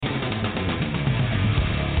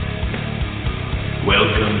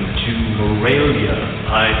welcome to Morelia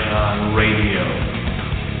Python Radio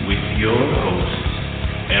with your hosts,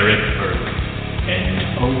 Eric Burke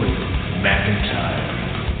and Owen McIntyre.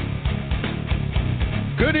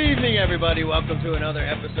 Good evening, everybody. Welcome to another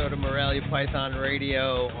episode of Morelia Python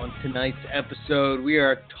Radio. On tonight's episode, we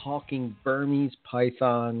are talking Burmese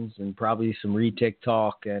pythons and probably some retic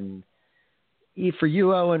talk. And for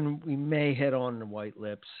you, Owen, we may hit on the white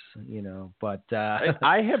lips, but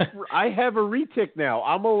I have a retic now.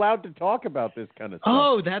 I'm allowed to talk about this kind of stuff.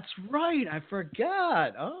 Oh, that's right. I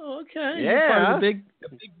forgot. Oh, okay. Yeah. You're part of the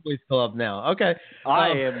big boys club now. Okay. I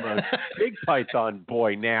am a big python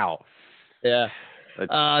boy now. Yeah.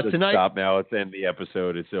 Let's tonight, stop now. Let's end the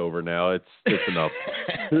episode. It's over now. It's enough.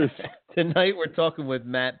 Tonight we're talking with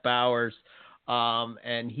Matt Bowers,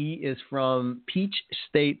 and he is from Peach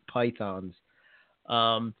State Pythons.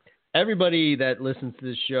 Everybody that listens to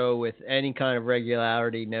this show with any kind of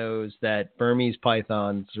regularity knows that Burmese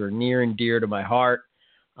pythons are near and dear to my heart.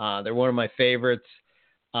 They're one of my favorites.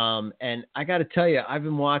 And I got to tell you, I've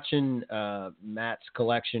been watching Matt's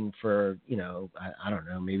collection for, I don't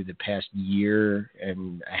know, maybe the past year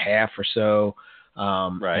and a half or so.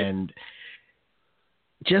 Right. And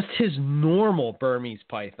just his normal Burmese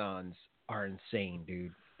pythons are insane,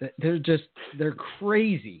 dude. They're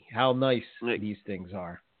crazy how nice these things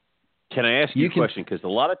are. Can I ask you a question? Because a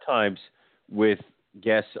lot of times with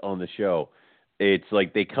guests on the show, it's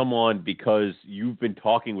like they come on because you've been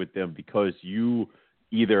talking with them because you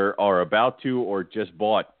either are about to or just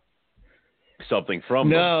bought something from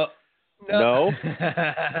them. No?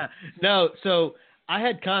 No. So I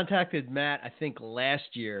had contacted Matt, I think, last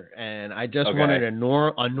year, and I just wanted a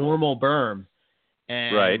normal Burm.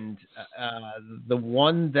 And the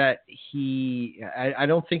one that I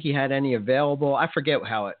don't think he had any available. I forget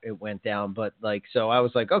how it went down, but so I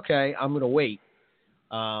was like, okay, I'm going to wait.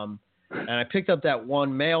 And I picked up that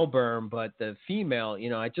one male Burm, but the female,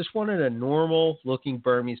 I just wanted a normal looking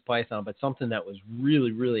Burmese python, but something that was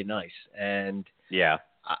really, really nice. And yeah,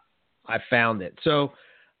 I found it. So,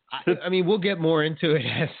 I mean, we'll get more into it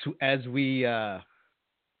as we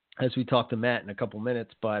talk to Matt in a couple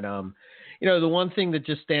minutes, but, the one thing that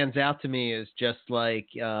just stands out to me is just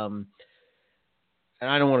and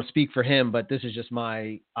I don't want to speak for him, but this is just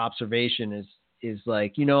my observation is a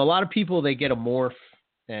lot of people, they get a morph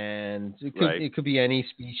and it could be any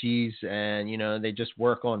species and, they just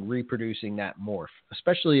work on reproducing that morph,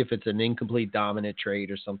 especially if it's an incomplete dominant trait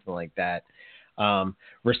or something like that.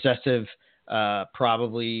 Recessive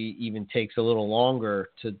probably even takes a little longer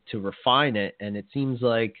to refine it. And it seems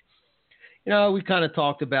like, we kind of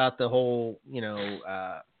talked about the whole,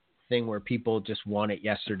 thing where people just want it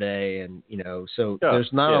yesterday. And,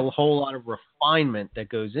 there's not a whole lot of refinement that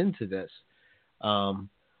goes into this. And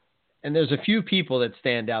there's a few people that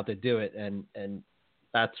stand out that do it. And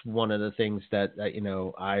that's one of the things that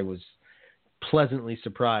I was pleasantly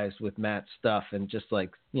surprised with Matt's stuff. And just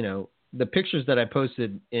the pictures that I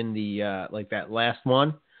posted in the, that last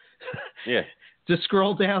one. Yeah. Just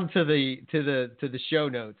scroll down to the show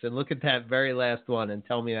notes and look at that very last one and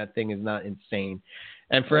tell me that thing is not insane.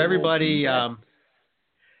 And for everybody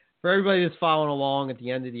that's following along at the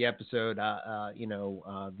end of the episode,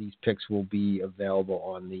 these pics will be available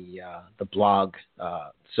on the blog.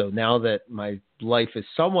 So now that my life is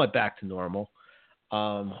somewhat back to normal,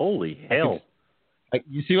 holy hell!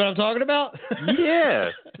 You see what I'm talking about? Yeah.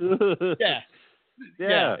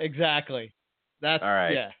 Yeah, exactly. That's all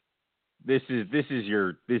right. Yeah. This is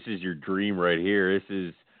your dream right here. This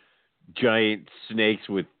is giant snakes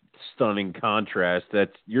with stunning contrast.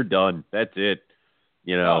 You're done. That's it.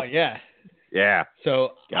 Oh yeah. Yeah.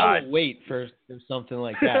 So I will wait for something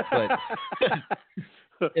like that,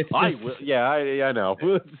 but I will. Yeah, I know.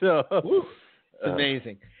 So, it's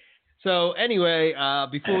amazing. So anyway,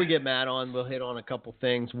 before we get Matt on, we'll hit on a couple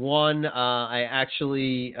things. One, I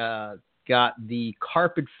actually got the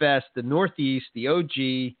Carpet Fest, the Northeast, the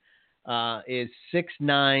OG. Is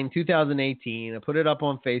 6/9/2018. I put it up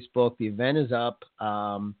on Facebook. The event is up.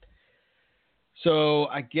 So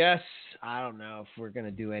I guess, I don't know if we're going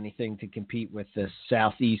to do anything to compete with the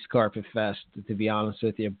Southeast Carpet Fest, to be honest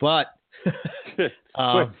with you. But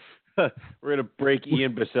we're going to break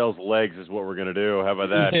Ian Bissell's legs is what we're going to do. How about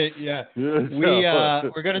that? Yeah.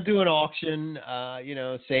 We're going to do an auction,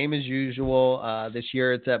 same as usual. This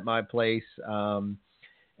year it's at my place.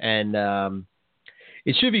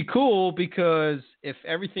 It should be cool because if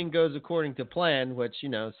everything goes according to plan, which,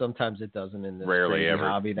 sometimes it doesn't in this rarely ever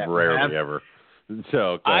hobby that rarely ever.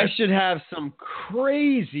 So I should have some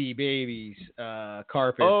crazy babies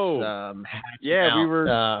carpets. Yeah,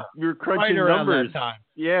 out, we were crunching right around numbers. That time.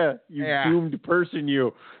 Yeah, you doomed person,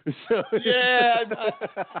 you. So. Yeah,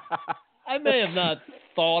 I may have not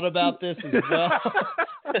thought about this as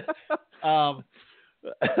well.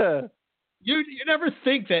 You never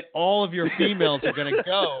think that all of your females are going to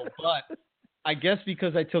go, but I guess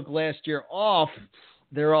because I took last year off,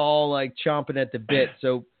 they're all like chomping at the bit.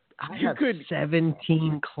 So I have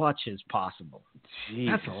 17 clutches possible.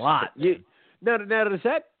 Jeez. That's a lot. Now does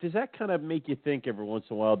that kind of make you think every once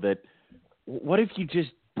in a while that what if you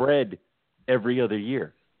just bred every other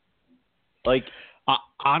year? Like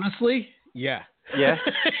honestly, yeah. Yeah.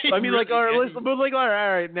 I mean, like, all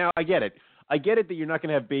right, now I get it. I get it that you're not going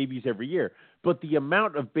to have babies every year, but the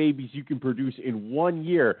amount of babies you can produce in 1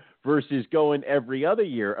 year versus going every other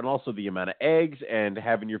year, and also the amount of eggs and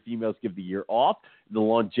having your females give the year off, the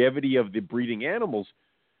longevity of the breeding animals,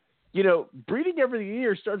 breeding every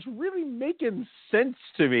year starts really making sense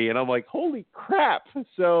to me. And I'm like, holy crap.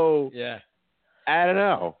 So, yeah, I don't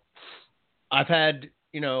know. I've had,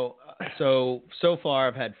 so far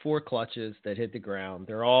I've had 4 clutches that hit the ground.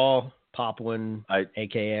 They're all Papuan,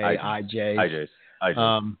 a.k.a. IJs.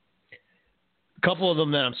 IJs. A couple of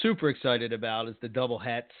them that I'm super excited about is the double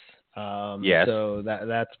hets. Yes. So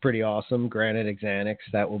that's pretty awesome. Granite Exanix.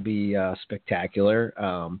 That will be spectacular.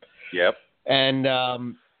 Yep. And,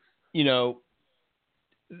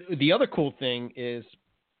 the other cool thing is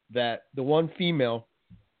that the one female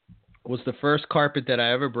was the first carpet that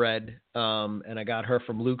I ever bred. And I got her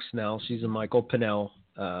from Luke Snell. She's a Michael Pinnell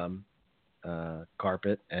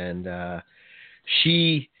carpet. And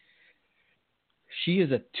she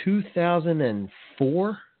is a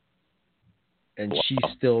 2004 and she's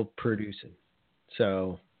still producing.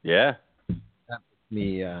 So yeah,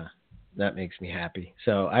 that makes me happy.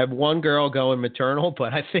 So I have one girl going maternal,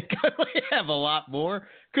 but I think I might have a lot more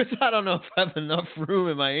because I don't know if I have enough room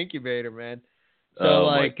in my incubator, man. So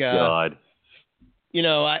my God.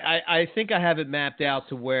 I think I have it mapped out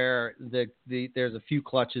to where there's a few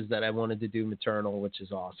clutches that I wanted to do maternal, which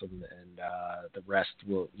is awesome, and the rest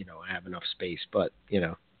will, I have enough space. But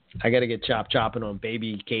I got to get chopping on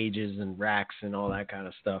baby cages and racks and all that kind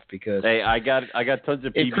of stuff because hey, I got tons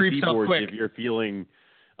of PVC boards quick. If you're feeling.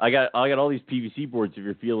 I got all these PVC boards if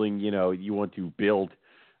you're feeling you want to build.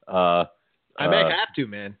 I may have to,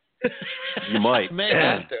 man. You might. I may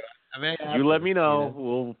have to. You let me know.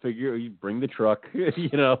 We'll figure. You bring the truck.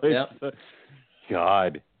 Yep.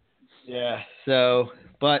 God. Yeah. So,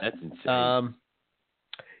 but that's insane.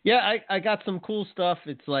 Yeah, I got some cool stuff.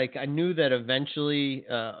 It's like I knew that eventually,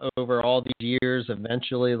 over all these years,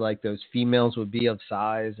 like those females would be of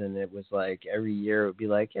size, and it was like every year it would be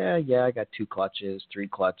like, yeah, I got 2 clutches, 3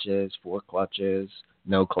 clutches, 4 clutches,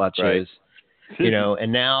 no clutches, right.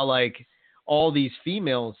 And now like all these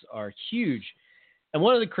females are huge. And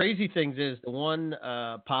one of the crazy things is the one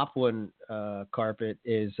Papuan carpet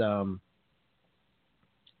is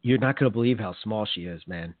you're not going to believe how small she is,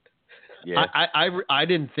 man. Yeah. I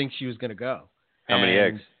didn't think she was going to go. How many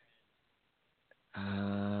eggs?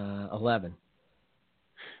 11.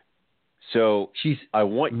 So she's I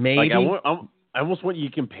almost want you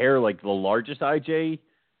to compare like the largest IJ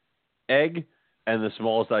egg and the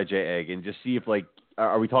smallest IJ egg, and just see if like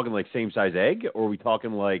are we talking like same size egg, or are we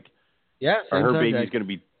talking like are her baby's going to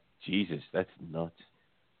be Jesus? That's nuts.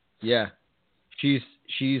 Yeah, she's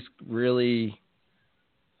really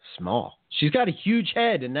small. She's got a huge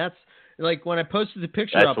head, and that's like when I posted the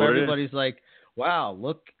picture up, everybody's like, "Wow,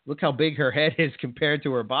 look how big her head is compared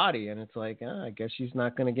to her body." And it's like, I guess she's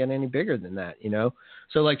not going to get any bigger than that,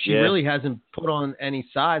 So like she really hasn't put on any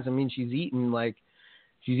size. I mean, she's eaten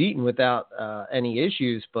without any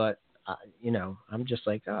issues, but I'm just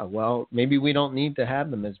like, oh well, maybe we don't need to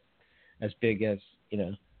have them as big as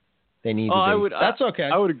they need to be. That's okay.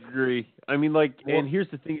 I would agree. I mean, like, and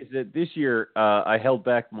here's the thing: is that this year I held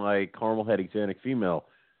back my caramel head Exanic female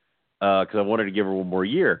because I wanted to give her one more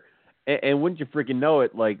year. And wouldn't you freaking know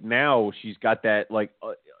it? Like now she's got that. Like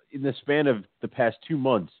in the span of the past 2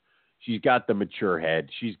 months, she's got the mature head.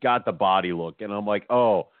 She's got the body look, and I'm like,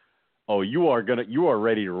 oh, you are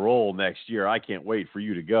ready to roll next year. I can't wait for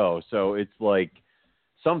you to go. So it's like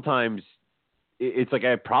sometimes it's like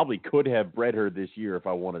I probably could have bred her this year if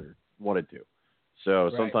I wanted to. So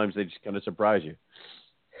sometimes they just kind of surprise you.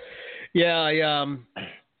 Yeah,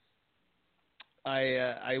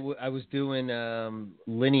 I was doing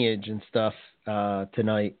lineage and stuff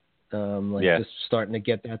tonight, just starting to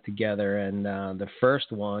get that together. And the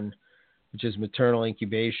first one, which is maternal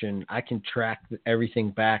incubation, I can track everything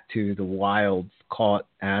back to the wild caught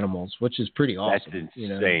animals, which is pretty awesome. That's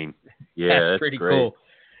insane. Yeah, that's pretty great. cool.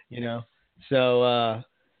 So,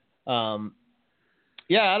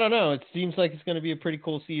 yeah, I don't know. It seems like it's going to be a pretty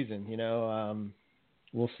cool season.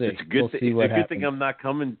 We'll see. It's a good, good thing I'm not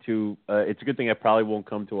coming to. It's a good thing I probably won't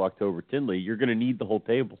come to October Tinley. You're going to need the whole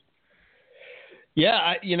table.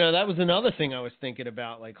 Yeah, that was another thing I was thinking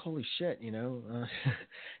about. Like, holy shit,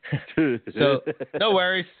 So no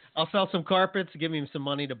worries. I'll sell some carpets. Give me some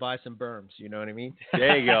money to buy some berms. You know what I mean?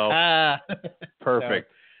 There you go.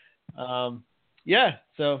 Perfect. So, yeah.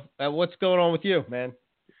 So what's going on with you, man?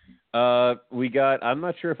 I'm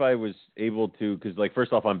not sure if I was able to, because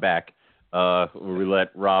first off, I'm back. We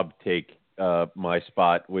let Rob take my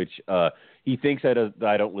spot, which he thinks I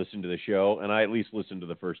don't listen to the show, and I at least listen to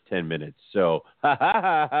the first 10 minutes. So,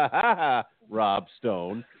 Rob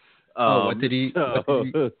Stone. What did he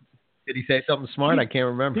say something smart? I can't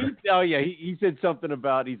remember. He said something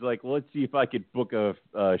about, he's like, well, let's see if I could book a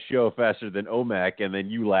show faster than OMAC, and then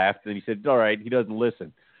you laughed, and he said, all right, he doesn't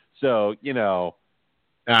listen. So,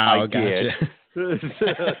 I gotcha.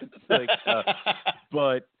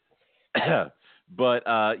 But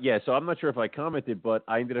so I'm not sure if I commented, but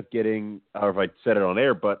I ended up getting, or if I said it on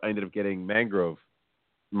air, but I ended up getting mangrove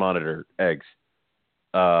monitor eggs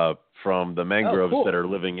from the mangroves that are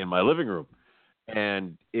living in my living room.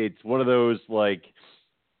 And it's one of those,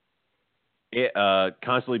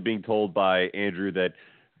 constantly being told by Andrew that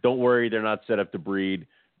don't worry, they're not set up to breed.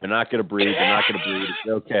 They're not going to breed. They're not going to breed. It's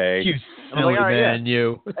okay. You silly man,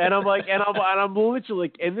 you. And I'm like, and I'm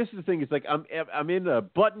literally, and this is the thing. It's like I'm in a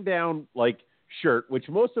button-down shirt, which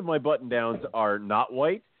most of my button-downs are not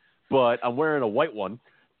white, but I'm wearing a white one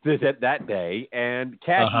that day, and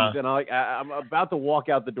khakis, and I'm about to walk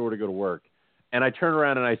out the door to go to work, and I turn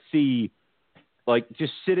around and I see,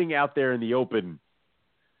 just sitting out there in the open,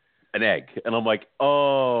 an egg, and I'm like,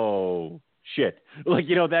 oh shit,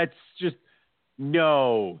 that's just.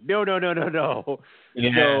 No.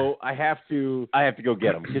 Yeah. So I have to go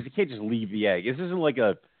get them because you can't just leave the egg. This isn't like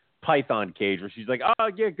a python cage where she's like, oh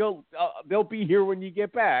yeah, go. They'll be here when you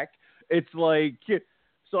get back. It's like,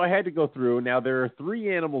 so I had to go through. Now there are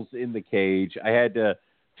 3 animals in the cage. I had to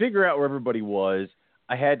figure out where everybody was.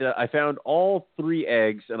 I found all 3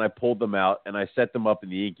 eggs and I pulled them out and I set them up in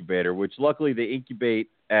the incubator, which luckily they incubate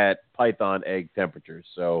at python egg temperatures.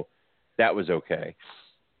 So that was okay.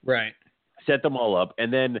 Right. Set them all up,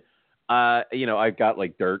 and then, I've got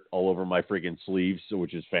dirt all over my friggin' sleeves,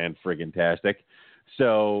 which is fan-friggin-tastic.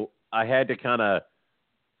 So I had to kind of,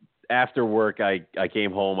 after work, I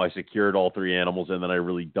came home, I secured all 3 animals, and then I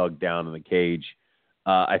really dug down in the cage.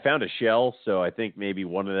 I found a shell, so I think maybe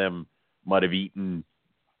one of them might have eaten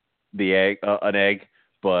the egg, an egg.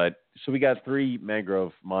 But so we got 3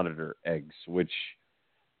 mangrove monitor eggs, which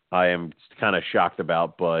I am kind of shocked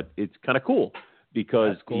about, but it's kind of cool.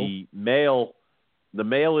 Because the male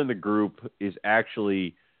in the group is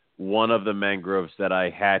actually one of the mangroves that I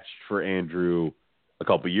hatched for Andrew a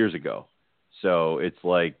couple years ago. So it's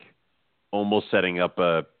almost setting up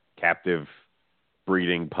a captive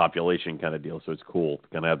breeding population kind of deal. So it's cool to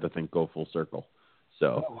kind of have the thing go full circle.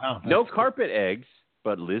 So no carpet eggs,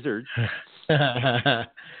 but lizards.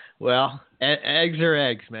 Well, eggs are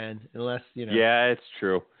eggs, man. Unless, Yeah, it's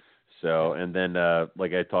true. So, and then,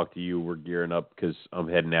 like I talked to you, we're gearing up because I'm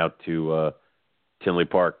heading out to Tinley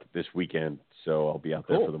Park this weekend. So I'll be out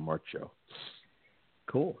there for the March show.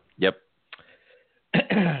 Cool. Yep.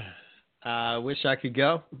 I wish I could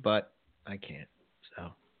go, but I can't.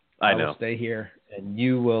 So I will stay here, and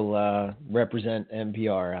you will represent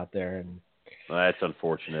NPR out there. And that's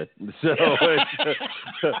unfortunate. So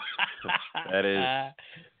that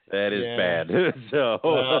is bad. So.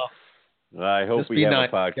 Well, I hope we have a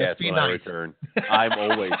podcast when I return. I'm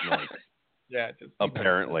always nice. Yeah,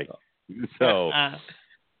 apparently. So,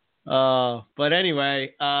 but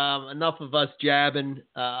anyway, enough of us jabbing.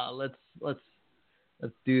 Let's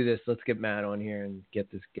do this. Let's get Matt on here and get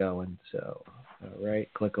this going. So, all right,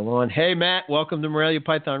 click along. Hey, Matt, welcome to Morelia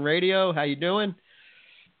Python Radio. How you doing?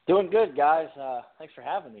 Doing good, guys. Thanks for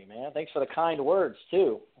having me, man. Thanks for the kind words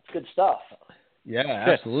too. It's good stuff. Yeah,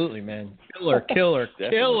 absolutely, man. Killer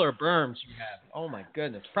berms you have. Oh my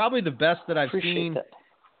goodness, probably the best that I've seen. That.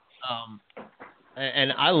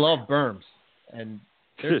 And I love berms, and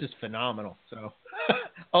they're just phenomenal. So,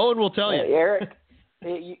 Owen will tell you. Eric,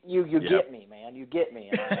 you get me, man. You get me,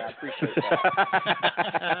 and I appreciate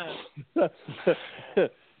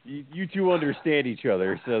that. you two understand each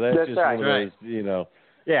other, so that's just right. One of those,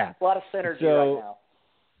 yeah. A lot of synergy right now.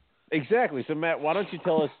 Exactly. So, Matt, why don't you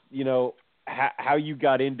tell us, how you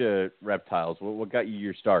got into reptiles? What got you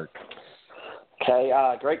your start? Okay,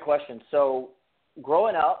 great question. So,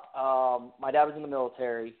 growing up, my dad was in the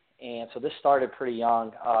military, And so this started pretty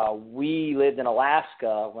young. We lived in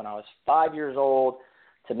Alaska when I was 5 years old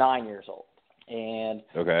to 9 years old. And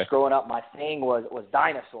just growing up, my thing was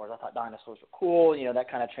dinosaurs. I thought dinosaurs were cool. You know, that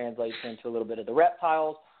kind of translates into a little bit of the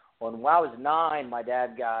reptiles. When I was 9, my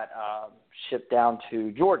dad got shipped down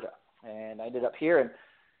to Georgia, and I ended up here. And,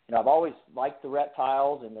 you know, I've always liked the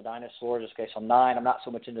reptiles and the dinosaurs. Okay, so I'm 9. I'm not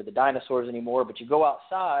so much into the dinosaurs anymore, but you go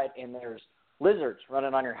outside, and there's lizards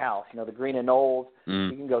running on your house. You know, the green anoles.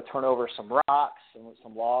 You can go turn over some rocks and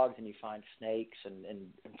some logs, and you find snakes and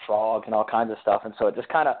frogs and all kinds of stuff. And so it just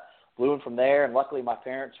kind of blew in from there. And luckily my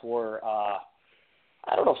parents were,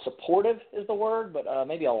 I don't know if supportive is the word, but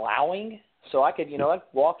maybe allowing. So I could, you know, I'd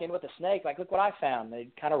walk in with a snake, like, look what I found.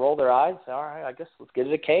 They'd kind of roll their eyes. All right, I guess let's get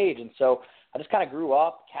it a cage. And so I just kind of grew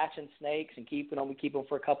up catching snakes and keeping them. We keep them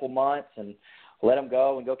for a couple months and let them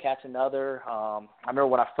go and go catch another. I remember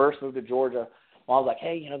when I first moved to Georgia, Mom was like,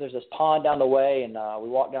 hey, you know, there's this pond down the way, and we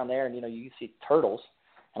walked down there, and, you know, you see turtles.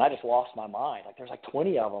 And I just lost my mind. Like, there's like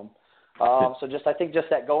 20 of them. So I think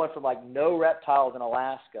that going from like no reptiles in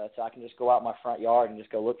Alaska to I can just go out in my front yard and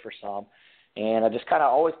just go look for some. And I just kind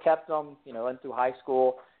of always kept them, you know, went through high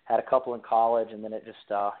school, had a couple in college, and then it just,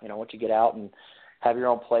 you know, once you get out and have your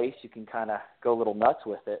own place, you can kind of go a little nuts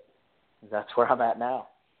with it. That's where I'm at now.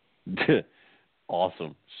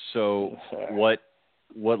 Awesome. So what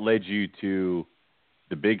led you to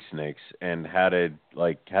the big snakes, and how did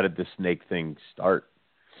the snake thing start?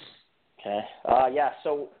 Okay. Yeah.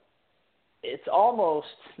 So it's almost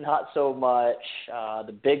not so much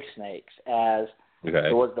the big snakes as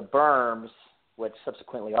it was the Burms, which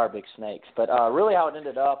subsequently are big snakes. But really how it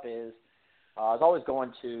ended up is I was always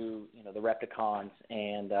going to, you know, the Repticons.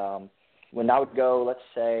 And when I would go, let's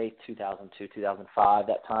say 2002, 2005,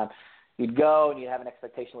 that time, you'd go and you'd have an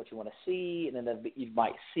expectation of what you want to see. And then you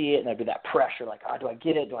might see it, and there'd be that pressure, like, do I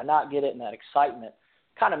get it? Do I not get it? And that excitement.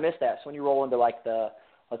 Kind of miss that. So when you roll into like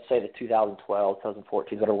let's say the 2012,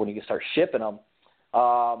 2014, whatever, when you can start shipping them,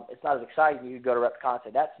 it's not as exciting. You go to Repticon and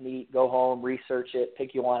say, that's neat, go home, research it,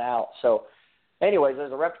 pick you one out. So anyways,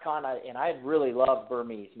 there's a Repticon, and I really loved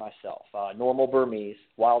Burmese myself, normal Burmese,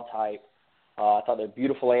 wild type. I thought they're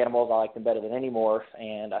beautiful animals. I like them better than any morph.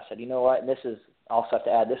 And I said, you know what, and this is, I also have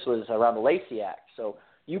to add, this was around the Lacey Act, so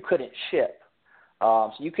you couldn't ship.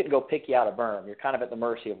 So you couldn't go pick you out a Burm. You're kind of at the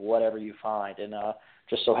mercy of whatever you find. And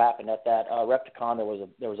just so happened at that Repticon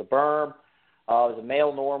there was a Burm. It was a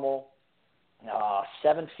male normal,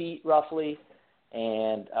 7 feet roughly,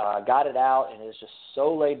 and got it out, and it was just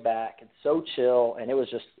so laid back and so chill, and it was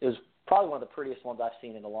probably one of the prettiest ones I've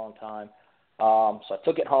seen in a long time. So I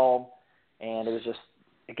took it home, and it was just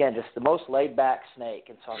the most laid back snake.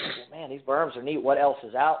 And so I was like, well, man, these Burms are neat. What else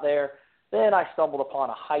is out there? Then I stumbled upon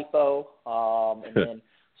a hypo, and then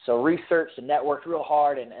so researched and networked real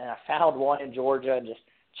hard, and I found one in Georgia and just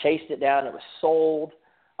chased it down. It was sold,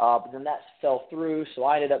 but then that fell through, so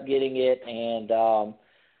I ended up getting it. And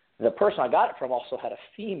the person I got it from also had a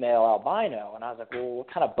female albino, and I was like, well,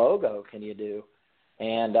 what kind of BOGO can you do?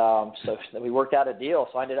 And so we worked out a deal.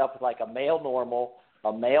 So I ended up with like a male normal,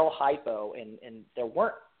 a male hypo, and there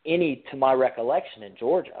weren't any to my recollection in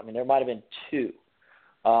Georgia. I mean, there might have been 2.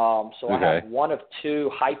 So I had one of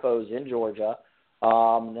 2 hypos in Georgia,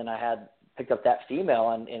 and then I had picked up that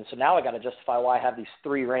female, and so now I got to justify why I have these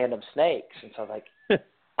 3 random snakes. And so I was like,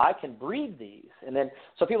 I can breed these. And then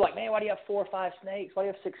so people are like, man, why do you have 4 or 5 snakes? Why do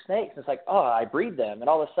you have 6 snakes? And it's like, oh, I breed them. And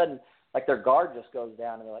all of a sudden, like their guard just goes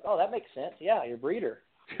down, and they're like, oh, that makes sense. Yeah, you're a breeder.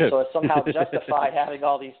 So it's somehow justified having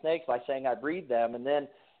all these snakes by saying I breed them, and then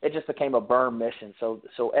it just became a Burm mission. So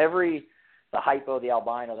the hypo, the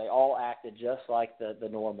albino, they all acted just like the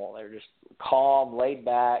normal. They were just calm, laid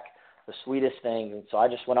back, the sweetest things. And so I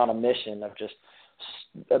just went on a mission of just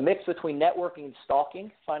a mix between networking and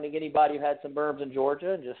stalking, finding anybody who had some Burms in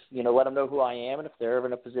Georgia and just, you know, let them know who I am. And if they're ever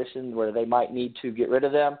in a position where they might need to get rid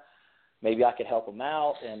of them, maybe I could help them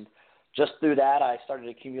out. And just through that, I started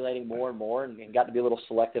accumulating more and more and got to be a little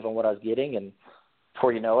selective on what I was getting. And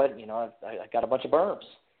before you know it, you know, I got a bunch of Burms.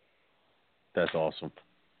 That's awesome.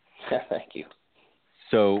 Thank you.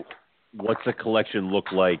 So what's the collection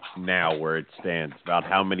look like now where it stands? About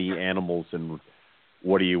how many animals, and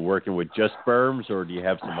what are you working with, just Burms, or do you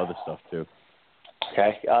have some other stuff too?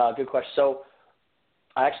 Okay, good question. So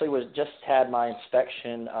I actually just had my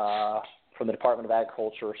inspection from the Department of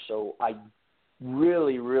Agriculture, so I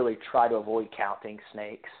really, really try to avoid counting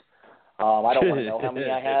snakes. I don't want to know how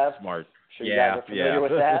many I have. Smart. Sure you guys are familiar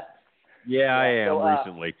with that? Yeah, I am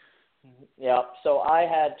recently. Yeah, so I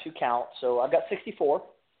had 2 counts. So I've got 64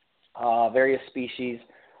 various species.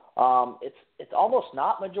 It's almost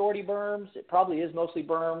not majority Burms. It probably is mostly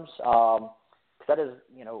Burms. That is,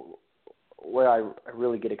 you know, where I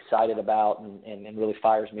really get excited about and really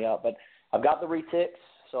fires me up. But I've got the retics,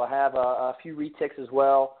 so I have a few retics as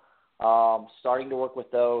well. Starting to work with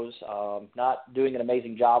those. Not doing an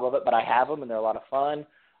amazing job of it, but I have them, and they're a lot of fun.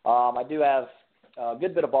 I do have a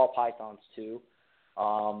good bit of ball pythons, too.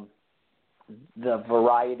 The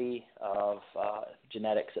variety of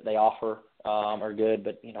genetics that they offer are good,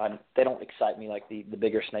 but, they don't excite me like the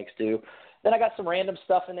bigger snakes do. Then I got some random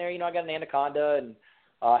stuff in there. I got an anaconda, and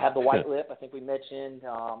I have the white lip, I think we mentioned.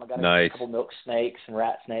 I got a couple milk snakes and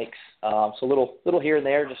rat snakes. So a little here and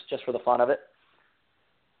there just for the fun of it.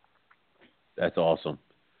 That's awesome.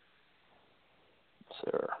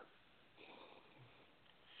 Sure.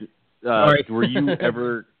 Were you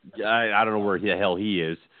ever? I don't know where the hell he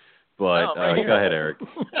is, but go ahead, Eric.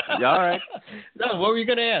 Yeah, all right. No, what were you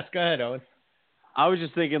going to ask? Go ahead, Owen. I was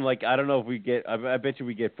just thinking, I don't know if we get. I bet you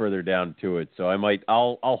we get further down to it. So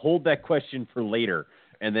I'll hold that question for later,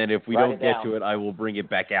 and then if we don't get to it, I will bring it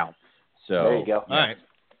back out. So there you go. Yeah.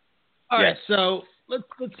 All right. So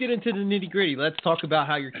let's get into the nitty gritty. Let's talk about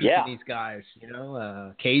how you're keeping these guys.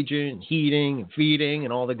 Caging, heating, and feeding,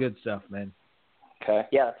 and all the good stuff, man. Okay.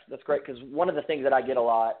 Yeah, that's great, because one of the things that I get a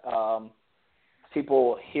lot,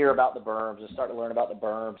 people hear about the Burms and start to learn about the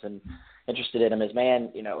Burms and interested in them is,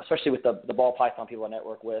 man, especially with the ball python people I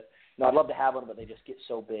network with, I'd love to have them, but they just get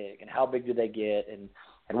so big. And how big do they get? And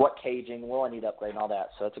what caging? Will I need upgrade and all that?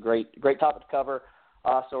 So it's a great topic to cover.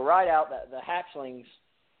 So right out, the hatchlings,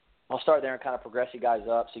 I'll start there and kind of progress you guys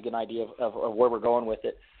up so you get an idea of where we're going with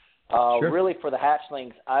it. Sure. Really, for the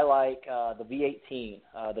hatchlings, I like the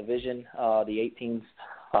V18, the Vision, the 18s.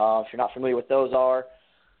 If you're not familiar with those are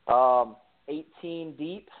 18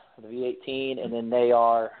 deep, the V18, and then they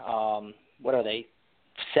are, what are they,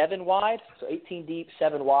 7 wide? So 18 deep,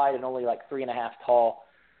 7 wide, and only 3.5 tall.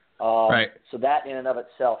 Right. So that in and of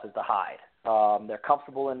itself is the hide. They're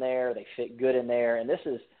comfortable in there. They fit good in there. And this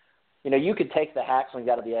is, you could take the hatchlings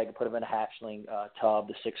out of the egg and put them in a hatchling tub,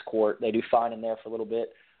 the 6-quart. They do fine in there for a little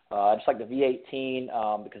bit. Just like the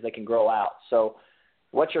V18 because they can grow out. So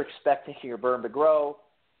what you're expecting your Burm to grow,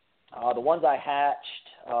 the ones I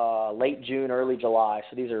hatched late June, early July,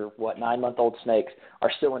 so these are, 9-month-old snakes,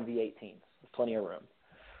 are still in V18s. There's plenty of room.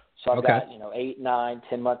 So I've got, 8, 9,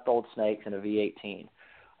 10-month-old snakes in a V18.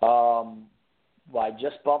 I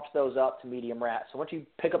just bumped those up to medium rat. So once you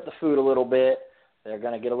pick up the food a little bit, they're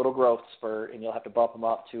going to get a little growth spurt, and you'll have to bump them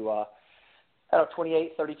up to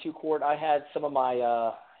 28, 32 quart. I had some of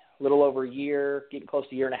my little over a year, getting close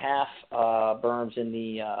to a year and a half, Burms in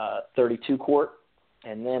the 32 quart,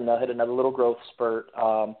 and then hit another little growth spurt.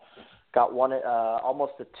 Got one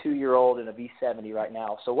almost a 2-year-old in a V70 right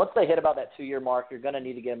now. So once they hit about that 2-year mark, you're going to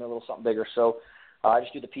need to get them a little something bigger. So I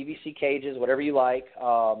just do the PVC cages, whatever you like.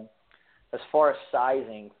 As far as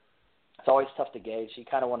sizing, it's always tough to gauge. You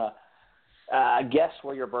kind of want to guess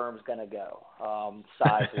where your Burm's going to go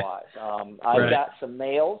size-wise. I've got some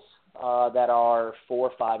males that are 4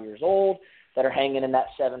 or 5 years old that are hanging in that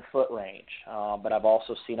 7-foot range. But I've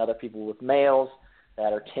also seen other people with males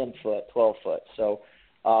that are 10 foot, 12 foot. So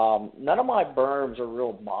none of my Burms are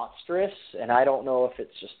real monstrous, and I don't know if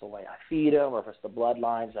it's just the way I feed them or if it's the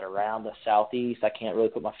bloodlines that are around the southeast. I can't really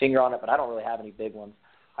put my finger on it, but I don't really have any big ones.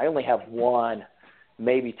 I only have 1,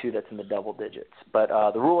 maybe 2 that's in the double digits. But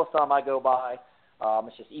the rule of thumb I go by,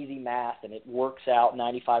 it's just easy math, and it works out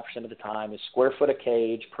 95% of the time, is square foot of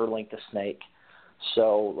cage per length of snake.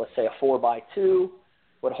 So let's say a 4x2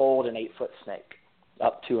 would hold an 8-foot snake,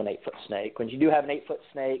 up to an 8-foot snake. When you do have an 8-foot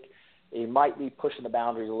snake, you might be pushing the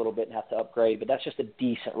boundaries a little bit and have to upgrade, but that's just a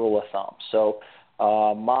decent rule of thumb. So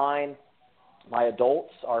my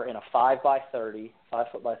adults are in a 5x30, 5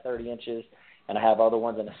 foot by 30 inches, and I have other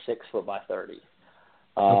ones in a 6 foot by 30.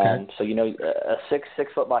 So, a 6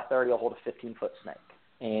 foot by 30 will hold a 15-foot snake.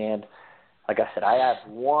 And like I said, I have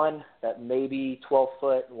one that may be 12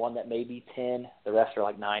 foot, one that may be 10. The rest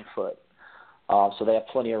are 9 foot. So they have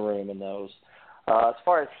plenty of room in those. As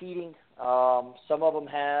far as heating, some of them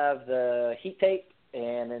have the heat tape,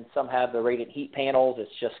 and then some have the radiant heat panels.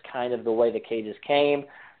 It's just kind of the way the cages came.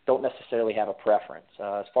 Don't necessarily have a preference.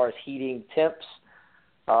 As far as heating temps,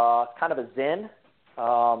 kind of a zen.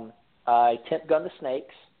 I temp gun the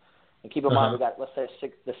snakes, and keep in mind we got, let's say,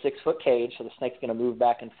 the 6-foot cage, so the snake's going to move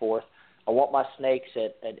back and forth. I want my snakes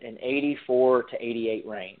at an 84 to 88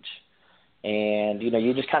 range. And,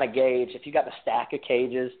 you just kind of gauge. If you got the stack of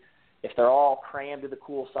cages, if they're all crammed to the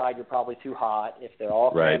cool side, you're probably too hot. If they're all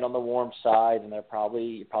crammed on the warm side, then you're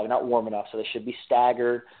probably not warm enough. So they should be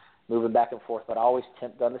staggered, moving back and forth. But I always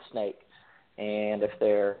temp gun the snake. And if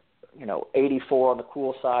they're, 84 on the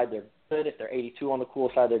cool side, they're good. If they're 82 on the cool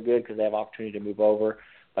side, they're good because they have opportunity to move over.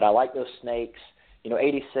 But I like those snakes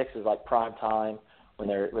 86 is like prime time when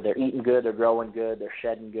they're eating good, they're growing good, they're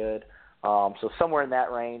shedding good. So somewhere in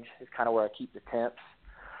that range is kind of where I keep the temps.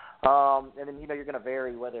 And then, you're going to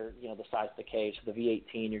vary whether, the size of the cage. So the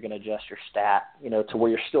V18, you're going to adjust your stat, to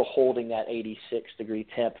where you're still holding that 86-degree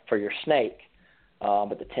temp for your snake,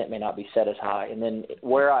 but the temp may not be set as high. And then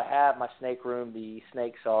where I have my snake room, the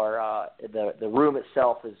snakes are, the room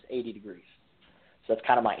itself is 80 degrees. So that's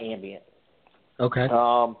kind of my ambient. Okay.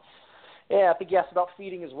 I think you asked about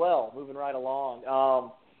feeding as well, moving right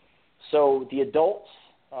along. So the adults,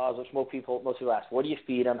 which most people ask, what do you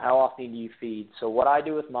feed them? How often do you feed? So what I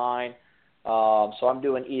do with mine, so I'm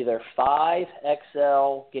doing either 5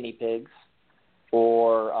 XL guinea pigs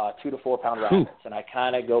or 2 to 4 pound rabbits, and I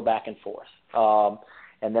kind of go back and forth.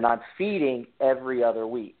 And then I'm feeding every other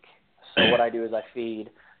week. So what I do is I feed,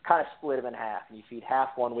 kind of split them in half. And you feed half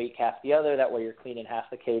one week, half the other. That way you're cleaning half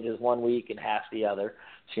the cages one week and half the other,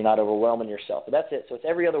 so you're not overwhelming yourself. But that's it. So it's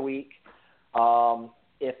every other week.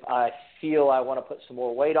 If I feel I want to put some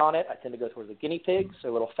more weight on it, I tend to go towards the guinea pigs, so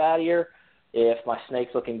a little fattier. If my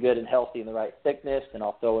snake's looking good and healthy and the right thickness, then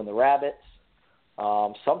I'll throw in the rabbits.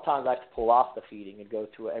 Sometimes I have to pull off the feeding and go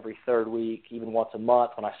to every third week, even once a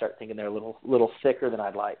month when I start thinking they're a little thicker than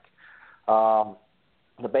I'd like.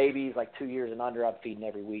 The babies, like 2 years and under, I'm feeding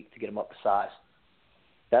every week to get them up to size.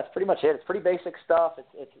 That's pretty much it. It's pretty basic stuff.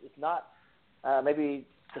 It's not maybe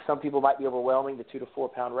to some people might be overwhelming, the 2 to 4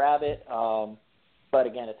 pound rabbit. But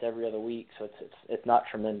again, it's every other week, so it's not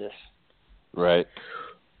tremendous. Right.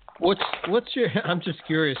 What's your? I'm just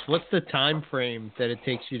curious. What's the time frame that it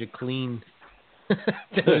takes you to clean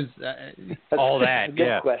those? All that.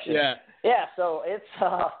 Good question. Yeah. Yeah. So it's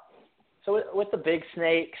so with the big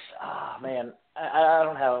snakes. Man, I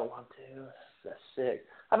don't have 1, 2, 6.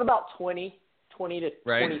 I have about 20 to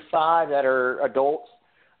 25 that are adults,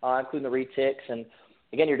 including the retics. And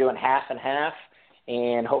again, you're doing half and half.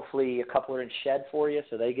 And hopefully a couple are in shed for you,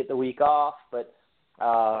 so they get the week off. But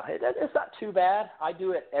it's not too bad. I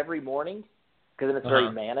do it every morning because then it's very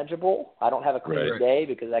manageable. I don't have a clean day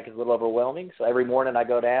because that gets a little overwhelming. So every morning I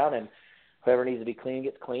go down, and whoever needs to be clean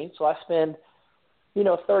gets clean. So I spend,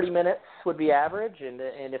 30 minutes would be average. And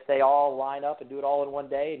if they all line up and do it all in one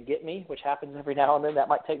day and get me, which happens every now and then, that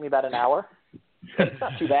might take me about an hour. It's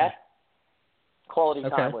not too bad. Quality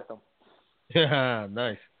time with them. Yeah,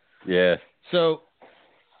 nice. Yeah.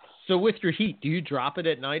 So with your heat, do you drop it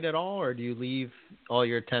at night at all, or do you leave all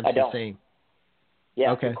your temps the same?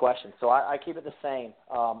 Yeah, good question. So I keep it the same.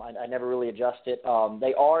 I never really adjust it.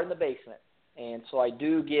 They are in the basement, and so I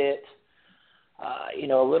do get,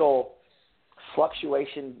 a little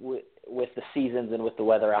fluctuation with the seasons and with the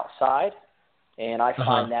weather outside, and I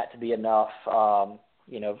find that to be enough,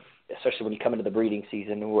 especially when you come into the breeding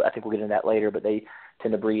season. I think we'll get into that later, but they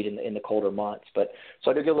tend to breed in the colder months. But so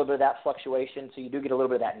I do get a little bit of that fluctuation. So you do get a little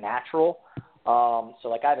bit of that natural. So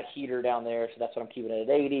like I have a heater down there, so that's what I'm keeping it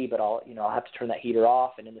at 80. But I'll have to turn that heater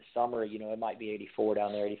off. And in the summer, it might be 84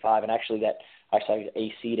 down there, 85. And actually I have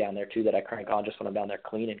AC down there too that I crank on just when I'm down there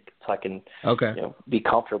cleaning, so I can be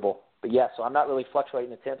comfortable. But yeah, so I'm not really fluctuating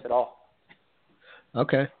the temps at all.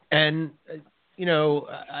 Okay, and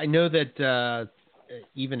I know that.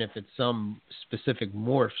 Even if it's some specific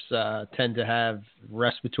morphs, tend to have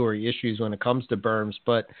respiratory issues when it comes to Burms.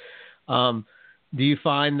 But do you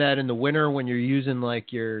find that in the winter when you're using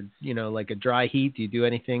like your, like a dry heat, do you do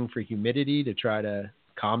anything for humidity to try to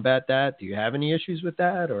combat that? Do you have any issues with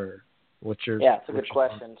that, or what's your? Yeah, it's a good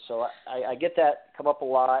question. So I get that come up a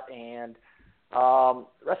lot, and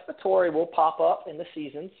respiratory will pop up in the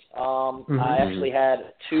seasons. I actually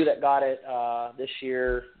had 2 that got it this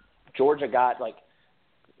year. Georgia got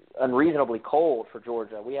unreasonably cold for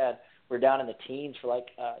Georgia. We were down in the teens for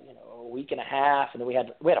a week and a half, and then we had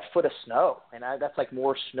a foot of snow, and that's like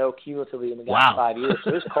more snow cumulatively than we got in 5 years. So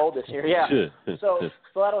it was cold this year. Yeah. So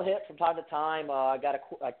that'll hit from time to time. I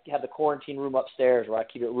have the quarantine room upstairs where I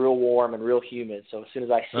keep it real warm and real humid. So as soon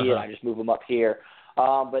as I see it, I just move them up here.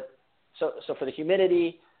 But so for the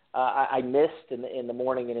humidity, I mist in the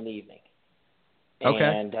morning and in the evening.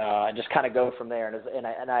 And I just kind of go from there.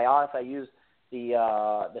 And I honestly use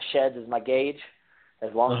the sheds as my gauge. As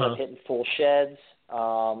long as I'm hitting full sheds,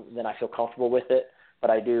 then I feel comfortable with it. But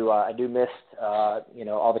I do mist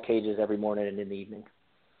all the cages every morning and in the evening.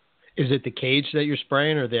 Is it the cage that you're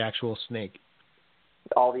spraying or the actual snake?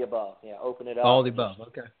 All the above. Yeah, open it up. All the above.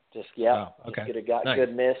 Okay. Just get a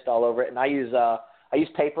good mist all over it. And I use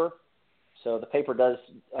paper, so the paper it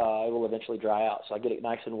will eventually dry out. So I get it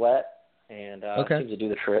nice and wet, and it seems to do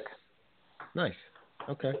the trick. Nice.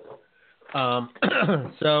 Okay.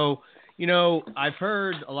 So, I've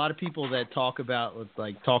heard a lot of people that talk about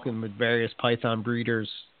talking with various python breeders,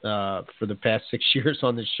 for the past 6 years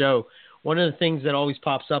on the show. One of the things that always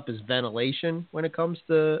pops up is ventilation when it comes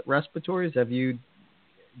to respiratories. Do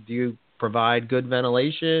you provide good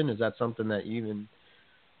ventilation? Is that something that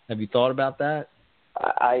have you thought about that?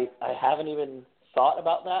 I haven't even thought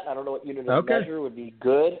about that. I don't know what unit of measure would be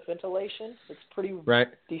good ventilation. It's pretty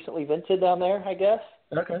decently vented down there, I guess.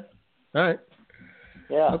 Okay. All right.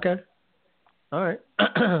 Yeah. Okay. All right.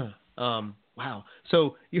 Wow.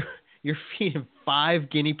 So you're feeding 5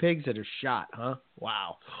 guinea pigs that are shot, huh?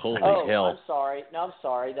 Wow. Holy hell. I'm sorry. No, I'm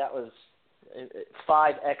sorry. That was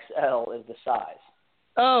 5XL is the size.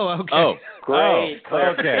 Oh, okay. Oh, great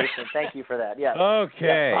clarification. Okay. Thank you for that. Yes.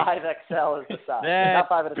 Okay. Yeah, 5XL is the size. That's not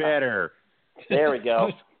 5 at a better. Time. There we go.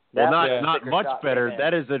 Well, not much better.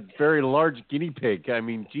 That is a very large guinea pig. I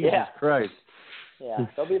mean, Jesus Christ. Yeah,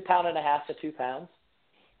 they'll be 1.5 pounds to 2 pounds.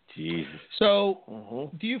 Jesus. So,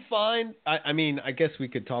 do you find? I mean, I guess we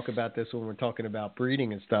could talk about this when we're talking about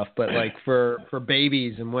breeding and stuff. But like for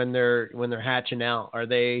babies and when they're hatching out, are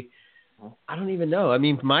they? I don't even know. I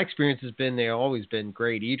mean, my experience has been they've always been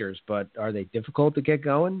great eaters, but are they difficult to get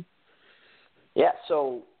going? Yeah,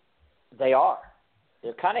 so they are.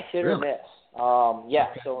 They're kind of hit or miss.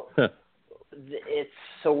 So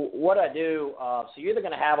so what I do. So you're either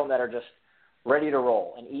going to have them that are just ready to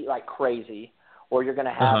roll and eat like crazy, or you're going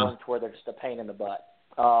to have them to where they're just a pain in the butt.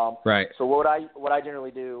 Right. So what I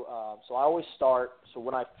generally do. So I always start. So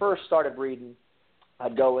when I first started breeding,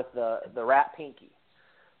 I'd go with the rat pinky.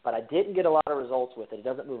 But I didn't get a lot of results with it. It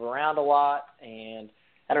doesn't move around a lot, and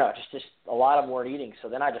I don't know, just a lot of them weren't eating. So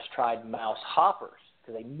then I just tried mouse hoppers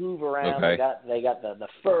because they move around. Okay. They got the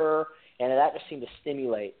fur, and that just seemed to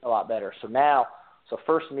stimulate a lot better. So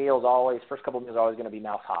first couple of meals are always going to be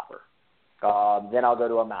mouse hopper. Then I'll go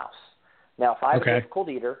to a mouse. Now, if I have a difficult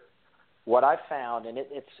eater, what I've found, and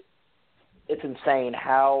it's insane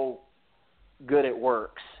how good it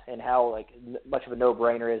works and how much of a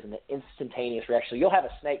no-brainer is and the instantaneous reaction. You'll have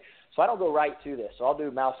a snake. So I don't go right to this. So I'll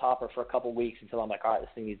do mouse hopper for a couple weeks until I'm like, all right, this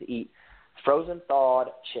thing needs to eat. Frozen thawed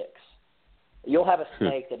chicks. You'll have a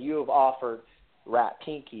snake that you have offered rat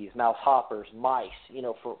pinkies, mouse hoppers, mice,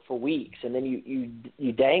 for weeks, and then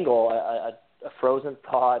you dangle a frozen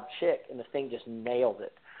thawed chick, and the thing just nails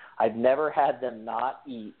it. I've never had them not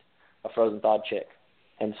eat a frozen thawed chick.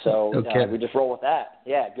 And so we just roll with that.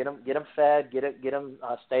 Yeah, get them fed, get them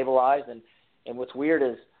stabilized, and what's weird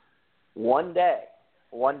is one day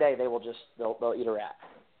they'll eat a rat,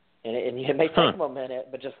 and it may take them a minute,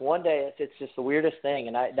 but just one day it's just the weirdest thing.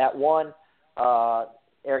 And that one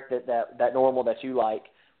Eric that normal that you like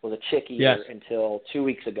was a chick eater until 2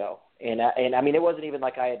 weeks ago, and I mean it wasn't even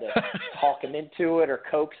like I had to talk him into it or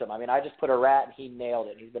coax him. I mean I just put a rat and he nailed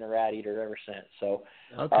it. He's been a rat eater ever since. So.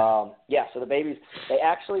 So the babies, they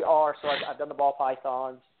actually are. So I've done the ball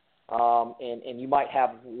pythons, and you might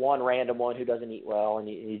have one random one who doesn't eat well, and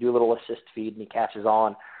you do a little assist feed, and he catches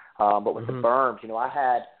on. But with the Burms, I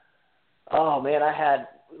had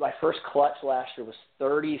my first clutch last year was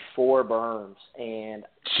 34 Burms, and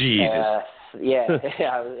Jesus, it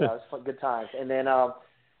was fun, good times. And then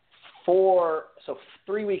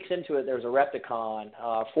 3 weeks into it, there was a Repticon.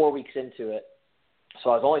 4 weeks into it. So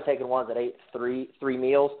I was only taking ones that ate three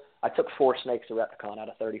meals. I took 4 snakes to Repticon out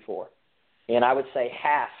of 34. And I would say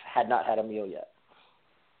half had not had a meal yet.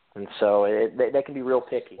 And so they can be real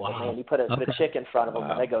picky. Wow. Man, you put a chick in front of them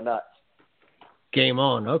and they go nuts. Game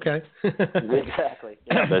on. Okay. Exactly.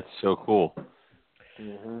 Yeah. That's so cool.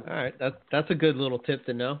 All right. That's a good little tip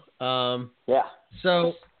to know.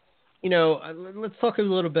 So, let's talk a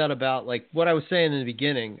little bit about like what I was saying in the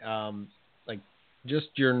beginning. Just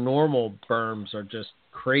your normal Burms are just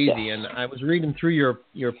crazy. And I was reading through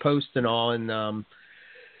your post and all, and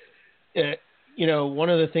one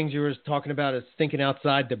of the things you were talking about is thinking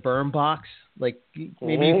outside the Burm box. Like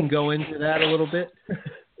maybe you can go into that a little bit.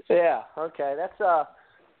 Yeah. Okay. That's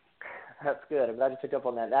good. I'm glad you picked up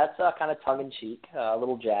on that. That's kind of tongue in cheek, a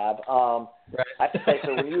little jab. Right. I have to say,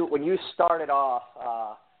 so when you started off,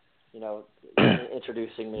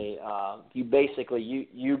 introducing me, you basically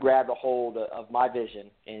you grabbed a hold of my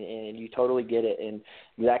vision and you totally get it and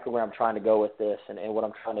exactly where I'm trying to go with this and what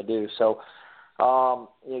I'm trying to do. So,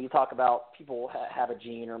 you talk about people have a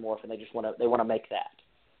gene or morph and they want to make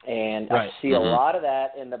that, and I see a lot of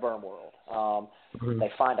that in the Burm world.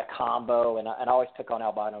 They find a combo, and I always pick on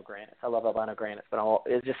albino granites. I love albino granites, but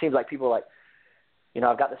it just seems like people are like,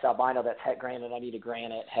 I've got this albino that's het granite, I need a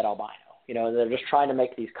granite het albino. They're just trying to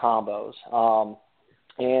make these combos,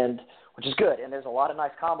 and which is good. And there's a lot of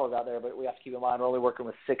nice combos out there, but we have to keep in mind we're only working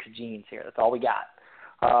with 6 genes here. That's all we got.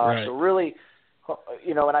 So really,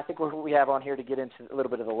 and I think what we have on here to get into a little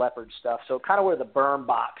bit of the leopard stuff. So kind of where the Burm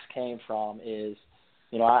box came from is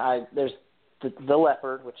There's the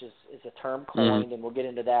leopard, which is a term coined, and we'll get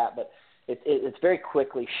into that, but it's very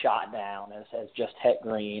quickly shot down as just het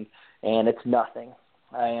green, and it's nothing.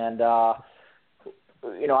 And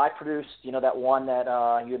I produced that one that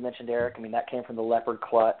you had mentioned, Eric. I mean, that came from the leopard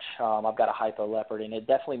clutch. I've got a hypo leopard, and it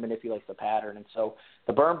definitely manipulates the pattern. And so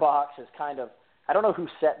the burn box is kind of, I don't know who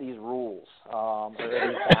set these rules or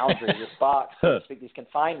these boundaries, this box, so to speak, these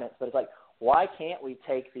confinements, but it's like, why can't we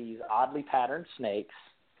take these oddly patterned snakes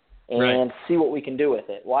and see what we can do with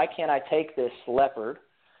it? Why can't I take this leopard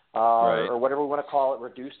or whatever we want to call it,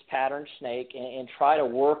 reduced pattern snake, and try to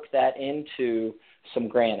work that into some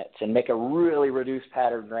granites and make a really reduced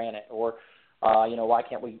pattern granite? Or, why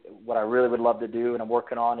can't we, what I really would love to do and I'm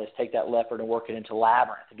working on is take that leopard and work it into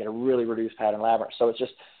labyrinth and get a really reduced pattern labyrinth. So it's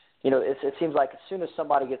just, it seems like as soon as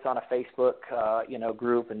somebody gets on a Facebook,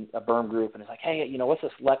 group and a berm group and it's like, hey, what's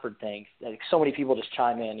this leopard thing? Like, so many people just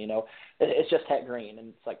chime in, it's just het green. And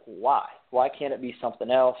it's like, why? Why can't it be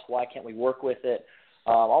something else? Why can't we work with it?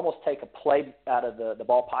 Almost take a play out of the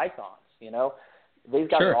ball pythons, These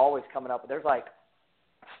guys are always coming up. There's like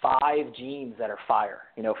 5 genes that are fire,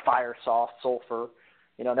 fire, soft, sulfur.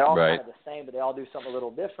 They're all kind of the same, but they all do something a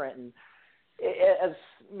little different. And as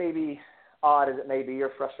maybe odd as it may be, or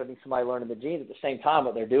frustrating somebody learning the genes, at the same time,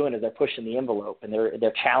 what they're doing is they're pushing the envelope and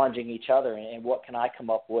they're challenging each other. And what can I come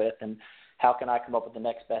up with, and how can I come up with the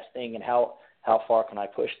next best thing, and how far can I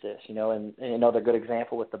push this? And another good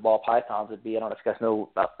example with the ball pythons would be, I don't know if you guys know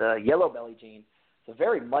about the yellow belly gene. It's a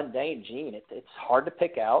very mundane gene. It's hard to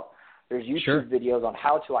pick out. There's YouTube videos on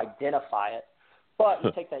how to identify it. But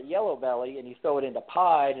you take that yellow belly and you throw it into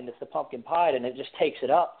pied, and it's the pumpkin pied, and it just takes it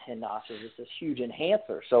up 10 notches. It's this huge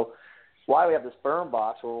enhancer. So why we have this burn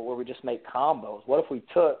box where we just make combos? What if we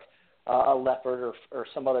took a leopard or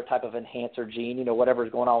some other type of enhancer gene,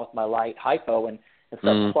 whatever's going on with my light hypo, and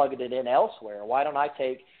instead of plugging it in elsewhere? Why don't I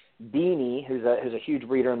take Beanie, who's a huge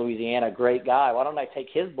breeder in Louisiana, great guy? Why don't I take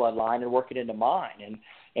his bloodline and work it into mine?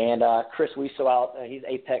 And Chris Wieso out, he's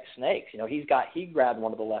Apex Snakes. He grabbed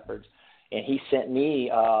one of the leopards and he sent me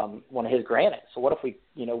one of his granites. So what if we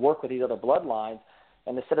work with these other bloodlines,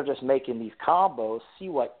 and instead of just making these combos, see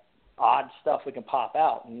what odd stuff we can pop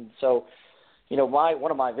out? And so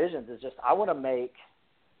one of my visions is just, I want to make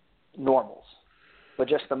normals, but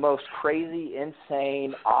just the most crazy,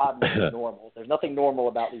 insane, odd normals. There's nothing normal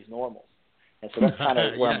about these normals. And so that's kind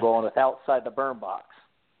of where I'm going with outside the burn box.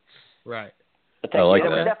 Right. But it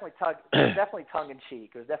was definitely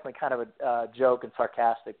tongue-in-cheek. It was definitely kind of a joke and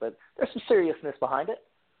sarcastic, but there's some seriousness behind it.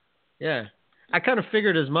 Yeah. I kind of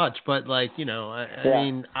figured as much, but I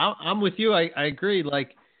mean, I'm with you. I agree.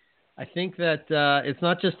 Like, I think that it's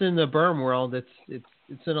not just in the berm world. It's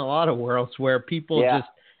in a lot of worlds where people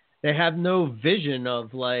they have no vision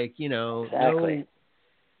of exactly.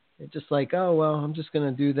 It's just like, oh, well, I'm just going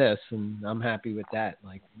to do this and I'm happy with that.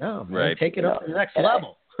 Like, no, man, take it up to the next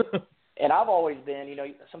level. And I've always been,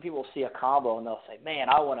 some people see a combo and they'll say, man,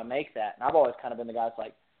 I want to make that. And I've always kind of been the guy that's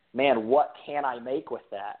like, man, what can I make with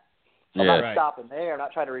that? So I'm not stopping there,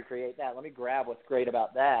 not trying to recreate that. Let me grab what's great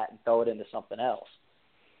about that and throw it into something else.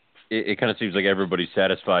 It kind of seems like everybody's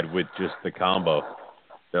satisfied with just the combo.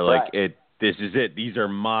 They're like, this is it. These are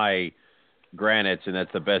my granites, and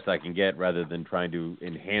that's the best I can get, rather than trying to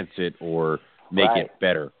enhance it or make it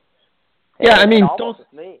better. Yeah, I mean, don't.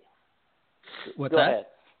 Me. What's Go that? ahead.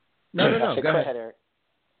 No. Go ahead. Eric.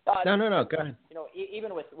 No. Go ahead.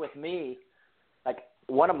 Even with me, like,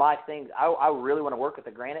 one of my things, I really want to work with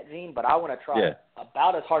the granite gene, but I want to try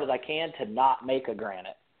about as hard as I can to not make a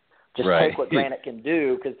granite. Just take what granite can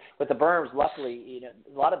do, because with the berms, luckily,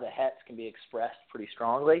 a lot of the hets can be expressed pretty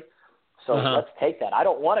strongly. So let's take that. I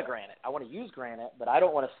don't want a granite. I want to use granite, but I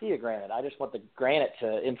don't want to see a granite. I just want the granite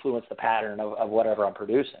to influence the pattern of whatever I'm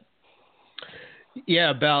producing.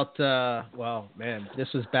 Yeah, about, this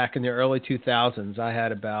was back in the early 2000s. I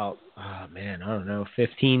had about,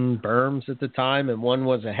 15 berms at the time, and one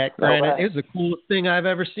was a het granite. It was the coolest thing I've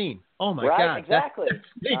ever seen. Oh, my God. Exactly. That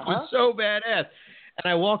snake was so badass.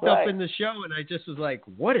 And I walked up in the show, and I just was like,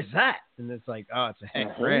 what is that? And it's like, oh, it's a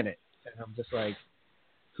het granite. And I'm just like,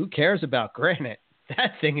 who cares about granite?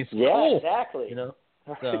 That thing is cool. Yeah, exactly.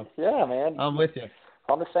 So, yeah, man. I'm with you.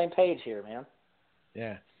 On the same page here, man.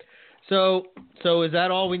 Yeah. So is that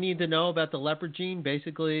all we need to know about the leopard gene?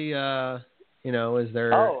 Basically, is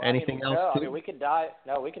there anything else? I mean, we can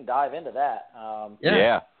dive into that.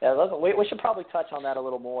 Yeah. We should probably touch on that a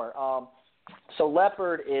little more. So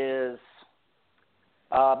leopard is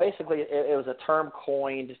basically it was a term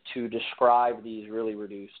coined to describe these really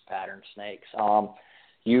reduced pattern snakes.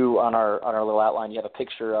 You on our little outline, you have a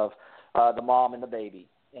picture of the mom and the baby,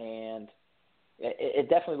 and it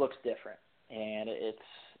definitely looks different. and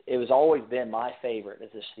it was always been my favorite.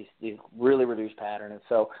 It's just these really reduced pattern, and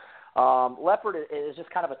so leopard is just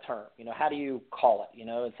kind of a term. How do you call it?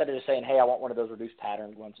 Instead of just saying, hey, I want one of those reduced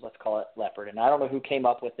pattern ones, let's call it leopard. And I don't know who came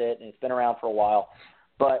up with it, and it's been around for a while,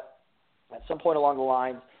 but at some point along the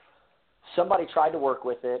line, somebody tried to work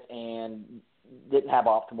with it and didn't have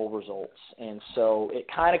optimal results. And so it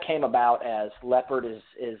kind of came about as leopard is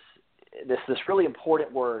this really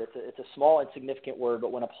important word. It's a small, insignificant word,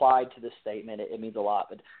 but when applied to this statement, it means a lot,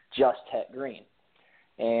 but just het green.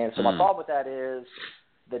 And so my problem with that is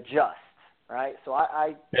the just, right? So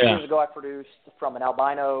years ago I produced from an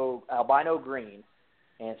albino green,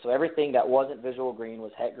 and so everything that wasn't visual green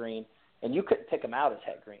was het green, and you couldn't pick them out as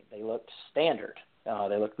het green. They looked standard.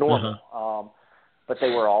 They looked normal, but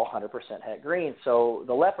they were all 100% het green. So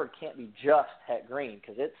the leopard can't be just het green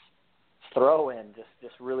because it's throwing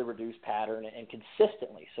just really reduced pattern and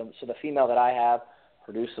consistently. So the female that I have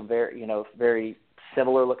produced some very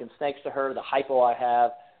similar looking snakes to her. The hypo I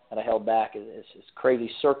have that I held back is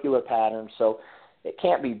crazy circular pattern. So it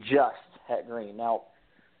can't be just het green. Now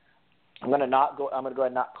I'm going to go ahead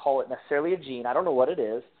and not call it necessarily a gene. I don't know what it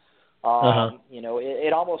is.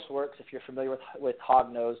 It almost works if you're familiar with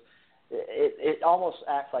hognose. It almost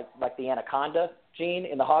acts like the anaconda gene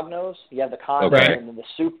in the hognose. You have the conda and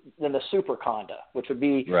then the super conda, which would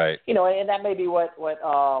be and that may be what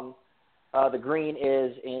the green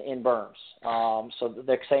is in Burms. So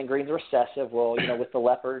they're saying greens are recessive. Well, with the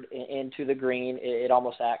leopard into the green, it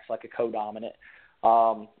almost acts like a co-dominant.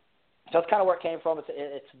 So that's kind of where it came from.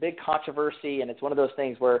 It's a big controversy, and it's one of those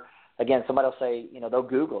things where, again, somebody will say, they'll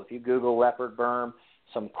Google. If you Google leopard Burm,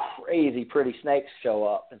 some crazy pretty snakes show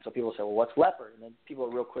up. And so people say, well, what's leopard? And then people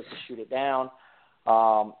are real quick to shoot it down.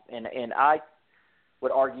 And I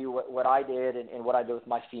would argue what I did and what I did with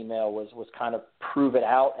my female was kind of prove it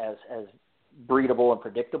out as breedable and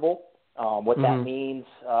predictable. What that means,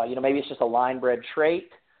 maybe it's just a line bred trait.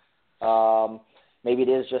 Maybe it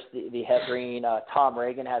is just the het green. Tom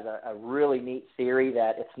Reagan has a really neat theory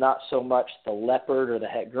that it's not so much the leopard or the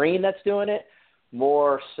het green that's doing it,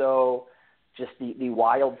 more so just the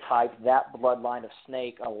wild type. That bloodline of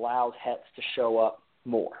snake allows hets to show up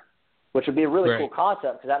more, which would be a really cool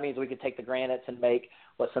concept because that means we could take the granites and make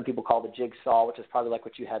what some people call the jigsaw, which is probably like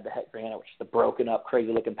what you had the het granite, which is the broken up,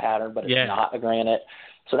 crazy looking pattern, but it's not a granite.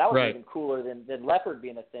 So that would be even cooler than leopard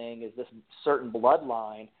being a thing, is this certain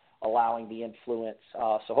bloodline allowing the influence.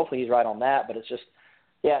 So hopefully he's right on that, but it's just,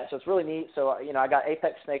 so it's really neat. So, I got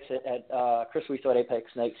Apex Snakes at Chris Wiesel at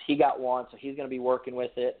Apex Snakes. He got one, so he's going to be working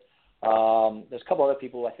with it. There's a couple other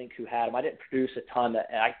people, I think, who had them. I didn't produce a ton that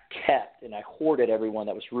I kept, and I hoarded every one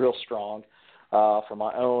that was real strong for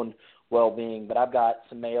my own well-being. But I've got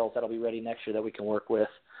some males that'll be ready next year that we can work with.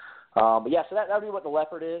 So that would be what the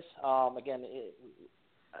leopard is. Again,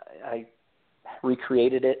 I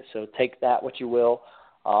recreated it, so take that what you will.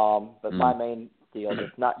 But my main deal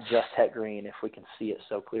is not just het green, if we can see it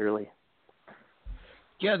so clearly.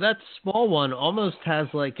 Yeah, that small one almost has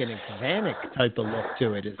like an exanic type of look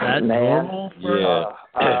to it. Is that normal? No.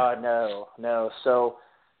 So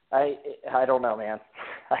I don't know, man.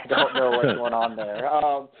 I don't know what's going on there.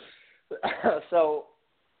 So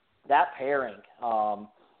that pairing,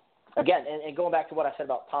 again, and going back to what I said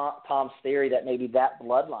about Tom's theory that maybe that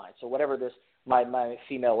bloodline, so whatever this my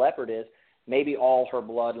female leopard is, maybe all her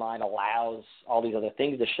bloodline allows all these other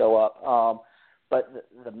things to show up. But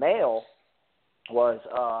the male was,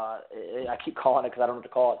 I keep calling it because I don't know what to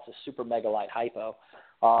call it, it's a super megalite hypo.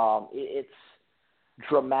 It's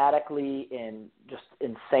dramatically and just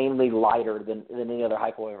insanely lighter than any other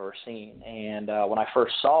hypo I've ever seen. And when I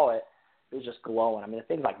first saw it, it was just glowing. I mean, the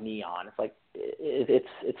thing's like neon. It's like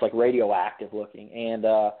it's like radioactive looking. And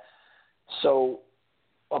so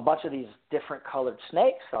a bunch of these different colored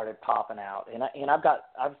snakes started popping out, and I've got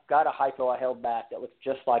a hypo I held back that looks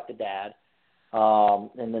just like the dad,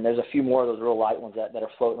 and then there's a few more of those real light ones that are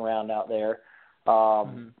floating around out there,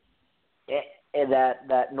 and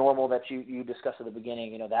that normal that you discussed at the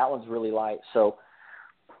beginning, that one's really light. So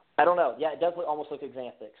I don't know. Yeah, it does almost look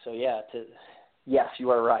exanthic. So yes, you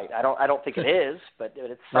are right. I don't think it is, but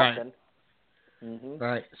it's something. Right.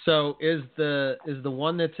 Right. So is the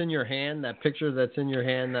one that's in your hand, that picture that's in your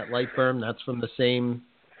hand, that light Burm, that's from the same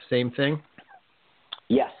thing?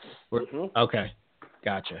 Yes. Okay.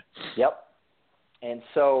 Gotcha. Yep. And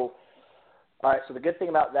so, all right. So the good thing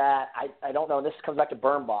about that, I don't know. And this comes back to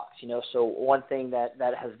Burm box. So one thing that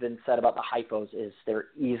has been said about the hypos is they're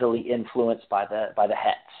easily influenced by the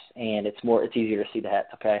hets, and it's easier to see the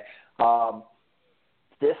hets. Okay.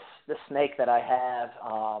 this snake that I have,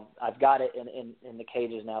 I've got it in the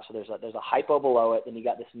cages now. So there's a hypo below it, then you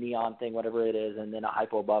got this neon thing, whatever it is, and then a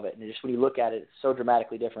hypo above it. And just when you look at it, it's so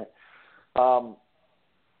dramatically different.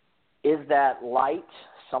 Is that light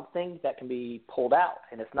something that can be pulled out?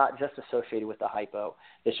 And it's not just associated with the hypo.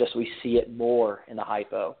 It's just we see it more in the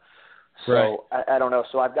hypo. So right. I don't know.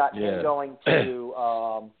 So I've got him going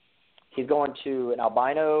to he's going to an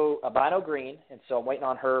albino green, and so I'm waiting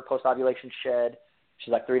on her post-ovulation shed.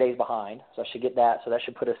 She's like 3 days behind, so I should get that. So that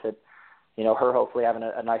should put us at, her hopefully having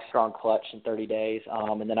a nice strong clutch in 30 days.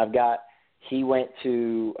 And then he went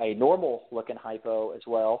to a normal-looking hypo as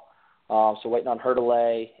well. So waiting on her to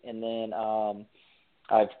lay, and then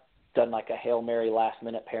I've done like a Hail Mary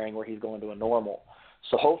last-minute pairing where he's going to a normal.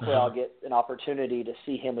 So hopefully I'll get an opportunity to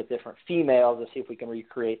see him with different females and see if we can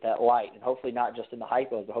recreate that light. And hopefully not just in the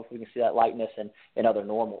hypos, but hopefully we can see that lightness in other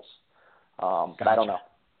normals. But I don't know.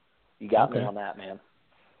 You got me on that, man.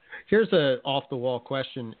 Here's a off-the-wall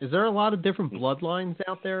question. Is there a lot of different bloodlines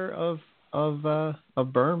out there of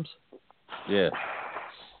Burms? Yeah.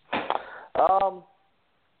 I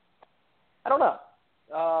don't know.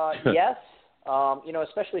 Yes.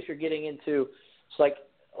 Especially if you're getting into – it's like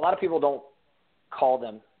a lot of people don't call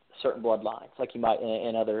them certain bloodlines like you might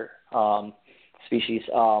in other species.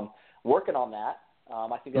 Working on that,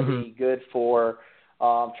 I think that'd be good for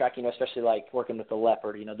tracking, especially like working with the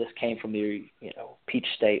leopard. This came from the peach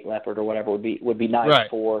state leopard or whatever would be nice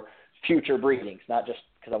for future breedings, not just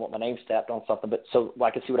because I want my name stamped on something, but so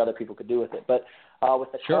I can see what other people could do with it. But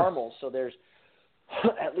with the caramels, so there's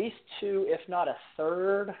at least two, if not a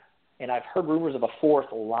third, and I've heard rumors of a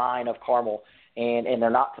fourth line of caramel, and they're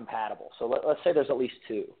not compatible. So let's say there's at least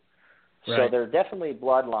two. Right. So there are definitely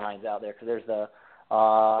bloodlines out there because there's the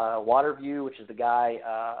Waterview, which is the guy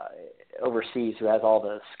overseas who has all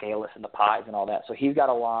the scaleless and the pies and all that. So he's got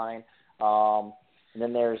a line. And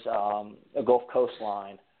then there's a Gulf Coast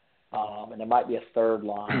line. And there might be a third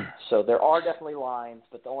line. So there are definitely lines,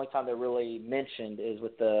 but the only time they're really mentioned is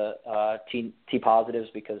with the T positives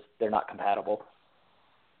because they're not compatible.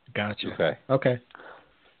 Gotcha. Okay.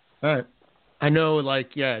 All right. I know,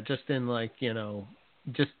 just in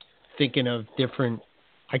just thinking of different,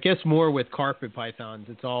 I guess more with carpet pythons,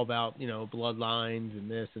 it's all about, bloodlines and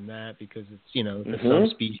this and that because it's, the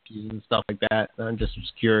subspecies and stuff like that. And I'm just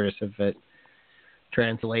curious if it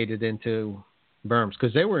translated into Burms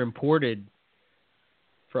because they were imported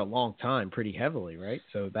for a long time pretty heavily, right?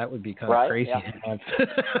 So that would be kind of crazy to have.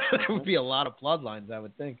 There would be a lot of bloodlines, I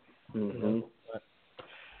would think. Mm-hmm.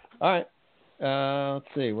 All right. Let's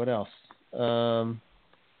see. What else? No,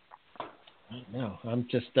 I'm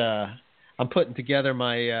just I'm putting together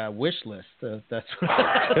my wish list. That's what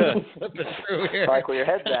I'm flipping through here. Like where your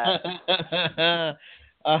head's at.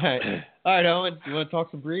 All right, Owen. You want to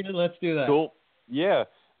talk some breeding? Let's do that. Cool. Yeah.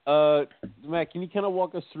 Matt, can you kind of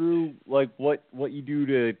walk us through what you do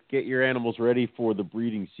to get your animals ready for the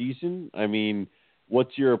breeding season? I mean,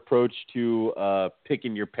 what's your approach to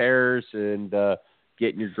picking your pairs and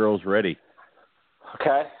getting your girls ready?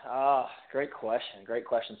 Okay. Great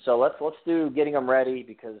question. So let's do getting them ready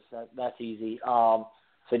because that's easy.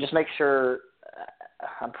 So just make sure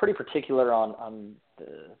I'm pretty particular on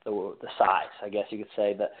the size, I guess you could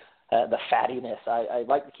say, the fattiness. I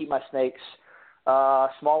like to keep my snakes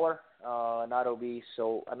smaller, not obese.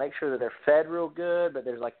 So I make sure that they're fed real good, but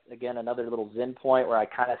there's again, another little zen point where I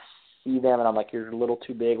kind of see them and I'm like, you're a little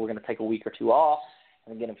too big. We're going to take a week or two off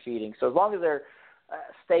and get them feeding. So as long as they're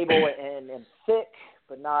stable and thick,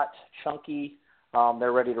 but not chunky,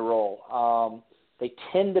 they're ready to roll. They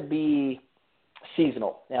tend to be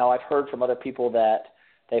seasonal. Now, I've heard from other people that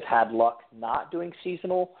they've had luck not doing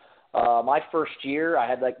seasonal. My first year, I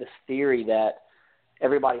had this theory that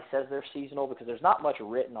everybody says they're seasonal because there's not much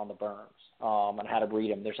written on the Burms on how to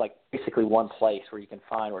breed them. There's basically one place where you can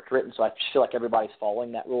find where it's written. So I just feel like everybody's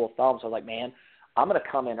following that rule of thumb. So I was like, man, I'm going to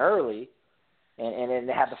come in early and then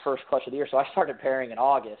they have the first clutch of the year. So I started pairing in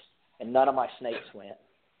August, and none of my snakes went.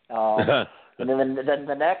 And then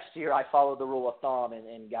the next year I followed the rule of thumb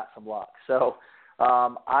and got some luck. So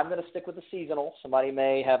I'm going to stick with the seasonal. Somebody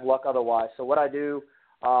may have luck otherwise. So what I do,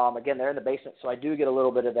 again, they're in the basement, so I do get a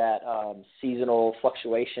little bit of that seasonal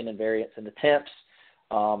fluctuation and variance in the temps.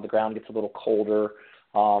 The ground gets a little colder,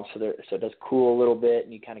 so it does cool a little bit,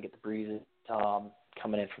 and you kind of get the breezes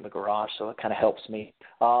coming in from the garage, so it kind of helps me.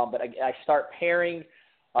 But I start pairing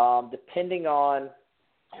depending on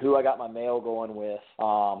who I got my male going with.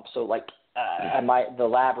 So the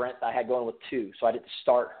Labyrinth I had going with 2, so I didn't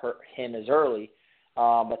start him as early.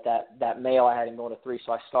 But that male I had him going to 3,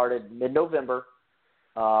 so I started mid-November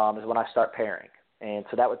is when I start pairing. And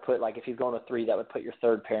so that would put, if he's going to 3, that would put your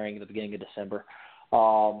third pairing at the beginning of December.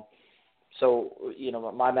 So,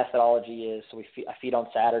 my methodology is, I feed on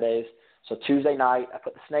Saturdays. So Tuesday night, I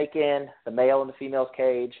put the snake in, the male in the female's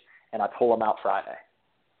cage, and I pull them out Friday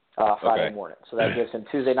morning. So that gives him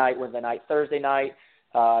Tuesday night, Wednesday night, Thursday night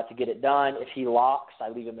to get it done. If he locks, I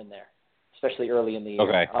leave him in there, especially early in the year.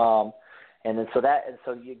 Okay. And then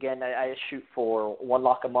again, I shoot for one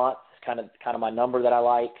lock a month. It's kind of my number that I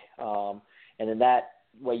like. And then that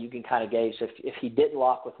way you can kind of gauge if he didn't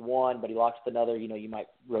lock with one, but he locks with another, you might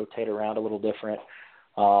rotate around a little different.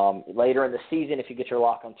 Later in the season, if you get your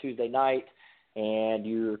lock on Tuesday night and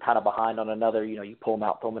you're kind of behind on another, you pull them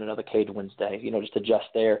out, throw them in another cage Wednesday, just adjust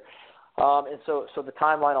there. And so the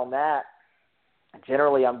timeline on that,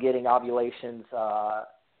 generally I'm getting ovulations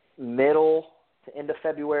middle to end of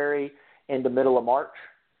February into middle of March.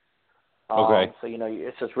 Okay. So,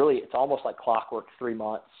 it's almost like clockwork, 3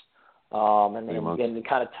 months. And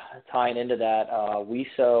kind of tying into that,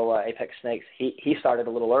 Wiso, Apex Snakes, he started a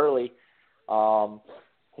little early.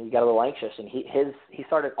 He got a little anxious, and he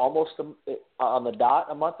started almost on the dot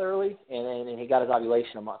a month early, and he got his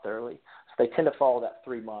ovulation a month early. So they tend to follow that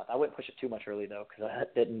 3 month. I wouldn't push it too much early though, because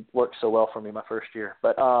that didn't work so well for me my first year.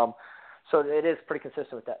 But so it is pretty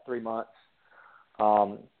consistent with that 3 months.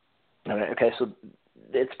 Okay, so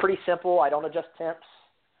it's pretty simple. I don't adjust temps.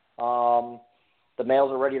 The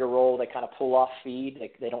males are ready to roll. They kind of pull off feed.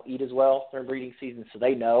 They don't eat as well during breeding season, so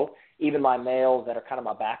they know. Even my males that are kind of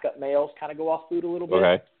my backup males kind of go off food a little bit.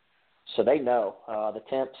 Okay. So they know. The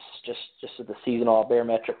temps, just at the seasonal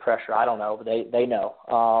barometric pressure, I don't know, but they know.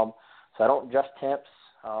 So I don't adjust temps.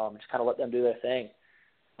 Just kind of let them do their thing.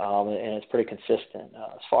 And it's pretty consistent.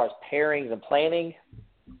 As far as pairings and planning,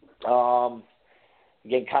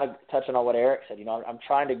 again, kind of touching on what Eric said, I'm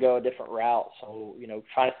trying to go a different route. So,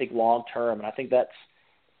 trying to think long term. And I think that's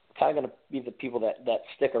kind of going to be the people that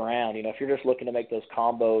stick around. If you're just looking to make those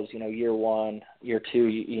combos, year one, year two,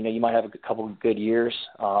 you might have a couple of good years.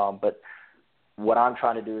 But what I'm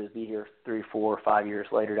trying to do is be here 3, 4, 5 years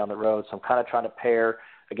later down the road. So I'm kind of trying to pair.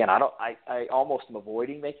 Again, I almost am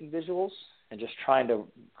avoiding making visuals and just trying to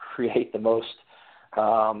create the most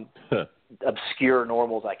obscure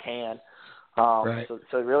normals I can. Right.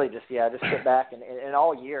 So really just sit back and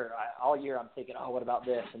all year I'm thinking, oh, what about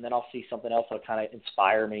this? And then I'll see something else that'll kind of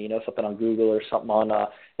inspire me, something on Google or something on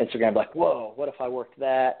Instagram, like, whoa, what if I worked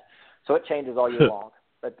that? So it changes all year long.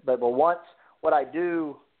 But once what I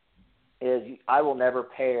do is I will never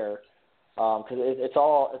pair because it's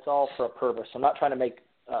all for a purpose. I'm not trying to make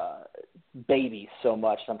babies so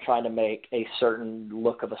much. I'm trying to make a certain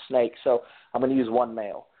look of a snake. So I'm going to use one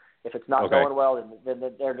male. If it's not going well, then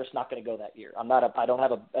they're just not going to go that year. I don't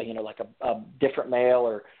have a different male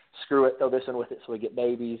or screw it, throw this in with it so we get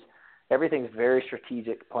babies. Everything's very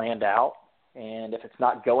strategic, planned out. And if it's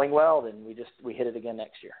not going well, then we hit it again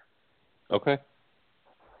next year. Okay.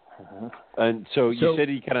 And so you said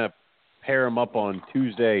you kind of pair them up on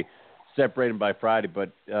Tuesday, separate them by Friday,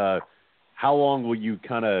 but how long will you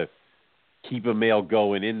kind of keep a male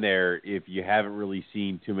going in there if you haven't really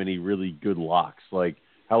seen too many really good locks? Like,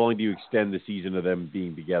 how long do you extend the season of them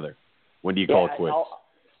being together? When do you call it quits?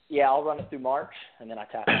 I'll run it through March, and then I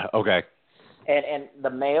tap it. Okay. And the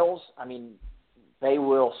males, they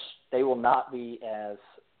will not be as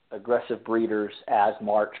aggressive breeders as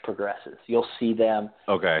March progresses. You'll see them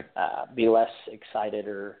be less excited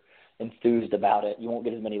or enthused about it. You won't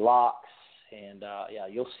get as many locks, and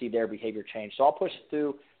you'll see their behavior change. So I'll push it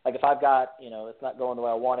through. Like if I've got, it's not going the way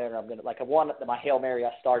I wanted, or my Hail Mary I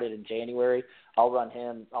started in January, I'll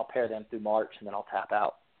pair them through March, and then I'll tap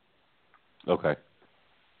out. Okay.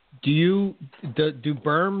 Do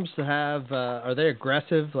Burms have, are they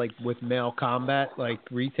aggressive, like with male combat, like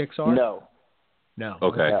retics are? No.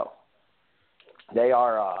 Okay. No. They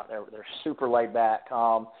are, they're super laid back. If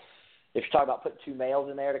you're talking about putting two males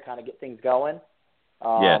in there to kind of get things going,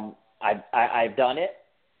 I've done it.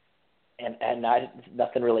 And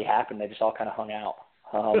nothing really happened. They just all kind of hung out.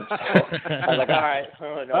 So I was like,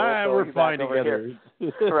 all right, we're fine together.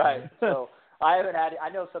 Right. So I haven't had. I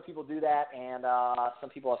know some people do that, and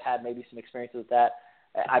some people have had maybe some experiences with that.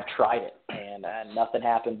 I've tried it, and nothing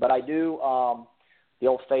happened. But I do the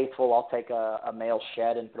Old Faithful. I'll take a male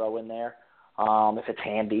shed and throw in there if it's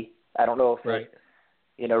handy. I don't know if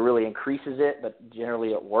it really increases it, but generally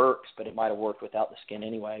it works. But it might have worked without the skin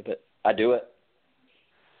anyway. But I do it.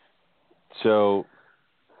 So,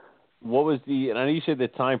 what was and I know you said the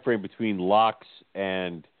time frame between locks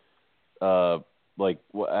and, how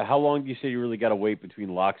long do you say you really got to wait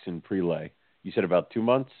between locks and prelay? You said about 2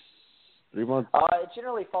 months, 3 months? It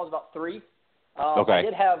generally falls about 3. I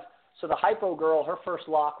did have, so the Hypo girl, her first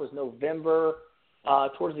lock was November,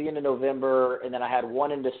 towards the end of November, and then I had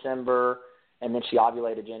one in December, and then she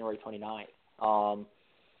ovulated January 29th.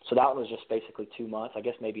 So that one was just basically 2 months, I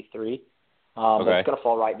guess maybe 3. But it's going to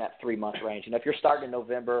fall right in that 3-month range. If you're starting in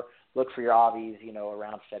November, look for your ovies,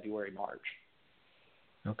 around February, March.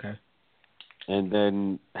 Okay. And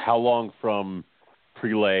then how long from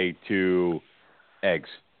prelay to eggs?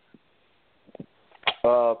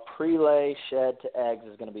 Prelay shed to eggs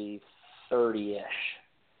is going to be 30-ish.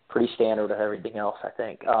 Pretty standard with everything else, I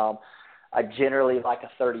think. I generally like a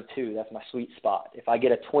 32. That's my sweet spot. If I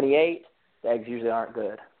get a 28, the eggs usually aren't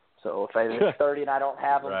good. So if it's 30 and I don't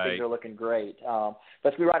have them, things are looking great. But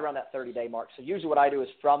it's be right around that 30-day mark. So usually what I do is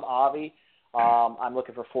from Avi, I'm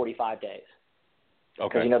looking for 45 days.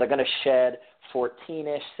 Okay. Because, they're going to shed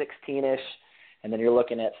 14-ish, 16-ish, and then you're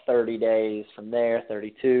looking at 30 days from there,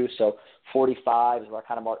 32. So 45 is where I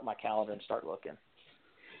kind of mark my calendar and start looking.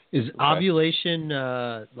 Is ovulation,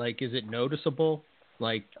 is it noticeable?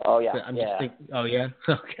 Oh, yeah. Just thinking, oh, yeah?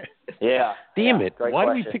 Okay. Yeah. Damn it. Great Why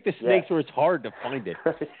question. do we pick the snakes where it's hard to find it?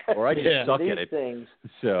 Or I just suck at it. Things,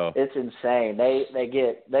 so it's insane. They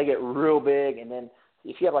get real big, and then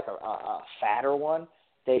if you have like a fatter one,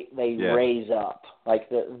 they raise up. Like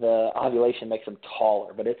the ovulation makes them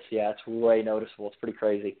taller, but it's way noticeable. It's pretty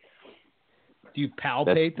crazy. Do you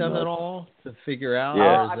palpate them at all to figure out? Yeah.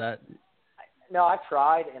 Or is that... No, I've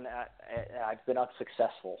tried, and I've been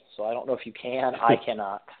unsuccessful. So I don't know if you can. I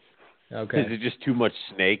cannot. Okay. Is it just too much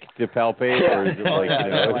snake to palpate, or is it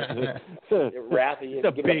it's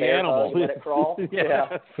a big animal? Let it crawl.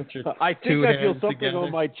 Yeah. I think I feel something together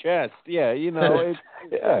on my chest. Yeah,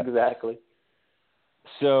 exactly.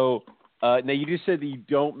 So now you just said that you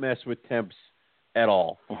don't mess with temps at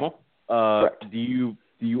all. Correct. Do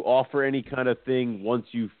you offer any kind of thing once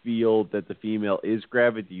you feel that the female is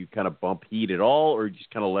gravid? Do you kind of bump heat at all, or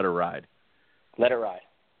just kind of let her ride? Let her ride.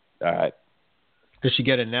 All right. Does she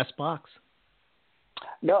get a nest box?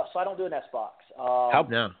 No, so I don't do a nest box. How?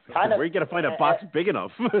 No. Where are you going to find a box big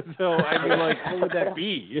enough? So, I mean, what would that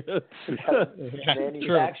be?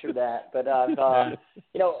 Manufacture that. But, kind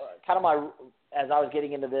of as I was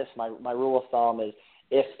getting into this, my rule of thumb is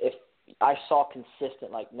if I saw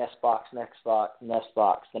consistent, nest box, then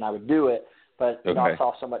I would do it. But I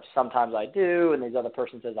saw so much, sometimes I do, and these other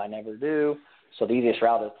person says I never do. So the easiest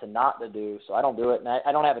route is to not to do. So I don't do it, and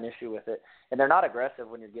I don't have an issue with it. And they're not aggressive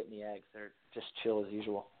when you're getting the eggs. They're just chill as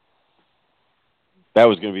usual. That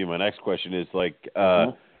was going to be my next question is,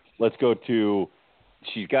 let's go to,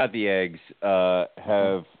 she's got the eggs, and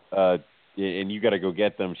you got to go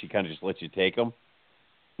get them. She kind of just lets you take them?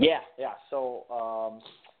 Yeah. So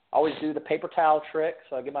I always do the paper towel trick.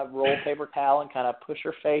 So I get my roll paper towel and kind of push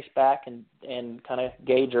her face back and kind of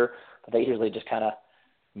gauge her. But they usually just kind of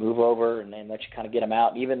move over and then let you kind of get them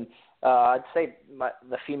out. Even I'd say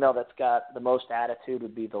the female that's got the most attitude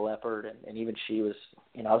would be the leopard, and even she was,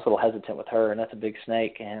 I was a little hesitant with her, and that's a big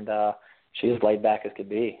snake, and she was laid back as could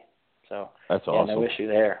be. So that's awesome. No issue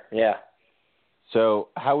there. Yeah. So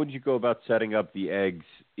how would you go about setting up the eggs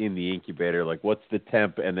in the incubator? What's the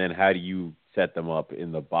temp, and then how do you set them up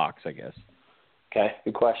in the box, I guess? Okay,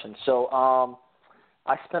 good question. So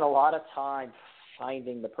I spent a lot of time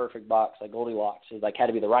finding the perfect box, like Goldilocks. It had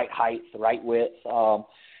to be the right height, the right width.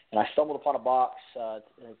 And I stumbled upon a box.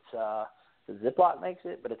 It's the Ziploc makes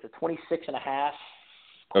it, but it's a 26.5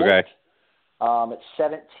 quart. Okay. It's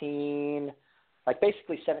 17,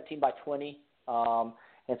 basically 17 by 20.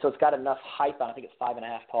 And so it's got enough height on. I think it's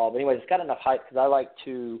 5.5 tall. But anyways, it's got enough height because I like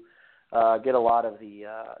to get a lot of the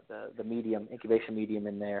medium, incubation medium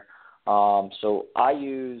in there. So I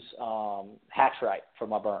use Hatch-Right for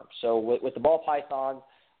my Burms. So with the ball python,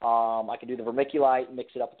 I can do the vermiculite,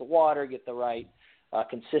 mix it up with the water, get the right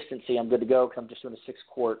consistency. I'm good to go because I'm just doing a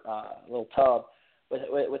 6-quart little tub.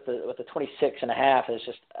 With the 26.5, it's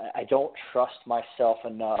just I don't trust myself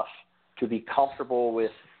enough to be comfortable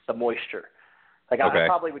with the moisture. I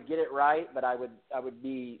probably would get it right, but I would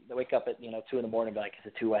wake up at 2 in the morning and be like, is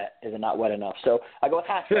it too wet? Is it not wet enough? So I go with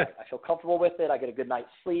Hatch-Right. I feel comfortable with it. I get a good night's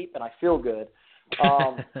sleep and I feel good.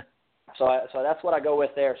 So that's what I go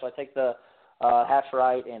with there. So I take the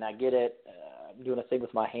Hatch-Right and I get it. I'm doing a thing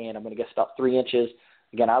with my hand. I'm going to guess about 3 inches.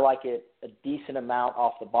 Again, I like it a decent amount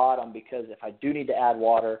off the bottom because if I do need to add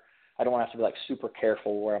water, I don't want to have to be super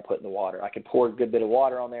careful where I'm putting the water. I can pour a good bit of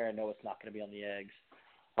water on there and know it's not going to be on the eggs.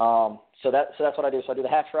 So that's what I do. So I do the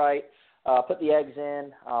Hatch-Right, put the eggs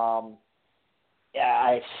in.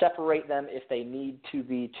 I separate them if they need to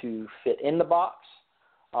be to fit in the box.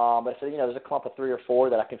 But if there's a clump of 3 or 4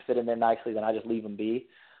 that I can fit in there nicely, then I just leave them be.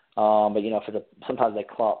 But sometimes they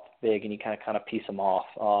clump big and you kind of piece them off.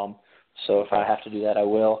 So if I have to do that, I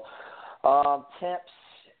will. Temps.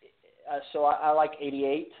 So I like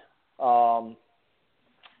 88.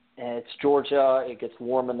 and it's Georgia. It gets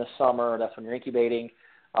warm in the summer. That's when you're incubating.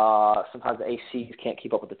 Sometimes the ACs can't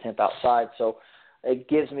keep up with the temp outside, so it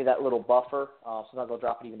gives me that little buffer. Sometimes I'll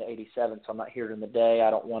drop it even to 87, so I'm not here during the day. I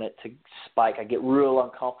don't want it to spike. I get real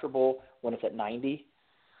uncomfortable when it's at 90.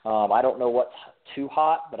 I don't know what's too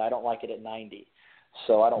hot, but I don't like it at 90.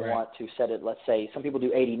 So I don't want to set it, let's say, some people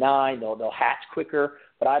do 89, they'll hatch quicker,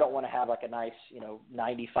 but I don't want to have like a nice,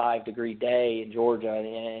 95-degree day in Georgia,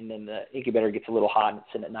 and then the incubator gets a little hot and it's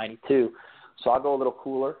sitting at 92. So I'll go a little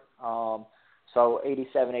cooler. So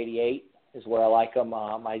 87, 88 is where I like them.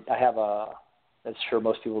 I have as sure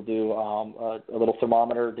most people do, a little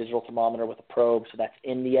thermometer, digital thermometer with a probe, so that's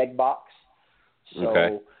in the egg box.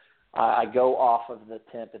 So I go off of the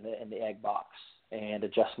temp in the egg box and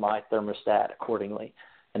adjust my thermostat accordingly.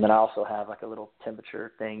 And then I also have like a little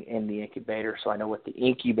temperature thing in the incubator, so I know what the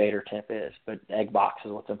incubator temp is, but the egg box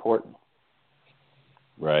is what's important.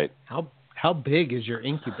 Right. How big is your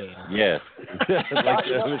incubator? Yeah.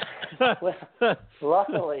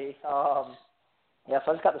 Luckily, so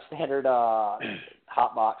I just got the standard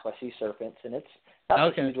hot box by Sea Serpents, and it's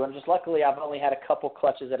not a huge one. Just luckily, I've only had a couple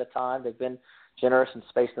clutches at a time. They've been generous and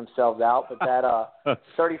spaced themselves out, but that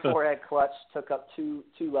 34 egg clutch took up two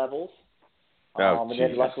levels. And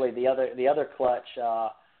then luckily the other clutch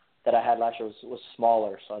that I had last year was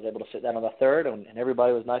smaller, so I was able to fit that on the third, and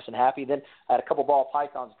everybody was nice and happy. Then I had a couple ball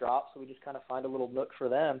pythons drop, so we just kind of find a little nook for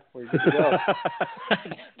them where you're good to go.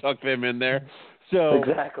 Tuck them in there. So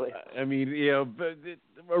exactly. I mean,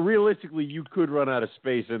 but realistically, you could run out of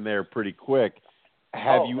space in there pretty quick.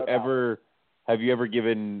 Have you ever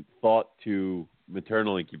given thought to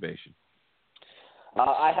maternal incubation?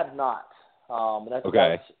 I have not. That's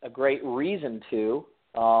a great reason to.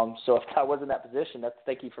 So if I was in that position,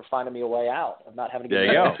 thank you for finding me a way out of not having to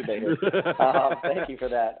get an incubator. Thank you for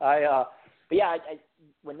that. But yeah,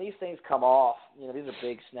 when these things come off, these are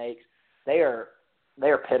big snakes. They are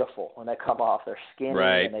pitiful when they come off. They're skinny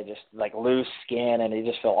and they just like loose skin, and they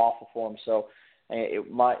just feel awful for them. So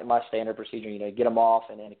my standard procedure, get them off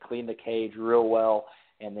and then clean the cage real well,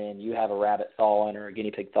 and then you have a rabbit thawing or a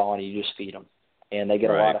guinea pig thawing, and you just feed them. And they get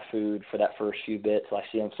a lot of food for that first few bits. So I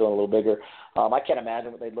see them feeling a little bigger. I can't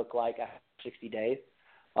imagine what they'd look like after 60 days.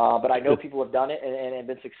 But I know people have done it and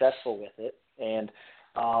been successful with it. And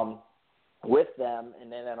with them,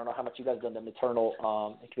 and then I don't know how much you guys have done the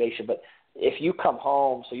maternal incubation, but if you come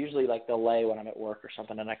home, so usually like they'll lay when I'm at work or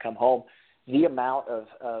something, and I come home, the amount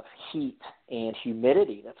of heat and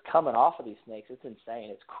humidity that's coming off of these snakes, it's insane.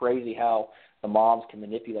 It's crazy how the moms can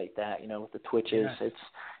manipulate that, with the twitches. Yeah.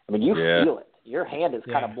 You feel it. Your hand is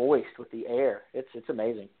kind of moist with the air. It's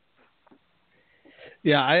amazing.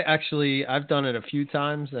 Yeah, I've done it a few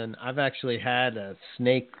times, and I've actually had a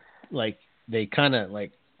snake, like they kind of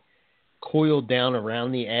like coiled down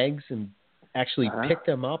around the eggs and actually pick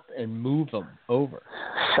them up and move them over.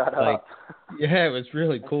 Shut up. Yeah, it was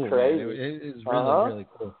really cool. That's crazy. It was really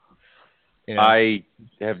cool. I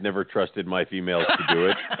have never trusted my females to do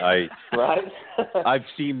it. I've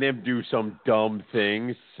seen them do some dumb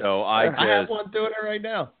things, so I have one doing it right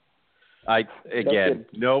now.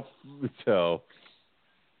 Nope. So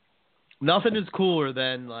nothing is cooler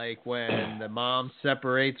than like when the mom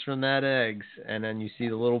separates from that eggs, and then you see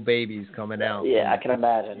the little babies coming out. Yeah, I can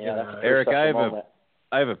imagine. Yeah, Eric,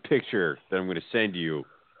 I have a picture that I'm going to send you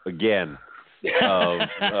again.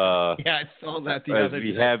 I saw that the other day.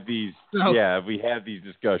 We have these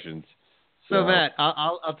discussions. So Matt,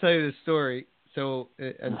 I'll tell you the story. So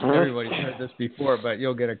and everybody's heard this before, but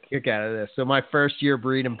you'll get a kick out of this. So my first year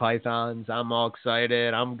breeding pythons, I'm all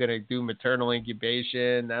excited. I'm gonna do maternal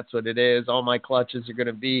incubation. That's what it is. All my clutches are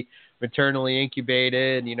gonna be maternally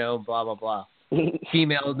incubated. Blah blah blah.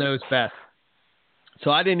 Female knows best.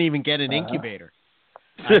 So I didn't even get an incubator.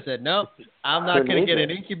 I said, nope, I'm not going to get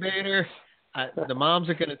an incubator. The moms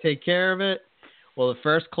are going to take care of it. Well, the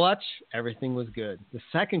first clutch, everything was good. The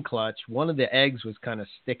second clutch, one of the eggs was kind of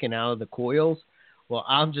sticking out of the coils. Well,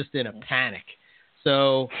 I'm just in a panic.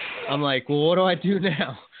 So I'm like, well, what do I do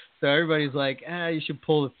now? So everybody's like, you should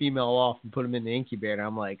pull the female off and put them in the incubator.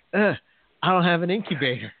 I'm like, I don't have an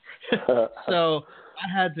incubator. So I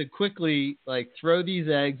had to quickly throw these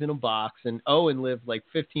eggs in a box, and Owen lived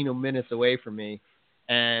 15 minutes away from me.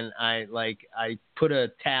 And I put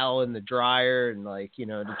a towel in the dryer and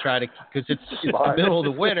to try to, because it's the middle of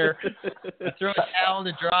the winter, I throw a towel in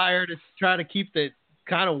the dryer to try to keep it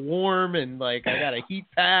kind of warm, and I got a heat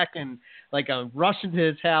pack, and I'm rushing to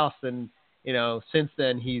his house, and since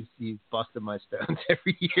then he's busted my stones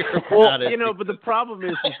every year. Well, but the problem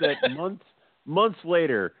is that months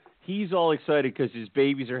later, he's all excited because his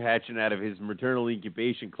babies are hatching out of his maternal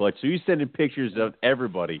incubation clutch. So he's sending pictures of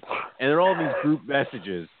everybody. And they're all these group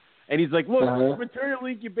messages And he's like, look, maternal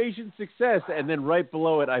incubation success. And then right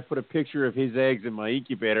below it, I put a picture of his eggs in my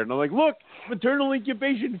incubator. And I'm like, look, maternal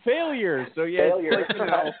incubation failure. So, yeah, failure. It's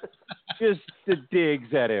like, just the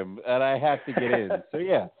digs at him. And I have to get in. So,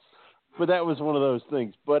 yeah. But that was one of those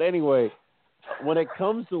things. But anyway, when it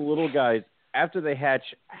comes to little guys, after they hatch,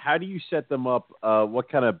 how do you set them up? What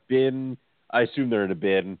kind of bin? I assume they're in a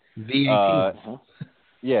bin. V18.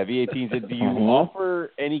 Yeah, V18s. And do you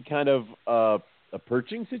offer any kind of a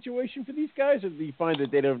perching situation for these guys, or do you find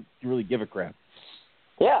that they don't really give a crap?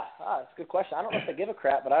 Yeah, that's a good question. I don't know if they give a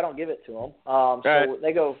crap, but I don't give it to them. So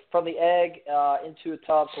they go from the egg into a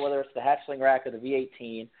tub, so whether it's the hatchling rack or the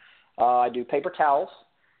V18, I do paper towels,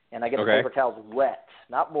 and I get the paper towels wet,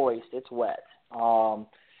 not moist, it's wet.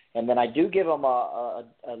 And then I do give them a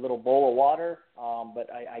little bowl of water, but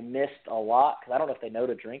I mist a lot because I don't know if they know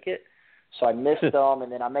to drink it. So I mist them, and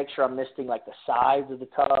then I make sure I'm misting like the sides of the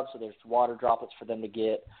tub so there's water droplets for them to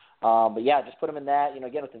get. But yeah, just put them in that.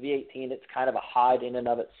 Again, with the V18, it's kind of a hide in and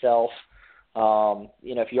of itself.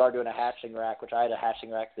 If you are doing a hatchling rack, which I had a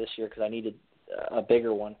hatchling rack this year because I needed a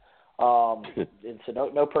bigger one. And so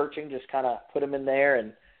no perching, just kind of put them in there,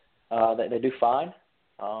 and they do fine.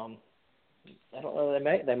 I don't know.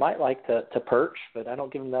 They might like to perch, but I don't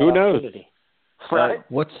give them that opportunity. Right?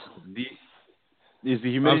 Is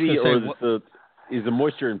the humidity is the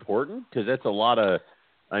moisture important? Because that's a lot of,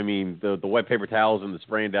 the wet paper towels and the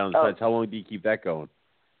spraying down the sides. How long do you keep that going?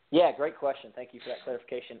 Yeah, great question. Thank you for that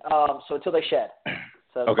clarification. So until they shed.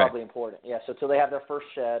 So that's probably important. Yeah, so until they have their first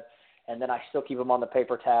shed, and then I still keep them on the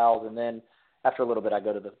paper towels, and then after a little bit I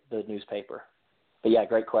go to the newspaper. But yeah,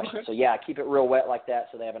 great question. Okay. So yeah, I keep it real wet like that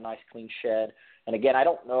so they have a nice clean shed. And again, I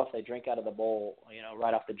don't know if they drink out of the bowl,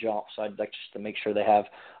 right off the jump. So I'd like just to make sure they have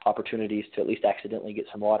opportunities to at least accidentally get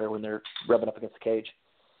some water when they're rubbing up against the cage.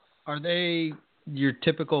 Are they your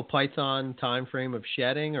typical python time frame of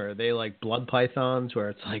shedding, or are they like blood pythons where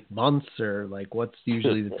it's like months, or like what's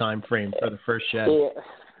usually the time frame for the first shed?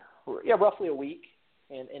 Yeah, roughly a week.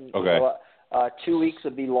 And 2 weeks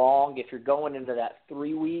would be long. If you're going into that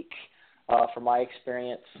 3 week, from my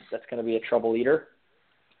experience, that's going to be a trouble eater.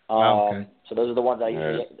 So those are the ones I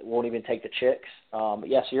usually won't even take the chicks. But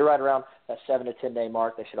yeah, so you're right around that 7 to 10 day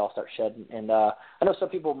mark. They should all start shedding. And I know some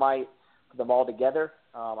people might put them all together.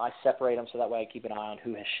 I separate them so that way I keep an eye on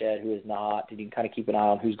who has shed, who has not. And you can kind of keep an eye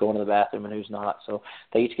on who's going to the bathroom and who's not. So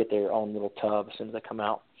they each get their own little tub as soon as they come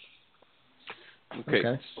out.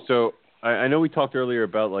 Okay. So I know we talked earlier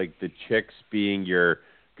about like the chicks being your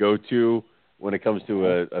go-to when it comes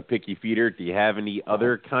to a picky feeder. Do you have any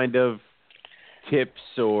other kind of tips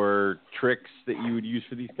or tricks that you would use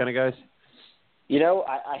for these kind of guys?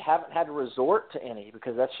 I haven't had to resort to any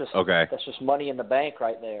because that's just money in the bank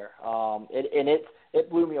right there. It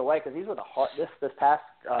blew me away because these were this past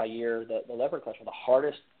year the leopard clutch were the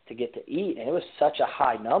hardest to get to eat, and it was such a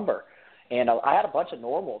high number. And I had a bunch of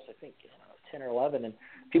normals, I think 10 or 11, and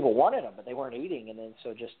people wanted them, but they weren't eating. And then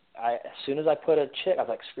as soon as I put a chick, I was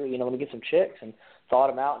like, screw, let me get some chicks, and thawed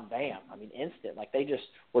them out, and bam, instant. Like they just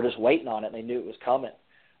were just waiting on it, and they knew it was coming.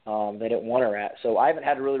 They didn't want her at. So I haven't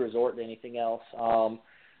had to really resort to anything else.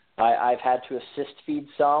 I've had to assist feed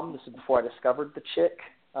some. This is before I discovered the chick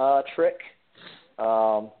trick.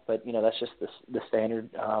 But that's just the standard.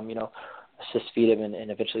 Assist feed them,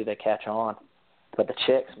 and eventually they catch on. But the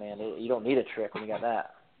chicks, man, you don't need a trick when you got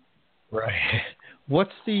that. Right.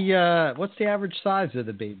 What's the average size of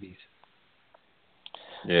the babies?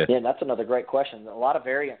 Yeah, that's another great question. A lot of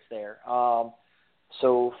variance there.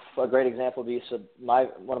 So a great example would be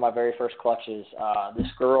one of my very first clutches. This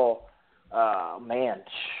girl,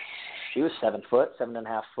 she was 7 foot,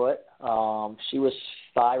 7.5 foot. She was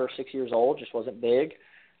 5 or 6 years old, just wasn't big.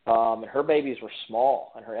 And her babies were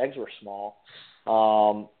small, and her eggs were small.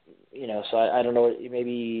 So I don't know,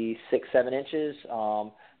 maybe 6-7 inches.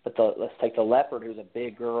 But let's take the leopard, who's a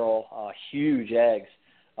big girl, huge eggs.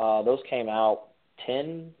 Those came out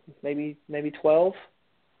 10, maybe 12.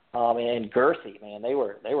 And girthy, man, they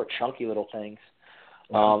were chunky little things.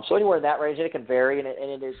 So anywhere in that range, and it can vary, and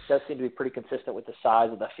it does seem to be pretty consistent with the size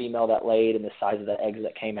of the female that laid and the size of the eggs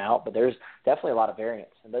that came out. But there's definitely a lot of variance.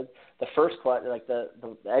 And the first clutch, like the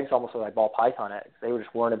eggs almost look like ball python eggs. They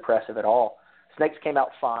just weren't impressive at all. Snakes came out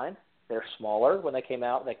fine. They're smaller when they came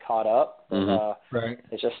out. They caught up. But, right.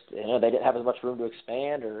 It's just they didn't have as much room to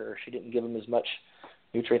expand, or she didn't give them as much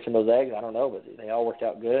nutrients in those eggs. I don't know, but they all worked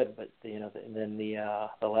out good. But and then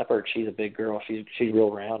the leopard, she's a big girl. She's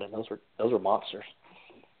real round, and those were monsters.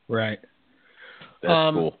 Right.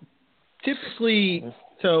 That's cool. Typically,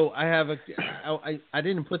 so I have I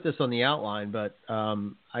didn't put this on the outline, but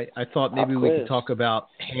I thought maybe we could talk about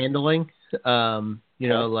handling.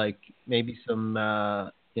 Like maybe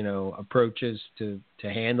some approaches to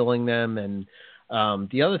handling them. And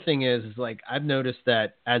the other thing is like I've noticed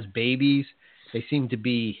that as babies, they seem to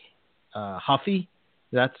be huffy.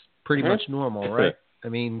 That's pretty much normal, right? I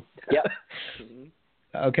mean, yep.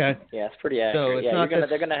 Okay. Yeah, it's pretty accurate. So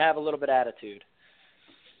they're gonna have a little bit of attitude.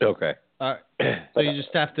 Okay. So you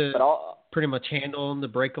just have to pretty much handle them to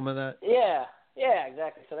break them of that. Yeah,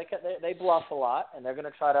 exactly. So they bluff a lot, and they're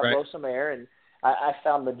gonna try to blow some air. And I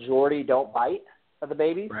found majority don't bite of the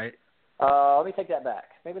babies. Right. Let me take that back.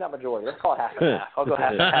 Maybe not majority. Let's call it half and half. I'll go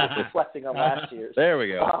half and half, reflecting on last year's. There we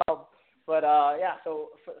go. But so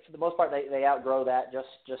for the most part, they outgrow that just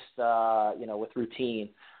with routine.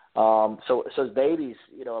 So as babies,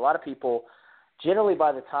 a lot of people, generally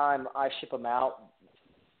by the time I ship them out,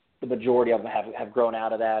 the majority of them have grown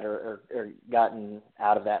out of that or gotten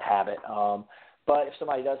out of that habit. But if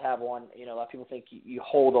somebody does have one, a lot of people think you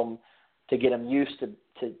hold them to get them used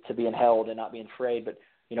to being held and not being afraid. But,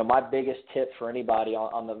 my biggest tip for anybody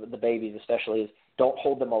on the babies especially is don't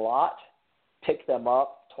hold them a lot. Pick them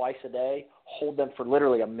up twice a day. Hold them for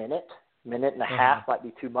literally a minute and a half might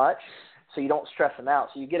be too much. So you don't stress them out.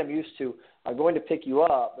 So you get them used to, I'm going to pick you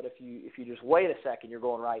up, but if you just wait a second, you're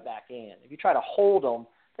going right back in. If you try to hold them,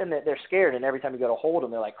 then they're scared, and every time you go to hold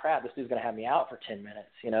them, they're like, crap, this dude's going to have me out for 10 minutes,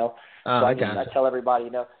 So I tell everybody,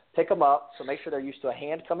 pick them up, so make sure they're used to a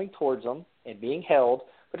hand coming towards them and being held,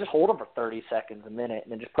 but just hold them for 30 seconds, a minute,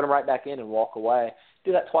 and then just put them right back in and walk away.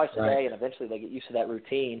 Do that twice a day, and eventually they get used to that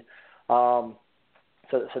routine. So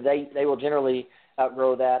they will generally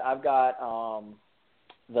outgrow that. I've got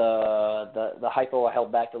the hypo I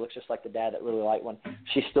held back that looks just like the dad, that really light one.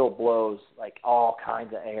 She still blows like all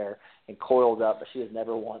kinds of air and coils up, but she has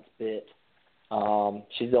never once bit.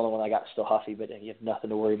 She's the only one I got still huffy, but you have nothing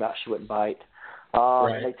to worry about. She wouldn't bite.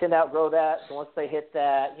 They tend to outgrow that. So once they hit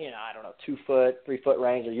that, 2 foot, 3 foot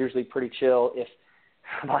range, they're usually pretty chill. If,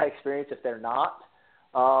 from my experience, if they're not,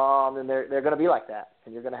 then they're going to be like that,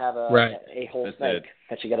 and you're going to have a whole snake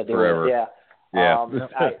that you got to deal with. Yeah.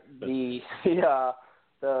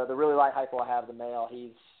 The really light hypo I have, the male,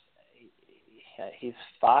 he's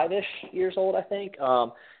 5-ish years old, I think,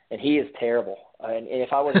 and he is terrible. And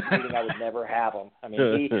if I wasn't breeding, I would never have him. I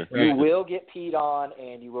mean, you will get peed on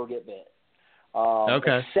and you will get bit.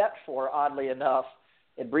 Except for, oddly enough,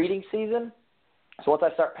 in breeding season. So once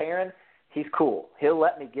I start pairing, he's cool. He'll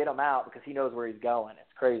let me get him out because he knows where he's going.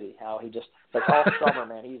 It's crazy how he just, like all summer,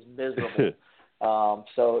 man, he's miserable.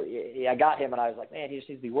 I got him, and I was like, man, he just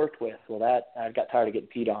needs to be worked with. Well, I got tired of getting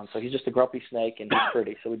peed on. So he's just a grumpy snake, and he's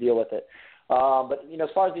pretty, so we deal with it. But, as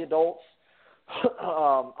far as the adults,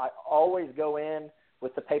 I always go in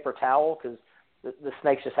with the paper towel because the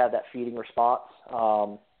snakes just have that feeding response.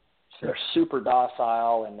 They're super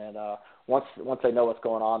docile, and then once they know what's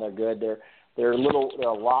going on, they're good. They're a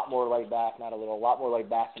lot more laid back, a lot more laid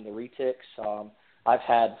back than the retics. I've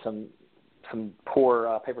had some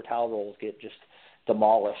poor paper towel rolls get just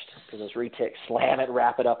demolished because those retics slam it,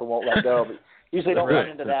 wrap it up, and won't let go. But usually don't run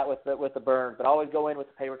into that with the burn. But always go in with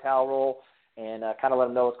the paper towel roll and kind of let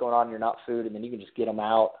them know what's going on in your nut food, and then you can just get them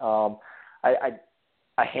out.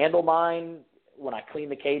 I handle mine when I clean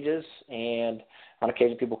the cages, and on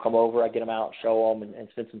occasion people come over, I get them out and show them and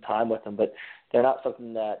spend some time with them. But they're not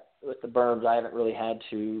something that, with the Burms, I haven't really had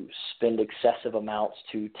to spend excessive amounts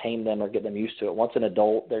to tame them or get them used to it. Once an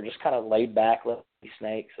adult, they're just kind of laid back little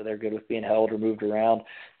snakes, so they're good with being held or moved around.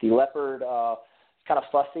 The leopard is kind of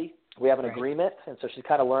fussy. We have an agreement, and so she's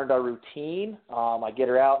kind of learned our routine. I get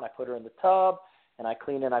her out, and I put her in the tub, and I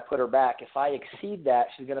clean and I put her back. If I exceed that,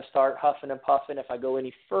 she's going to start huffing and puffing. If I go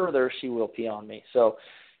any further, she will pee on me. So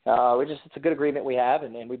it's a good agreement we have,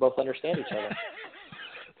 and we both understand each other.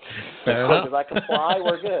 If I comply,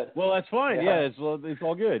 we're good. Well, that's fine. Yeah, it's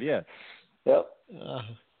all good. Yeah. Yep.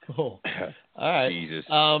 Cool. All right. Jesus.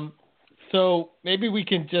 So maybe we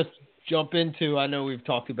can just jump into, I know we've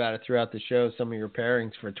talked about it throughout the show, some of your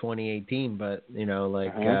pairings for 2018, but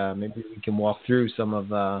maybe we can walk through some of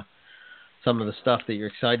the stuff that you're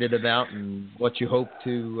excited about and what you hope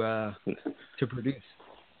to produce.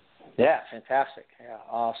 Yeah, fantastic.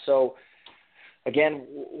 Yeah. So again,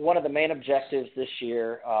 one of the main objectives this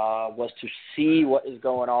year was to see what is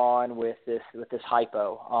going on with this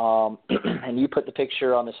hypo. And you put the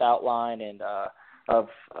picture on this outline and of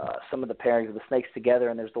some of the pairings of the snakes together,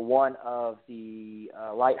 and there's the one of the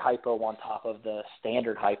light hypo on top of the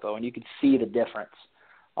standard hypo, and you can see the difference.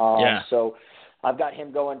 So I've got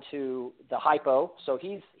him going to the hypo. So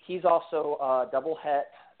he's also double het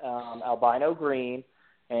albino green,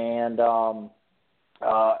 and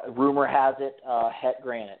rumor has it het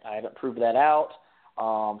granite. I haven't proved that out,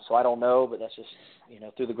 so I don't know, but that's just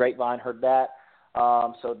through the grapevine heard that.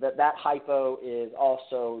 So that hypo is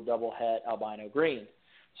also double het albino green.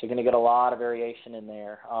 So you're going to get a lot of variation in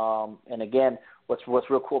there. And again, what's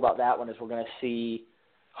real cool about that one is we're going to see,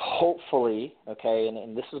 hopefully, okay,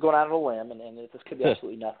 and this is going out on a limb, and this could be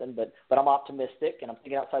absolutely nothing, but I'm optimistic, and I'm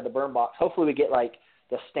thinking outside the burn box. Hopefully we get like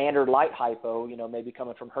the standard light hypo, maybe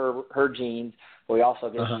coming from her genes, but we also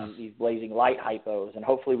get these blazing light hypos, and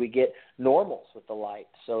hopefully we get normals with the light.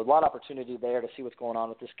 So a lot of opportunity there to see what's going on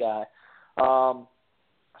with this guy.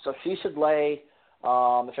 So she should lay,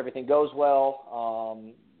 if everything goes well,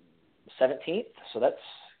 17th. So that's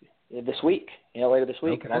this week, later this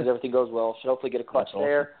week. Okay. As long as everything goes well, should hopefully get a clutch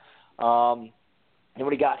there. And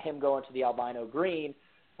we got him going to the albino green,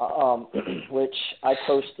 which I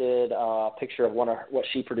posted a picture of what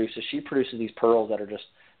she produces. She produces these pearls that are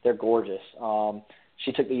they're gorgeous.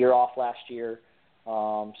 She took the year off last year,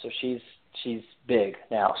 so she's big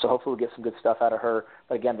now. So hopefully we'll get some good stuff out of her.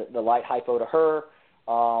 But again, the light hypo to her,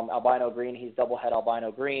 albino green, he's double het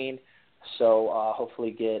albino green. So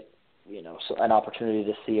hopefully get, an opportunity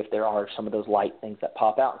to see if there are some of those light things that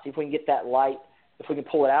pop out. And see if we can get that light, if we can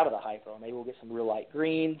pull it out of the hypo. Maybe we'll get some real light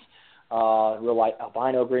greens, real light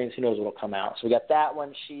albino greens. Who knows what will come out. So we got that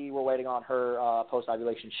one. We're waiting on her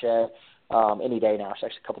post-ovulation shed any day now. She's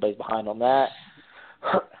actually a couple days behind on that.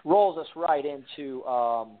 Rolls us right into,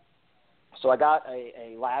 so I got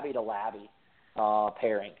a labby to labby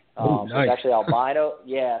pairing. Nice. So it's actually albino.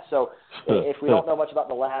 Yeah, so if we don't know much about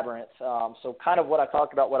the labyrinth, so kind of what I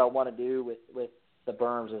talked about, what I want to do with the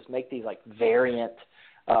Burms is make these like variant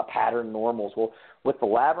pattern normals. Well, with the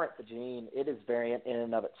labyrinth gene, it is variant in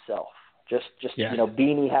and of itself. Just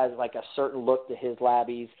Beanie has like a certain look to his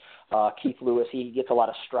labbies. Keith Lewis, he gets a lot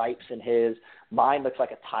of stripes in his. Mine looks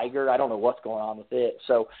like a tiger. I don't know what's going on with it.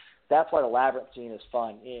 So that's why the labyrinth gene is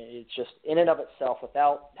fun. It's just in and of itself,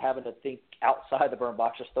 without having to think outside the burn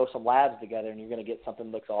box, just throw some labs together and you're going to get something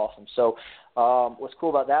that looks awesome. So what's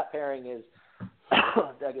cool about that pairing is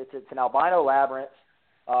it's an albino labyrinth,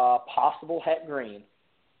 possible het green.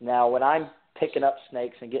 Now, when I'm picking up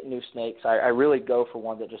snakes and getting new snakes, I really go for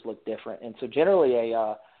ones that just look different. And so generally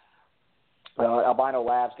albino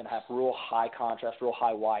lab's going to have real high contrast, real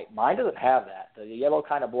high white. Mine doesn't have that. The yellow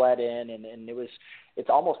kind of bled in, and it's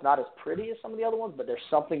almost not as pretty as some of the other ones, but there's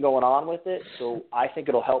something going on with it. So I think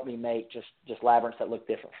it'll help me make just labyrinths that look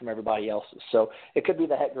different from everybody else's. So it could be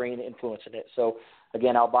the het green influencing it. So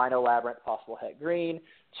again, albino labyrinth, possible het green,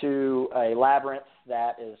 to a labyrinth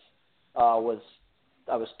that I was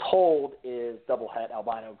told is double het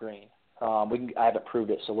albino green. I haven't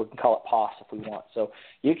proved it, so we can call it POS if we want. So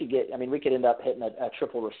we could end up hitting a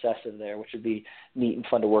triple recessive there, which would be neat and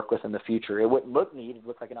fun to work with in the future. It wouldn't look neat. It'd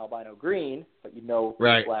look like an albino green, but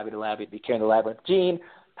right. Labby to Labby would be carrying the labyrinth gene.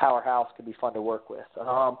 Powerhouse could be fun to work with.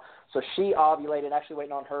 So she ovulated, actually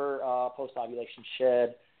waiting on her post-ovulation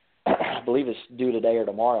shed. I believe it's due today or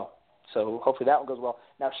tomorrow. So hopefully that one goes well.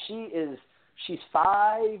 Now she's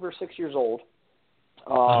 5 or 6 years old.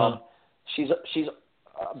 She's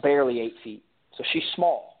barely 8 feet, so she's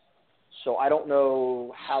small. So I don't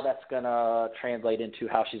know how that's going to translate into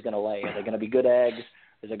how she's going to lay. Are they going to be good eggs?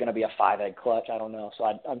 Is there going to be a 5-egg clutch? I don't know. So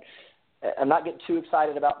I'm not getting too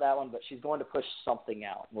excited about that one, but she's going to push something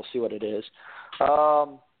out. We'll see what it is.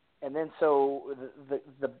 And then so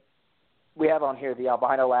we have on here the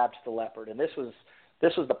albino lab to the leopard, and this was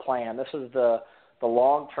the plan. This was the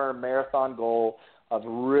long-term marathon goal of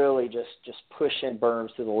really just pushing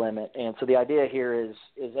Burms to the limit. And so the idea here is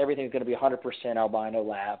everything's going to be 100% albino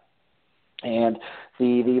lab. And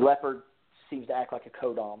the leopard seems to act like a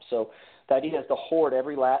codom. So the idea is to hoard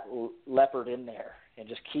every leopard in there and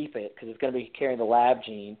just keep it, because it's going to be carrying the lab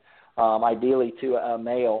gene, ideally to a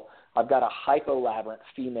male. I've got a hypo-labyrinth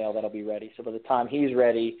female that'll be ready. So by the time he's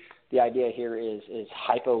ready, the idea here is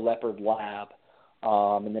hypo-leopard lab.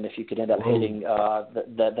 And then if you could end up hitting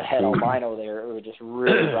the het albino there, it would just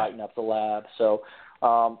really brighten up the lab. So,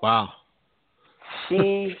 wow.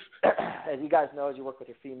 She, as you guys know, as you work with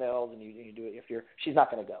your females and you do it, she's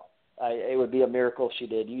not going to go. It would be a miracle if she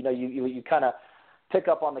did. You kind of pick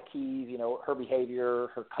up on the keys. Her behavior,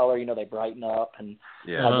 her color. They brighten up, and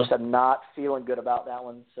I'm not feeling good about that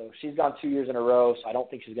one. So she's gone 2 years in a row. So I don't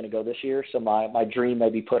think she's going to go this year. So my dream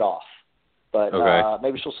may be put off, but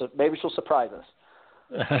maybe she'll surprise us.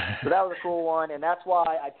 So that was a cool one, and that's why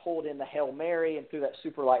I pulled in the Hail Mary and threw that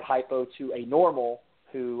super light hypo to a normal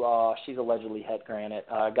who she's allegedly het granite.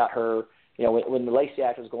 Got her, when the Lacey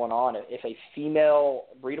Act was going on, if a female,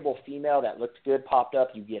 breedable female that looked good popped up,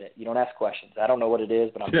 you get it. You don't ask questions. I don't know what it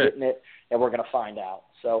is, but I'm getting it, and we're going to find out.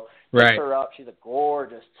 So picked her up. She's a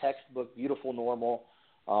gorgeous, textbook, beautiful normal.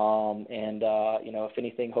 If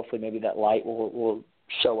anything, hopefully maybe that light will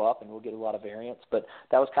show up, and we'll get a lot of variants. But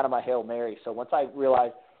that was kind of my Hail Mary. So once I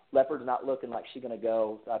realized leopard's not looking like she's going to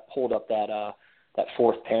go, I pulled up that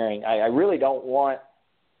fourth pairing. I really don't want.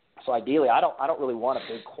 So ideally, I don't really want a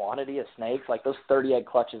big quantity of snakes. Like those 30 egg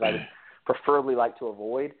clutches, I would preferably like to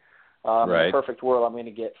avoid. Right. In a perfect world, I'm going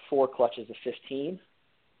to get 4 clutches of 15.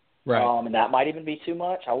 Right. And that might even be too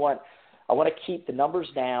much. I want to keep the numbers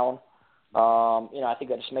down. I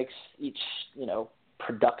think that just makes each,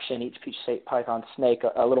 production, each peach python snake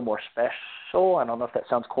a little more special. I don't know if that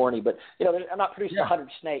sounds corny, but I'm not producing 100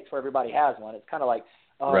 snakes where everybody has one. It's kind of like,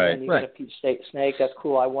 man, you get a peach snake. That's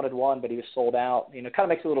cool. I wanted one, but he was sold out. It kind of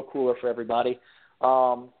makes it a little cooler for everybody.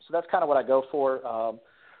 So that's kind of what I go for.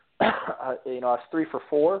 I was 3 for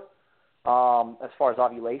 4 as far as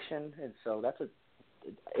ovulation, and so that's an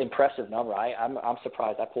impressive number. I'm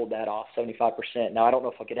surprised I pulled that off, 75%. Now I don't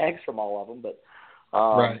know if I get eggs from all of them, but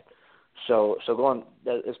right. So going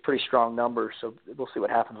is pretty strong numbers. So we'll see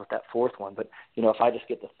what happens with that fourth one. But if I just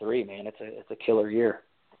get the 3, man, it's a killer year.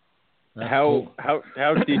 How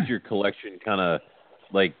did your collection kind of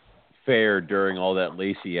like fare during all that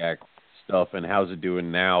Lacey Act stuff, and how's it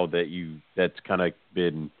doing now that's kind of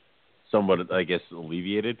been somewhat, I guess,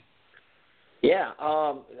 alleviated? Yeah,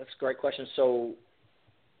 that's a great question. So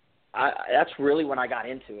that's really when I got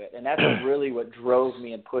into it, and that's really what drove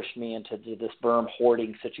me and pushed me into this Burm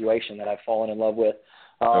hoarding situation that I've fallen in love with.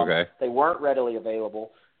 Okay. They weren't readily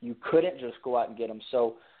available. You couldn't just go out and get them.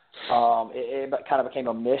 So it kind of became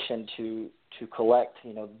a mission to collect,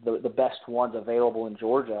 the best ones available in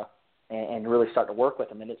Georgia and really start to work with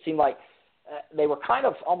them. And it seemed like they were kind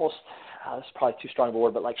of almost, this is probably too strong of a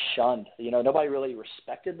word, but like shunned. Nobody really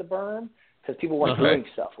respected the Burm because people weren't doing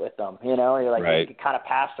stuff with them. They could kind of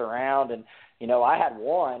pass around. And, I had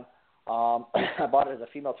one. I bought it as a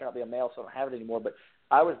female, turned out to be a male, so I don't have it anymore. But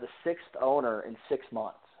I was the 6th owner in 6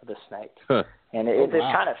 months of this snake. Huh. And it's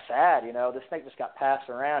kind of sad, the snake just got passed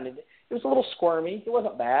around. It was a little squirmy. It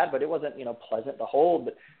wasn't bad, but it wasn't, pleasant to hold.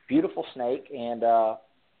 But beautiful snake, and I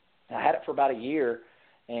had it for about a year,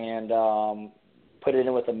 and put it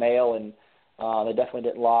in with a male, and they definitely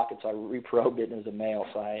didn't lock it, so I reprobed it, and it was a male,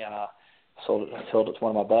 so I sold it to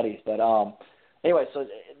one of my buddies. But anyway, so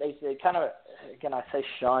they kind of, again, I say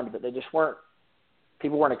shunned, but they just weren't.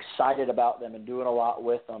 People weren't excited about them and doing a lot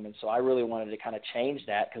with them, and so I really wanted to kind of change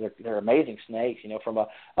that because they're amazing snakes. From a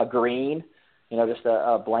green, just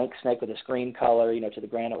a blank snake with a screen color, to the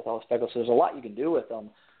granite with all the speckles. So there's a lot you can do with them.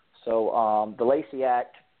 So the Lacey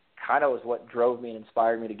Act kind of was what drove me and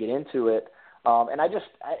inspired me to get into it. And I just,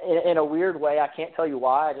 in a weird way, I can't tell you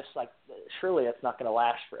why. I just surely it's not going to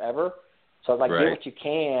last forever. So I was like, do what you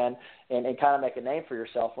can and kind of make a name for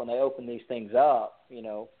yourself. When they open these things up,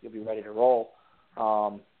 you'll be ready to roll.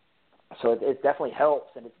 So it definitely helps,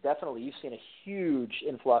 and it's definitely, you've seen a huge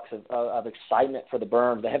influx of excitement for the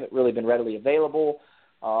Burms. They haven't really been readily available.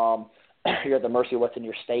 You're at the mercy of what's in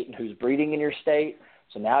your state and who's breeding in your state.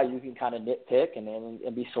 So now you can kind of nitpick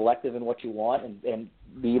and be selective in what you want and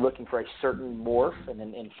be looking for a certain morph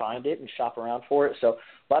and find it and shop around for it. So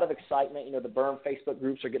a lot of excitement. The Burm Facebook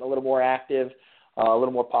groups are getting a little more active, a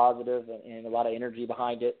little more positive, and a lot of energy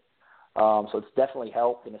behind it. So it's definitely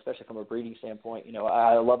helped, and especially from a breeding standpoint.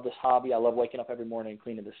 I love this hobby. I love waking up every morning and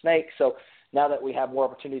cleaning the snakes. So now that we have more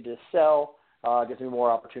opportunity to sell, it gives me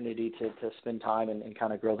more opportunity to spend time and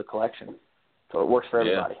kind of grow the collection. So it works for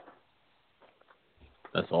everybody.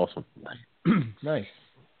 That's awesome. Nice.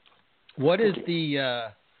 What is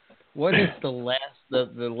the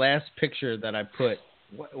last picture that I put?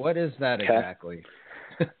 What is that exactly?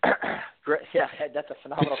 Great. Yeah, that's a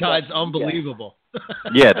phenomenal Besides question. unbelievable.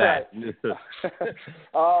 Yeah, that.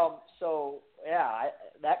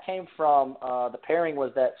 That came from the pairing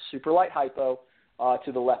was that super light hypo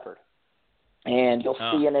to the leopard. And you'll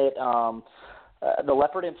see in it the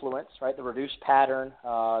leopard influence, right? The reduced pattern,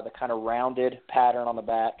 the kind of rounded pattern on the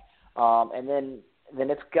back. And then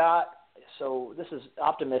it's got, so this is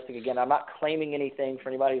optimistic. Again, I'm not claiming anything for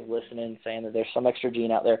anybody who's listening, saying that there's some extra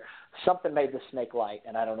gene out there. Something made the snake light,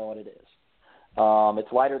 and I don't know what it is.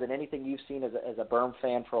 It's lighter than anything you've seen as a Burm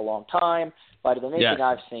fan for a long time, lighter than anything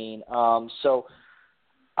I've seen. So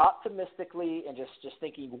optimistically and just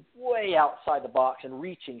thinking way outside the box and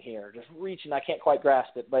reaching here, I can't quite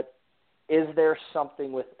grasp it, but is there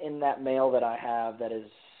something within that male that I have that is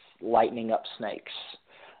lightening up snakes?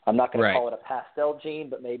 I'm not going to call it a pastel gene,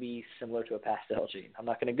 but maybe similar to a pastel gene. I'm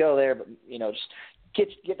not going to go there, but,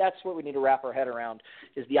 just get that's what we need to wrap our head around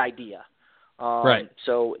is the idea.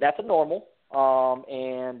 So that's a normal.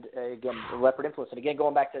 And again, the leopard influence. And again,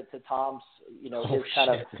 going back to Tom's, he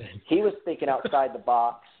was thinking outside the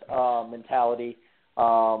box mentality.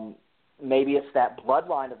 maybe it's that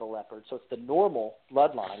bloodline of the leopard. So it's the normal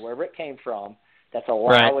bloodline, wherever it came from, that's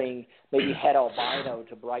allowing maybe head albino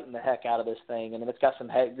to brighten the heck out of this thing. And then it's got some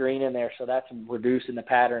head green in there, so that's reducing the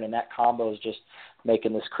pattern, and that combo is just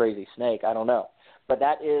making this crazy snake. I don't know. But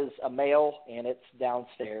that is a male, and it's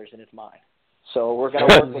downstairs, and it's mine. So we're going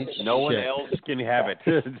to work with it. No one else can have it.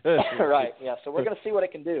 Right, yeah. So we're going to see what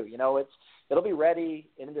it can do. It'll be ready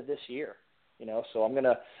into this year, so I'm going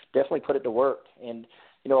to definitely put it to work. And,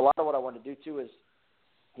 a lot of what I want to do, too, is,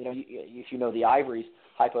 if you know the ivories,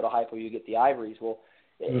 hypo to hypo, you get the ivories. Well,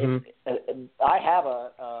 I have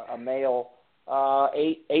a male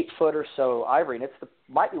 8 foot or so ivory, and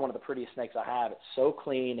might be one of the prettiest snakes I have. It's so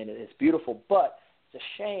clean and it's beautiful, but it's a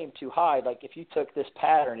shame to hide. Like if you took this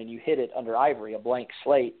pattern and you hid it under ivory, a blank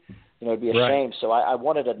slate, it'd be a shame. So I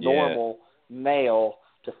wanted a normal male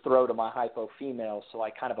to throw to my hypo female, so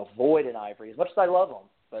I kind of avoid an ivory as much as I love them.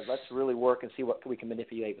 But let's really work and see what we can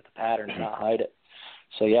manipulate with the pattern and not hide it.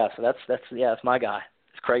 So that's my guy.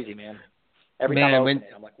 It's crazy, man. Every time I open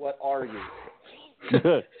it, I'm like, what are you?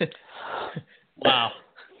 Wow.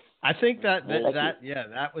 I think that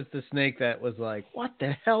was the snake that was like, what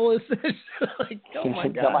the hell is this? Like, oh my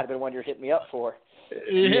God. That might have been one you're hitting me up for.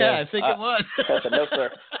 Yeah, I think it was. No,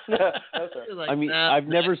 sir. No, sir. Like, I mean, I've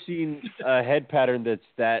never seen a head pattern that's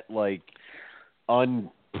that, like,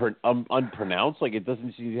 unpronounced. Like, it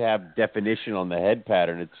doesn't seem to have definition on the head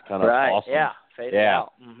pattern. It's kind of awesome. Yeah, faded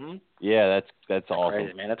out. Mm-hmm. Yeah, that's awesome.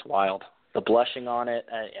 Crazy, man. That's wild. The blushing on it.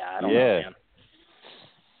 I don't know, man.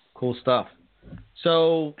 Cool stuff.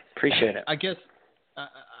 So appreciate it. I guess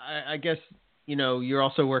you're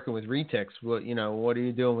also working with retics. What are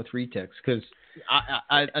you doing with retics? Because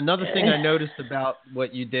another thing I noticed about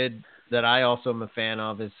what you did that I also am a fan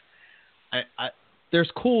of is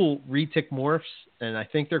there's cool retic morphs, and I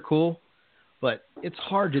think they're cool, but it's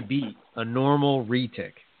hard to beat a normal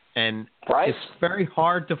retic, and it's very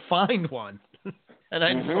hard to find one. And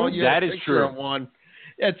I saw you had a picture of one.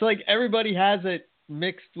 It's like everybody has it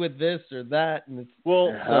mixed with this or that, and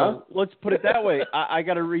so let's put it that way. I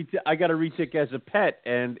got a retic as a pet,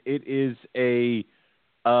 and it is a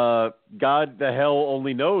God the hell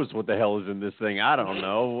only knows what the hell is in this thing. I don't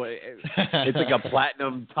know. It's like a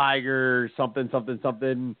platinum tiger, something,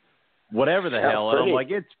 whatever the hell. And I'm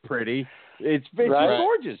like, it's pretty. It's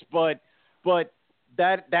gorgeous, but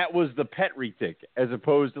that was the pet retic as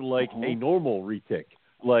opposed to like a normal retic.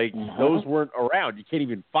 Like those weren't around. You can't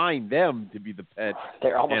even find them to be the pet.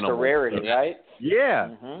 They're almost animal. A rarity, right? Yeah.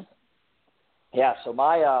 Mm-hmm. Yeah. So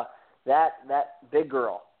my that big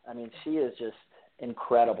girl. I mean, she is just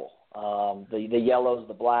incredible. The yellows,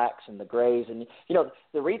 the blacks, and the grays, and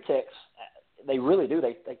the retics. They really do.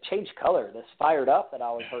 They change color. This fired up that I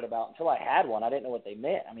always heard about until I had one. I didn't know what they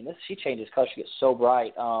meant. I mean, she changes color. She gets so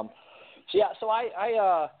bright. So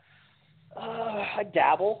I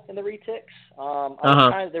dabble in the retics.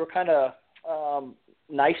 They were kind of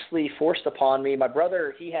nicely forced upon me. My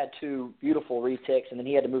brother, he had 2 beautiful retics, and then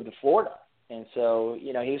he had to move to Florida. And so,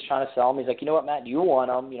 he was trying to sell them. He's like, you know what, Matt, do you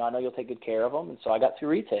want them? I know you'll take good care of them. And so I got 2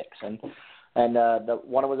 retics, and the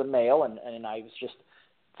one was a male, and I was just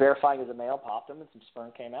verifying as a male, popped them, and some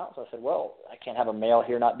sperm came out. So I said, well, I can't have a male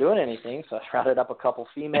here not doing anything. So I rounded up a couple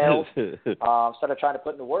females, started trying to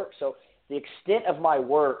put into work. So the extent of my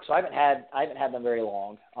work, so I haven't had them very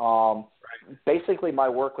long. Basically, my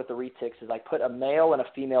work with the retics is I put a male in a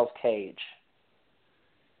female's cage,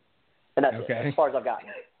 and that's it, as far as I've gotten.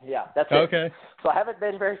 Yeah, that's it. Okay. So I haven't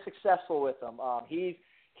been very successful with them. He's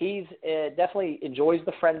definitely enjoys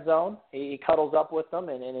the friend zone. He cuddles up with them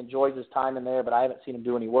and enjoys his time in there, but I haven't seen him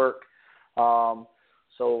do any work. So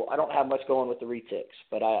I don't have much going with the retics,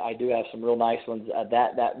 but I do have some real nice ones.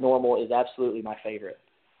 That normal is absolutely my favorite.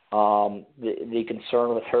 The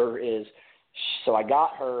concern with her is, so I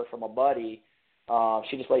got her from a buddy.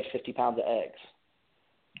 She just lays 50 pounds of eggs.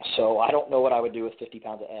 So I don't know what I would do with 50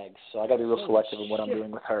 pounds of eggs. So I got to be real selective in what I'm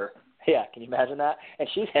doing with her. Yeah, can you imagine that? And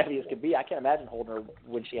she's heavy as could be. I can't imagine holding her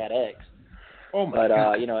when she had eggs. Oh my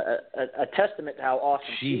God. A testament to how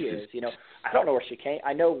awesome she is. I don't know where she came.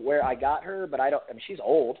 I know where I got her, but I mean, she's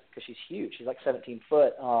old because she's huge. She's like 17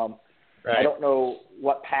 foot. I don't know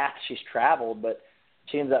what path she's traveled, but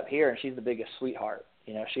she ends up here, and she's the biggest sweetheart.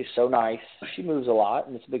 She's so nice. She moves a lot,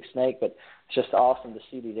 and it's a big snake, but it's just awesome to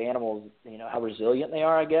see these animals, how resilient they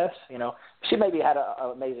are, I guess. She maybe had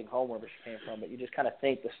an amazing home wherever she came from, but you just kind of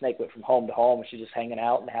think the snake went from home to home, and she's just hanging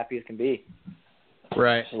out and happy as can be.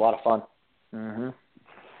 Right. It's a lot of fun. Mm-hmm.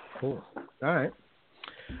 Cool. All right.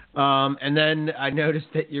 And then I noticed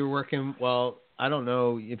that you're working, well, I don't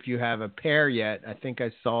know if you have a pair yet. I think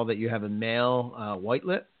I saw that you have a male white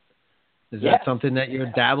lip. Is that something that you're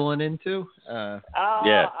dabbling into? Yeah.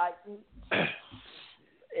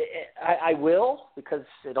 I will, because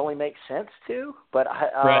it only makes sense to, but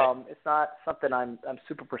it's not something I'm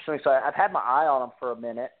super pursuing. So I've had my eye on them for a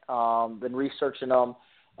minute, been researching them,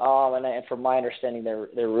 and from my understanding, they're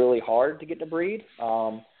really hard to get to breed.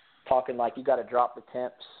 Talking like you got to drop the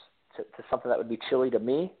temps to something that would be chilly to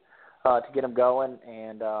me to get them going,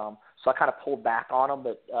 and so I kind of pulled back on them,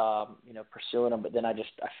 but pursuing them. But then I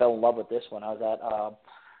fell in love with this one. I was at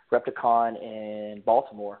Repticon in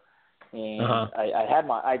Baltimore. And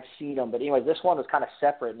I'd seen them, but anyways, this one was kind of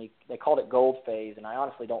separate, and they called it Gold Phase, and I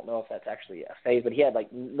honestly don't know if that's actually a phase, but he had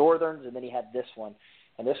like Northerns, and then he had this one,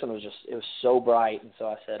 and this one was it was so bright, and so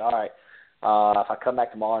I said, all right, if I come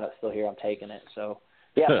back tomorrow and it's still here, I'm taking it. So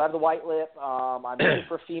yeah, so I have the white lip. I'm looking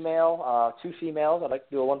for a female, 2 females. I'd like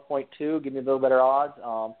to do a 1.2, give me a little better odds,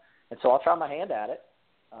 and so I'll try my hand at it.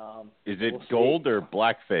 Is it gold or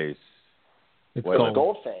black phase? It's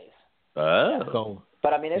gold phase. Oh. Yeah, gold.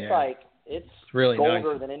 But, I mean, it's really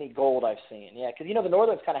golder nice. than any gold I've seen. Yeah, because, the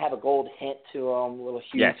Northerns kind of have a gold hint to them, a little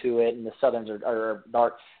hue to it, and the Southerns are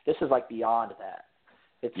dark. This is, like, beyond that.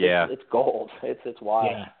 It's gold. It's wild.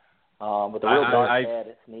 Yeah. With a real dark head,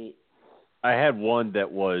 it's neat. I had one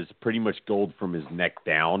that was pretty much gold from his neck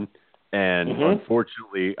down, and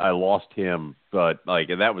unfortunately I lost him. But,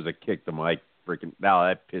 that was a kick to my freaking – now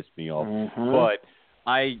that pissed me off. But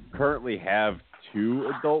I currently have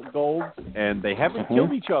 2 adult golds, and they haven't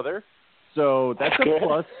killed each other, so that's a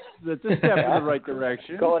plus. That's a step in the right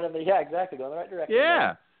direction. Going in the right direction.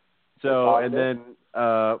 Yeah. So, and then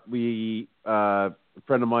a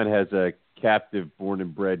friend of mine has a captive born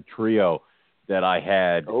and bred trio that I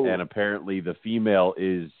had, and apparently the female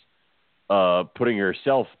is putting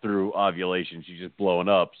herself through ovulation. She's just blowing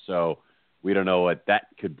up, so we don't know what that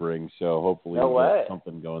could bring. So hopefully there's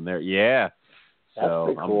something going there. Yeah. That's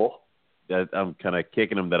pretty cool. I'm kind of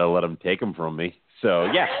kicking them that I let them take them from me. So,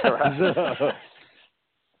 yeah.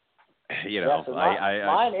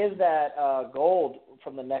 Mine is that gold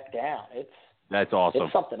from the neck down. That's awesome.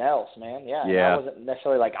 It's something else, man. Yeah. And I wasn't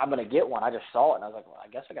necessarily like, I'm going to get one. I just saw it, and I was like, well, I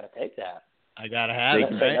guess I got to take that. I got to have it,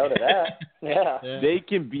 right? Say no to that. Yeah. They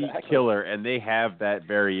can be killer, and they have that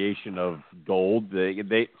variation of gold.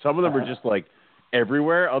 They some of them are just, like,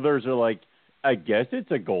 everywhere. Others are, like, I guess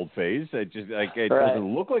it's a gold phase. It just it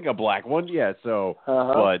doesn't look like a black one. Yeah, so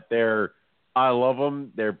but I love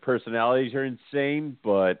them. Their personalities are insane,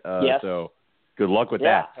 but so good luck with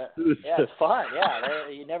that. Yeah, it's fun. Yeah,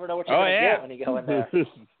 you never know what you're going to get when you go in there.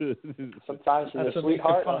 Sometimes he's a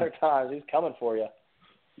sweetheart, other times he's coming for you.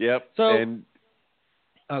 Yep. So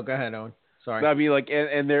go ahead, Owen. Sorry. I mean,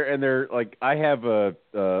 and they're like, I have a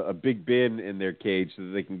big bin in their cage so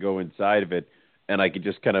that they can go inside of it. And I could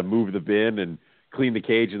just kind of move the bin and clean the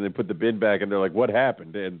cage and then put the bin back. And they're like, "What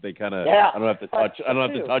happened?" And they kind of, I don't have to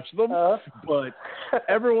touch them. But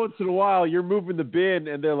every once in a while, you're moving the bin,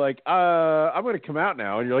 and they're like, "I'm going to come out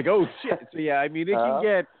now." And you're like, "Oh shit!" So yeah, I mean, it can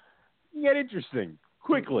get interesting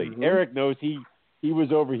quickly. Eric knows he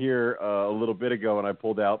was over here a little bit ago, and I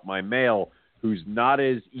pulled out my male, who's not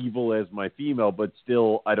as evil as my female, but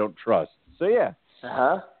still I don't trust. So yeah.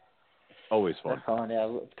 Always fun. That's fun, yeah.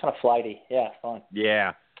 It's kind of flighty. Yeah, fun.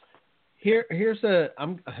 Yeah. Here's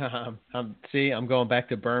I'm going back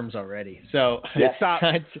to Burms already. So stop.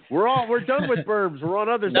 We're done with Burms. We're on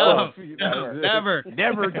other stuff.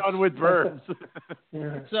 Never done with Burms.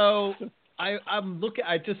 So I'm looking.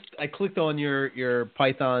 I clicked on your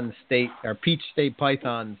Python State or Peach State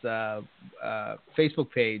Pythons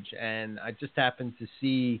Facebook page, and I just happened to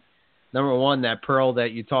see. Number one, that pearl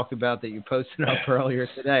that you talked about that you posted up earlier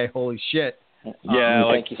today. Holy shit. Yeah, I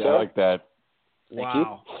like that.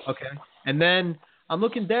 Wow. Okay. And then I'm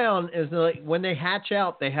looking down, is like when they hatch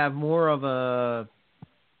out, they have more of a,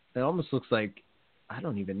 it almost looks like, I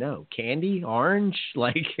don't even know, candy, orange,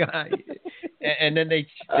 like, and then they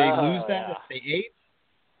lose that if they ate.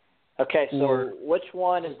 Okay, so which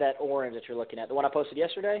one is that orange that you're looking at? The one I posted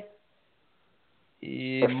yesterday?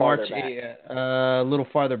 March, a little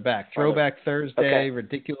farther back. Throwback Thursday,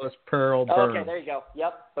 Ridiculous Pearl, Burn. Okay, there you go.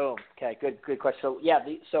 Yep, boom. Okay, good question. So, yeah,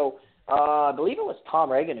 I believe it was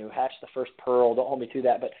Tom Reagan who hatched the first pearl. Don't hold me to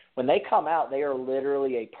that. But when they come out, they are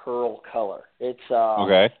literally a pearl color. It's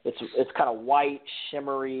it's kind of white,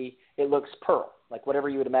 shimmery. It looks pearl, like whatever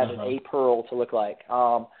you would imagine a pearl to look like.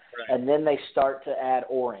 And then they start to add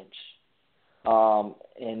orange.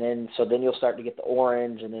 And then you'll start to get the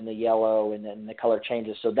orange and then the yellow and then the color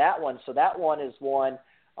changes. So that one is one.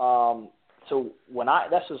 So when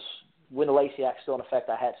the Lacey Act's still in effect,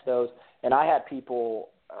 I hatched those, and I had people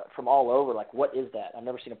from all over, like, what is that? I've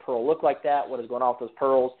never seen a pearl look like that. What is going on with those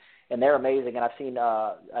pearls? And they're amazing. And I've seen,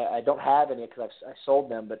 I don't have any because I sold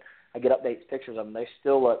them, but I get updates, pictures of them. They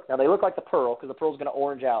still look, now they look like the pearl because the pearl's going to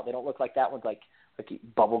orange out. They don't look like that one's like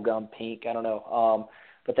bubblegum pink. I don't know.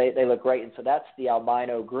 But they look great. And so that's the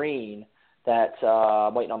albino green that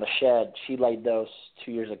I'm waiting on the shed. She laid those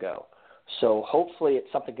 2 years ago. So hopefully it's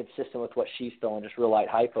something consistent with what she's throwing, just real light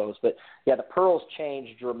hypos. But, yeah, the pearls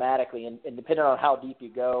change dramatically. And depending on how deep you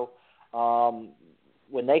go,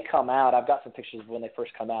 when they come out, I've got some pictures of when they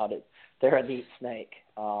first come out. They're a neat snake.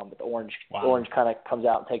 But the orange kind of comes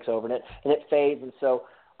out and takes over, and it fades. And so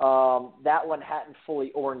that one hadn't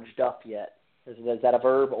fully oranged up yet. Is that a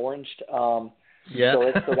verb, oranged? Yeah. So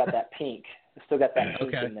it's still got that pink. It's still got that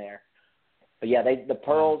pink in there. But, yeah, the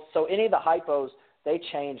pearls, so any of the hypos, they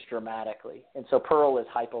change dramatically. And so pearl is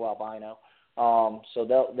hypo-albino.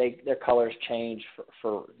 So their colors change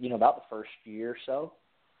for about the first year or so.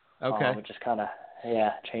 Okay. It just kind of,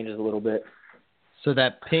 changes a little bit. So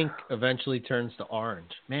that pink eventually turns to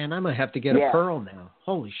orange. Man, I might have to get a pearl now.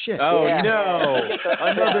 Holy shit. Oh, no.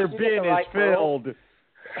 Another bin is filled.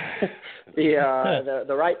 The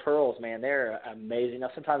right pearls, man, they're amazing.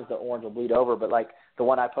 Now, sometimes the orange will bleed over, but like the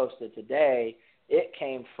one I posted today, it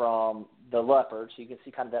came from the leopard. So you can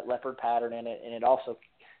see kind of that leopard pattern in it. And it also,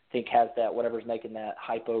 I think, has that, whatever's making that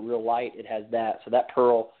hypo real light, it has that. So that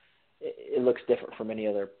pearl, it looks different from any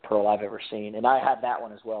other pearl I've ever seen. And I had that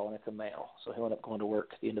one as well, and it's a male. So he'll end up going to work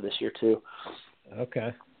at the end of this year, too.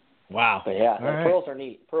 Okay. Wow. But, yeah, pearls are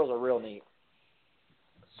neat. Pearls are real neat.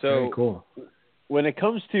 So very cool. When it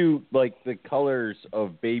comes to, like, the colors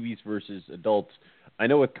of babies versus adults, I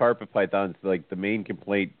know with carpet pythons, like, the main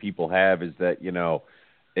complaint people have is that,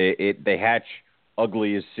 they hatch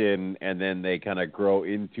ugly as sin, and then they kind of grow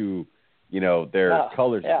into, their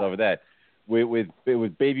colors and stuff like that. With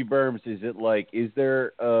baby Burms, is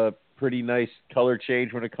there a pretty nice color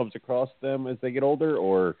change when it comes across them as they get older,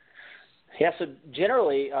 or? Yeah, so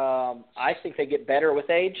generally, I think they get better with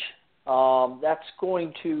age. That's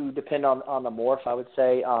going to depend on the morph, I would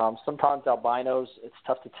say. Sometimes albinos, it's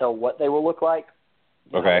tough to tell what they will look like.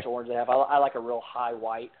 How much orange they have. I like a real high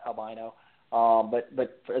white albino.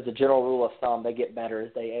 But as a general rule of thumb, they get better as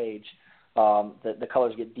they age. The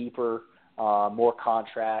colors get deeper, more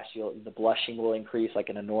contrast. The blushing will increase like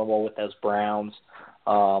in a normal with those browns.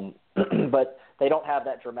 But they don't have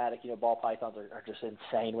that dramatic, ball pythons are just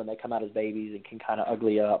insane when they come out as babies and can kind of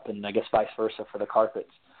ugly up, and I guess vice versa for the carpets.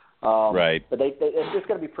 Right. But it's just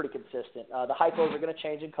going to be pretty consistent. The hypos are going to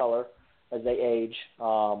change in color as they age,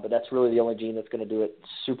 but that's really the only gene that's going to do it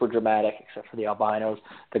super dramatic, except for the albinos.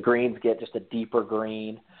 The greens get just a deeper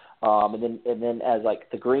green, and then as like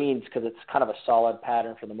the greens, because it's kind of a solid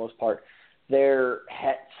pattern for the most part, their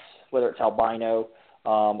hets, whether it's albino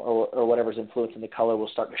or whatever's influencing the color, will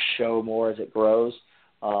start to show more as it grows.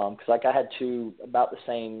 Because like I had two about the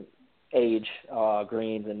same age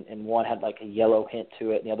greens, and one had like a yellow hint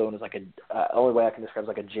to it, and the other one was like only way I can describe it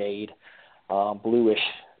is like a jade, bluish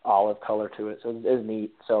olive color to it. So it's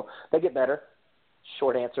neat. So they get better.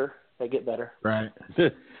 Short answer, they get better. Right.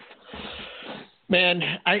 Man,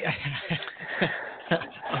 I'm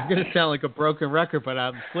going to sound like a broken record, but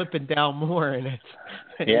I'm flipping down more, and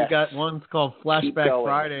you got one's called Flashback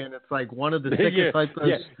Friday, and it's like one of the sickest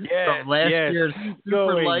hypos from last year's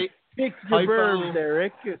super light. Pick your Burms,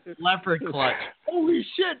 Eric. Leopard clutch. Holy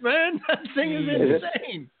shit, man. That thing is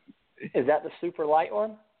insane. Is that the super light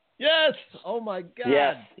one? Yes. Oh, my God.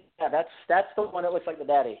 Yes. Yeah, that's the one that looks like the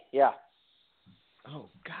daddy. Yeah. Oh,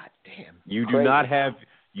 God damn. You do not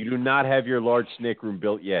have your large snake room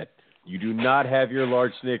built yet. You do not have your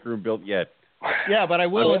large snake room built yet. Yeah, but I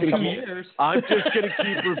will in 2 years. I'm just going to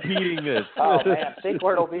keep repeating this. Oh, man. Think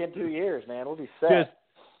where it'll be in 2 years, man. We'll be set.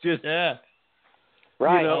 Just yeah.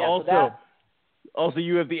 Right. Also,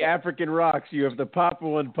 you have the African rocks. You have the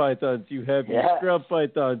Papuan pythons. You have your scrub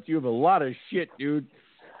pythons. You have a lot of shit, dude.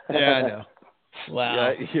 Yeah, I know.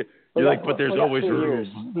 Wow. Yeah, you're like, but there's always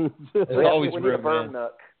room. There's always room, man. A Burm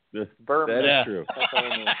nook. That is true.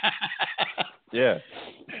 Yeah.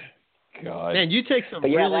 God. Man, you take some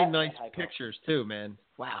really nice pictures too, man.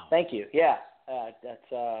 Wow. Thank you. Yeah.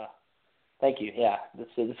 Thank you. Yeah.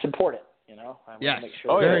 It's important, I want to make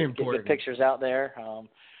sure very get important. Good pictures out there, so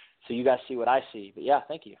you guys see what I see. But yeah,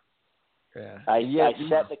 thank you. Yeah. I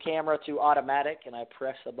set the camera to automatic and I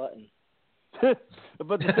press the button.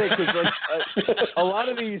 But the thing is, like, a lot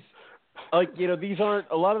of these, these aren't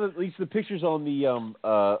a lot of at least the pictures on the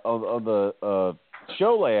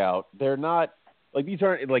show layout. They're not like these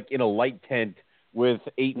aren't like in a light tent with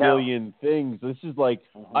 8 million things. This is like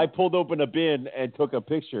I pulled open a bin and took a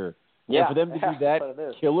picture. Yeah, and for them to do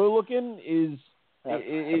that killer looking is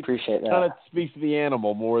I appreciate that. Kind of speaks to the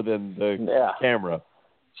animal more than the camera.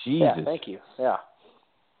 Jesus. Yeah, thank you. Yeah.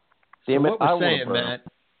 Damn it,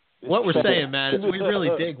 what we're saying, Matt, is we really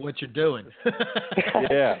dig what you're doing.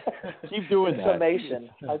 Yeah. Keep doing that. Summation.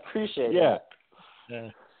 I appreciate that. Yeah.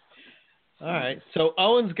 All right. So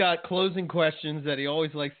Owen's got closing questions that he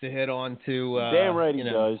always likes to hit on to. Damn right he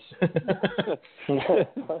does.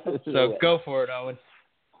 So go for it, Owen.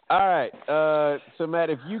 All right. So,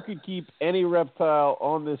 Matt, if you could keep any reptile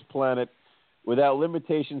on this planet without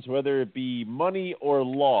limitations, whether it be money or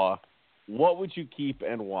law, what would you keep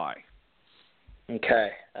and why? Okay,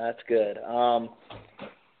 that's good. I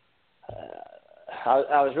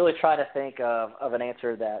was really trying to think of an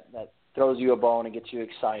answer that throws you a bone and gets you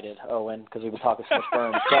excited, Owen, because we've been talking so much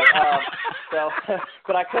Burms.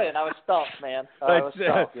 But I couldn't. I was stumped, man. I was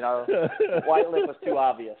stumped. White lip was too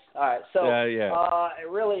obvious. All right, so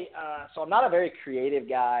so I'm not a very creative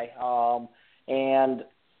guy, and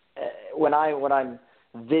when I'm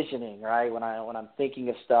visioning, right, when I'm thinking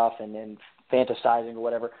of stuff and fantasizing or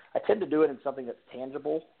whatever, I tend to do it in something that's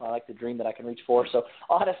tangible. I like to dream that I can reach for. So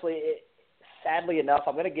honestly, sadly enough,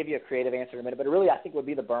 I'm going to give you a creative answer in a minute, but really I think would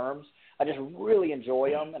be the Burms. I just really enjoy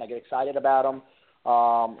them, and I get excited about them.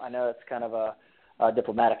 I know it's kind of a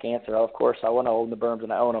diplomatic answer. Of course, I want to own the Burms,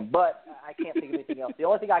 and I own them, but I can't think of anything else. The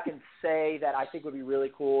only thing I can say that I think would be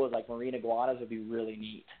really cool is like marine iguanas would be really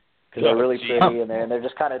neat because they're really pretty, and they're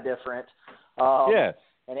just kind of different.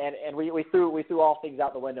 And we threw all things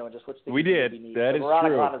out the window and just switched things. We did. That is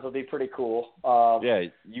true. Iguanas would be pretty cool.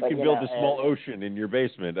 You can build a small ocean in your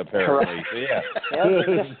basement, apparently.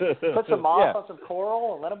 So, put some moss on some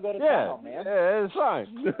coral and let them go to town, man. Yeah, it's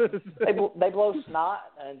fine. they blow snot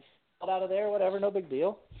and snot out of there, whatever, no big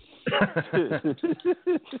deal.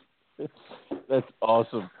 That's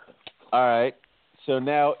awesome. All right. So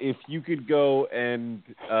now if you could go and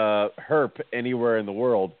herp anywhere in the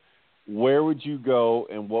world, where would you go,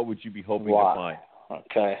 and what would you be hoping to find?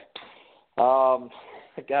 Okay.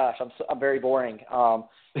 Gosh, I'm very boring. Promise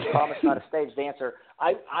not a staged answer.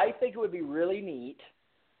 I think it would be really neat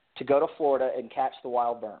to go to Florida and catch the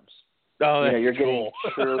wild Burms. Oh, that's you're cool.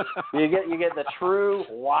 Getting true. You get the true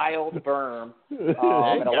wild Burm.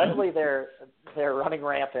 And allegedly they're running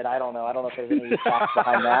rampant. I don't know if there's any facts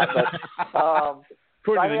behind that, but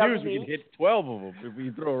according to the news, we can hit 12 of them if we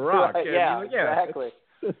throw a rock. Exactly.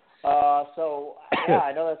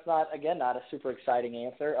 I know that's not a super exciting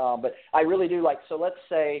answer, but I really do like. So let's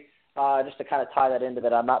say, just to kind of tie that into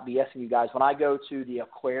that, I'm not BSing you guys. When I go to the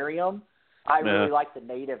aquarium, I really like the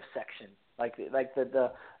native section. Like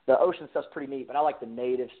the ocean stuff's pretty neat, but I like the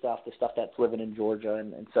native stuff, the stuff that's living in Georgia,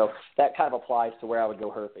 and so that kind of applies to where I would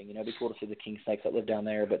go herping. It'd be cool to see the king snakes that live down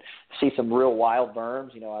there, but see some real wild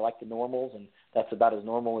Burms. I like the normals, and that's about as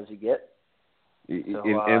normal as you get. So,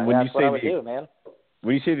 and when that's what I would do, man.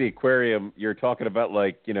 When you say the aquarium, you're talking about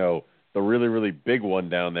the really, really big one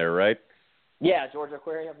down there, right? Yeah, Georgia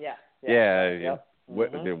Aquarium, yeah. Yep.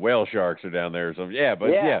 The whale sharks are down there or something. Yeah, but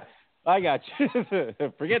I got you.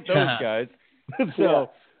 Forget those guys.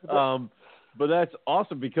 But that's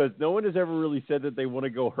awesome because no one has ever really said that they want to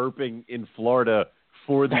go herping in Florida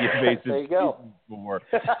for the invasive there you go. Before.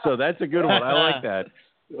 So that's a good one. I like that.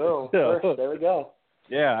 Oh, there we go.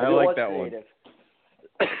 Yeah, I like that creative. One.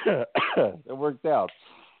 It worked out.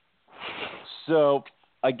 So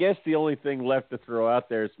I guess the only thing left to throw out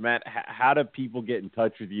there is, Matt, how do people get in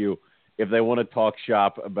touch with you if they want to talk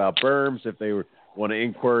shop about Burms, if they want to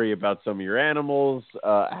inquiry about some of your animals?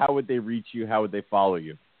 How would they reach you? How would they follow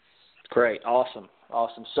you? Great. Awesome.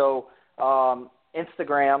 So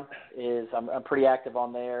Instagram is I'm pretty active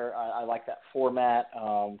on there. I like that format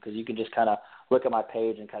because you can just kind of look at my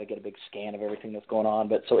page and kind of get a big scan of everything that's going on.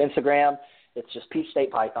 But so Instagram, it's just Peach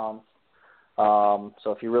State Pythons.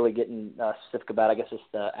 So if you're really getting specific about it, I guess it's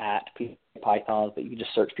the @Peach State Pythons, but you can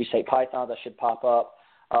just search Peach State Pythons. That should pop up.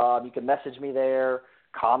 You can message me there,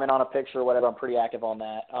 comment on a picture or whatever. I'm pretty active on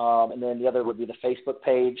that. And then the other would be the Facebook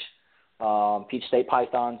page, Peach State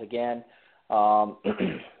Pythons again.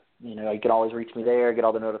 You can always reach me there, get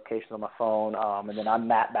all the notifications on my phone. And then I'm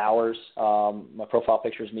Matt Bowers. My profile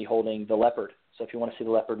picture is me holding the leopard. So if you want to see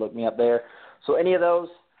the leopard, look me up there. So any of those,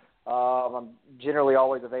 I'm generally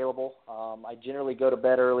always available. I generally go to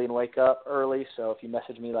bed early and wake up early. So if you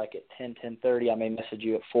message me like at 10:30, I may message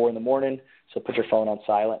you at 4 in the morning. So put your phone on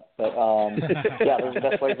silent. But those are the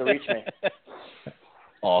best ways to reach me.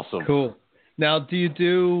 Awesome. Cool. Now, do you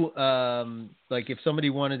do, if somebody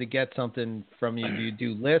wanted to get something from you, do you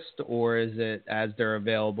do list, or is it as they're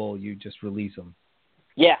available, you just release them?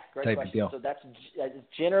 Yeah, great question. So that's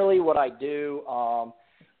generally what I do,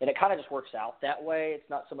 and it kind of just works out that way. It's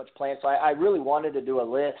not so much planned. So I really wanted to do a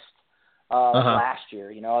list last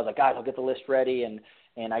year. You know, I was like, guys, I'll get the list ready,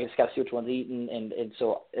 and I just got to see which one's eating. And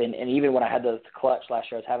so even when I had the clutch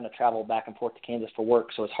last year, I was having to travel back and forth to Kansas for work,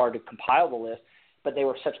 so it's hard to compile the list. But they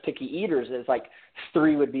were such picky eaters that it's like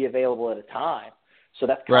 3 would be available at a time. So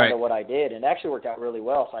that's kind of what I did, and it actually worked out really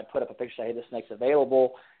well. So I put up a picture, say, hey, this snake's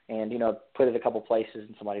available, and, you know, put it a couple places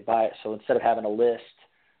and somebody buy it. So instead of having a list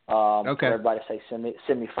for everybody to say, send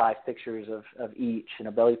me 5 pictures of each and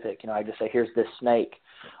a belly pick, you know, I just say, here's this snake.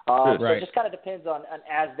 So it just kind of depends on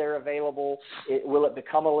as they're available, will it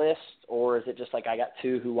become a list, or is it just like I got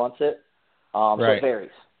 2 who wants it? So it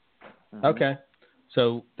varies. Mm-hmm. Okay.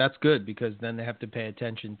 So that's good, because then they have to pay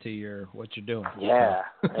attention to what you're doing. Yeah,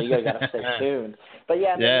 you got to stay tuned. But the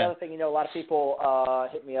other thing, you know, a lot of people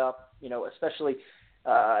hit me up, you know, especially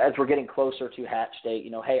as we're getting closer to hatch date. You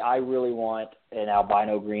know, hey, I really want an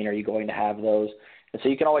albino green. Are you going to have those? And so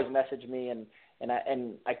you can always message me, and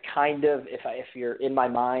I kind of, if you're in my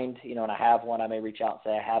mind, you know, and I have one, I may reach out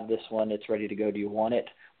and say, I have this one. It's ready to go. Do you want it?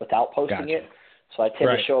 Without posting it. So I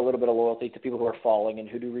tend to show a little bit of loyalty to people who are following and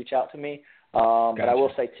who do reach out to me. But I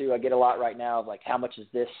will say too, I get a lot right now of like, how much is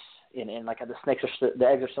this? In like the snakes the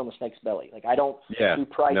eggs are still in the snake's belly. Like I don't do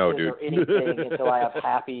prices or anything until I have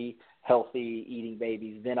happy, healthy eating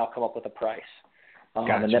babies. Then I'll come up with a price,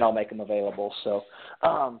 and then I'll make them available. So,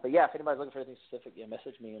 but yeah, if anybody's looking for anything specific,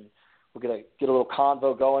 message me, and we'll get a little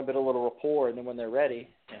convo going, build a little rapport, and then when they're ready,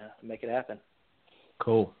 make it happen.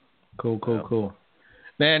 Cool.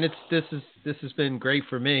 Man, this has been great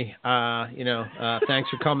for me. Thanks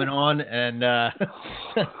for coming on, and I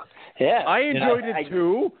enjoyed it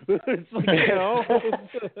too. It's like, you know.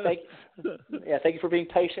 Thank you for being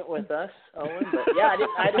patient with us, Owen. But I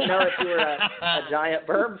didn't know if you were a giant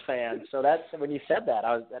Burms fan. So that's when you said that,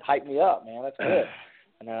 that hyped me up, man. That's good.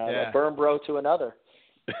 And a Burm bro to another.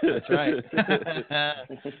 That's right.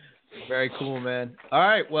 Very cool, man. All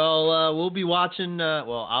right, well, we'll be watching.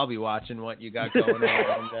 I'll be watching what you got going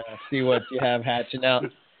on and see what you have hatching out.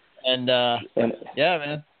 And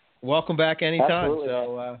man, welcome back anytime. Absolutely,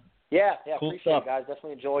 so, cool appreciate stuff. it, guys.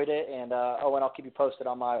 Definitely enjoyed it, and and I'll keep you posted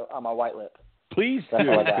on my white lip. Please do,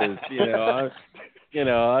 because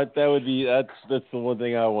that's the one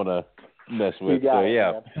thing I want to mess with. You got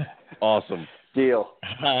it, man. Awesome deal.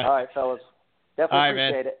 All right, fellas, definitely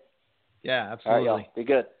appreciate it. Yeah, absolutely. All right, y'all. Be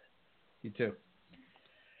good. You too.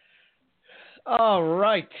 All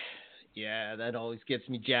right. Yeah, that always gets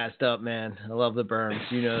me jazzed up, man. I love the Burms.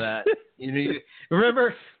 You know that.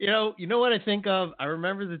 Remember, you know what I think of? I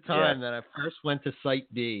remember the time that I first went to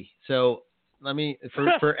Site B. So let me,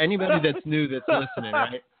 for anybody that's new that's listening,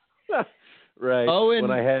 right? Right. Owen,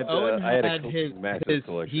 when I had his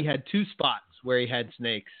he had 2 spots where he had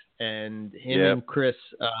snakes, and him and Chris,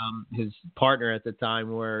 his partner at the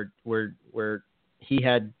time, were he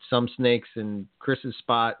had some snakes in Chris's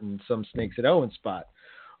spot and some snakes at Owen's spot.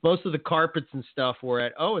 Most of the carpets and stuff were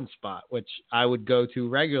at Owen's spot, which I would go to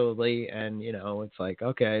regularly. And, it's like,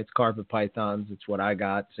 okay, it's carpet pythons. It's what I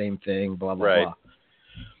got. Same thing, blah, blah, blah.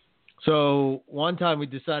 So one time we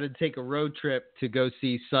decided to take a road trip to go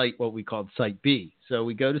see what we called Site B. So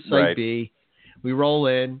we go to Site B. We roll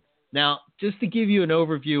in. Now, just to give you an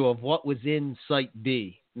overview of what was in Site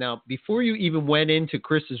B. Now, before you even went into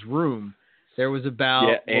Chris's room, there was about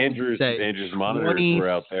Andrew's monitors were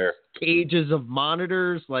out there. Cages of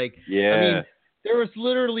monitors, I mean, there was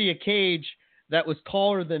literally a cage that was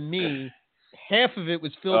taller than me. Half of it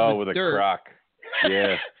was filled with dirt. A croc.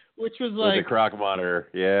 Yeah. Which was like with a croc monitor.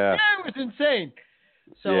 Yeah. Yeah, it was insane.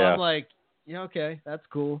 So I'm like, okay, that's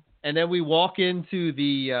cool. And then we walk into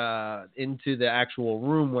the actual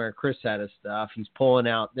room where Chris had his stuff. He's pulling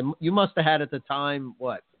out. You must have had at the time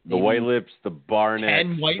what? The white lips, the barnecks.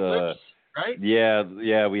 10 white lips. Right?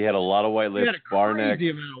 Yeah, we had a lot of white lips. We had a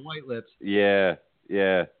crazy amount of white lips. Yeah.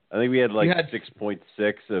 I think we had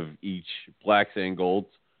 6.6 of each blacks and golds.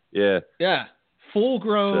 Yeah. Yeah. Full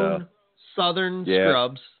grown southern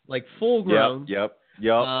scrubs, like full grown. Yep.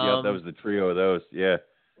 That was the trio of those. Yeah.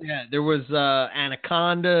 Yeah. There was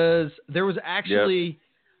anacondas. There was actually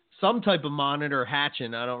some type of monitor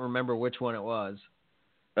hatching. I don't remember which one it was.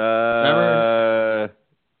 Remember?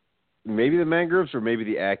 Maybe the mangroves or maybe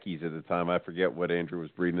the Ackies at the time. I forget what Andrew was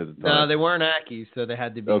breeding at the time. No, they weren't Ackies, so they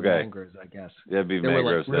had to be mangroves, I guess. That'd be they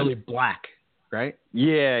mangroves. They were really black, right?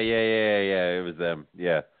 Yeah. It was them.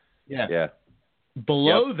 Yeah.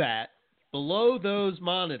 Below those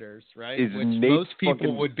monitors, right? Is which Nate's most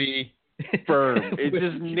people would be. Burm. It's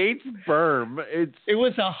just Nate's Burm. It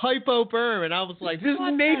was a hypo Burm, and I was like, just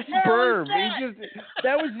Nate's Burm.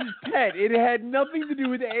 That was his pet. It had nothing to do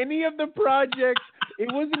with any of the projects. It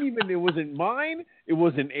wasn't mine. It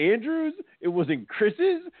wasn't Andrew's. It wasn't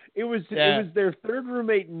Chris's. It was their third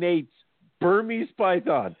roommate Nate's Burmese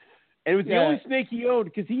python. And it was the only snake he owned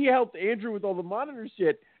because he helped Andrew with all the monitor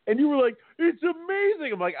shit. And you were like, it's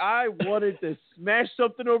amazing. I'm like, I wanted to smash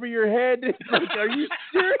something over your head. Like, are you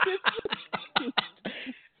serious?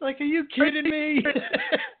 Like, are you kidding me?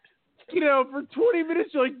 You know, for 20 minutes,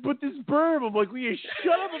 you're like, but this berm. I'm like, will you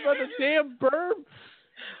shut up about the damn berm?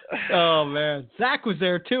 Oh, man. Zach was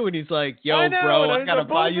there, too, and he's like, yo, bro, I got to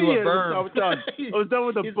buy you a berm. I was done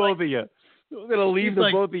with the both of you. I'm going to leave the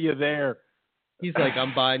both of you there. He's like,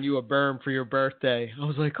 I'm buying you a berm for your birthday. I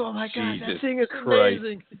was like, oh, my God, Jesus that thing is Christ.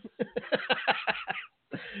 amazing.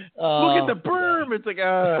 Look at the berm. It's like,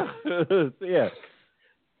 yeah.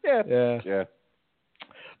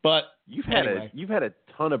 But you've had a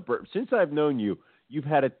ton of berms. Since I've known you, you've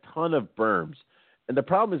had a ton of berms. And the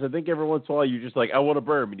problem is I think every once in a while you're just like, I want a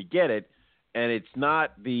berm, and you get it, and it's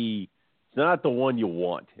not the one you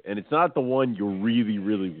want, and it's not the one you really,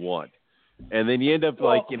 really want. And then you end up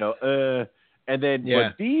like, and then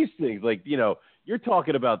but these things, like, you're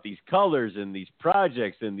talking about these colors and these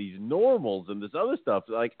projects and these normals and this other stuff.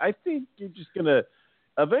 Like, I think you're just going to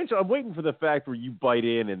eventually, I'm waiting for the fact where you bite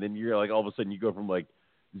in and then you're like, all of a sudden you go from like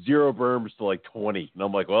 0 berms to like 20. And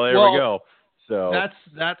I'm like, well, there we go. So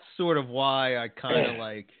that's sort of why I kind of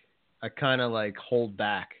like hold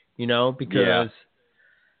back, because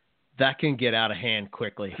that can get out of hand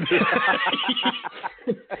quickly.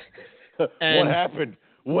 And, what happened?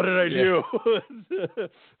 What did I do?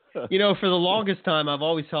 For the longest time, I've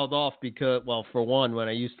always held off because, well, for one, when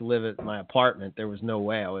I used to live at my apartment, there was no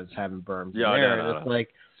way I was having berms in there. No. It's like,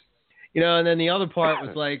 and then the other part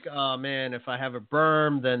was like, oh, man, if I have a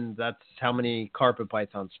berm, then that's how many carpet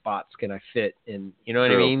python spots can I fit in, you know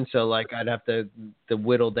what I mean? So, like, I'd have to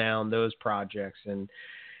whittle down those projects and,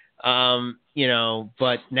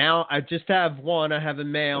 but now I just have one. I have a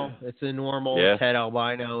male. It's a normal het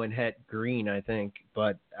albino and het green, I think.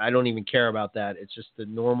 But I don't even care about that. It's just the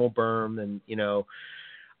normal berm. And,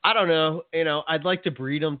 I don't know. I'd like to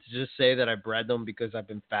breed them to just say that I bred them because I've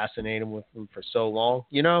been fascinated with them for so long.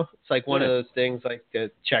 It's like one of those things, like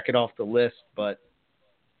to check it off the list. But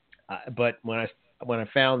when I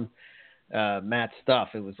found Matt's stuff,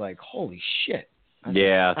 it was like, holy shit. I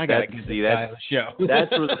gotta get this guy on the show.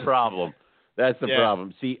 That's the problem. That's the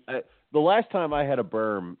problem. See, the last time I had a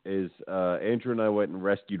berm is Andrew and I went and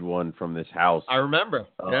rescued one from this house. I remember.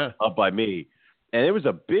 Up by me. And it was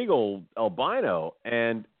a big old albino.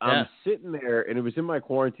 And I'm sitting there, and it was in my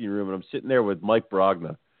quarantine room, and I'm sitting there with Mike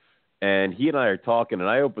Brogna. And he and I are talking, and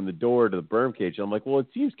I open the door to the berm cage. And I'm like, well, it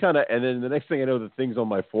seems kind of – and then the next thing I know, the thing's on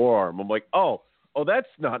my forearm. I'm like, oh, that's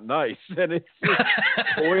not nice. And it's just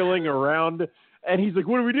coiling around. And he's like,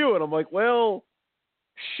 what do we do? And I'm like, well,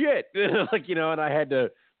 shit. Like, and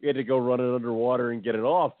we had to go run it underwater and get it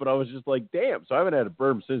off. But I was just like, damn. So I haven't had a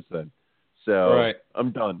berm since then. So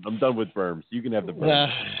I'm done. I'm done with berms. You can have the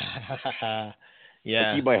berm. I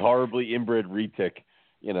keep my horribly inbred retic,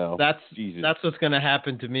 Jesus. That's what's going to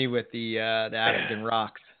happen to me with the African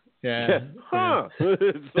rocks. Yeah. Huh.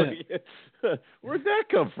 It's like, where'd that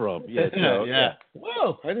come from?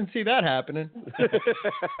 Whoa, I didn't see that happening.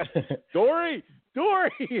 Dory.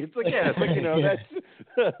 It's like,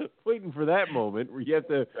 that's waiting for that moment where you have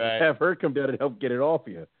to have her come down and help get it off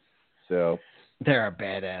you. So they're a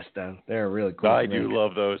badass, though. They're really cool. I do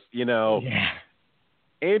love those.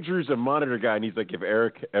 Andrew's a monitor guy, and he's like, if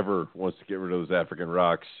Eric ever wants to get rid of those African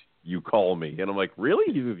rocks, you call me. And I'm like,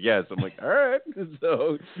 really? He says, yes. I'm like, all right.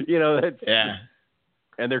 So, that's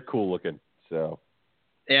and they're cool looking. So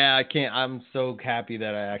I can't. I'm so happy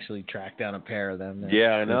that I actually tracked down a pair of them.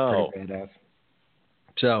 I know.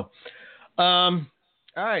 So, all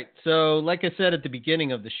right. So, like I said at the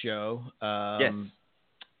beginning of the show,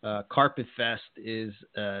 Carpet Fest is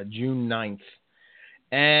June 9th.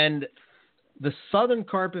 And the Southern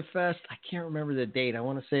Carpet Fest, I can't remember the date. I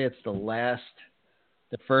want to say it's the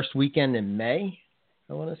first weekend in May,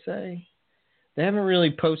 I want to say. They haven't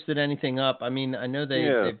really posted anything up. I mean, I know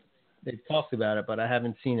they've talked about it, but I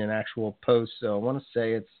haven't seen an actual post. So I want to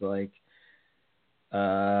say it's like,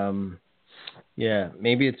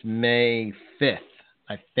 maybe it's May 5th,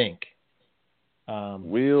 I think.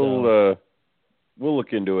 We'll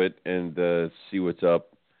look into it and see what's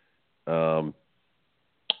up.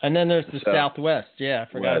 And then there's the Southwest. Yeah,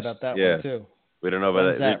 I forgot about that one too. We don't know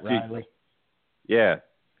about that. Riley? Yeah.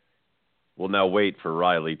 We'll now wait for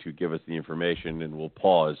Riley to give us the information, and we'll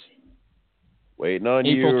pause. Waiting on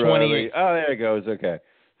April you, 28th. Riley. Oh, there it goes. Okay.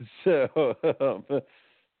 So,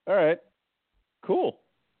 all right. Cool.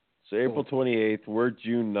 So April 28th, we're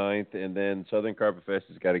June 9th, and then Southern Carpet Fest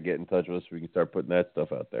has got to get in touch with us so we can start putting that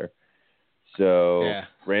stuff out there. So,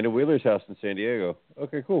 Brandon Wheeler's house in San Diego.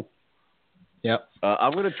 Okay, cool. Yep.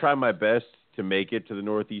 I'm going to try my best to make it to the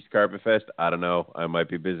Northeast Carpet Fest. I don't know. I might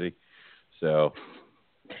be busy. So.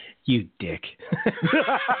 You dick.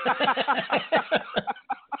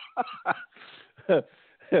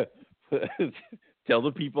 Tell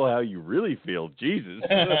the people how you really feel. Jesus.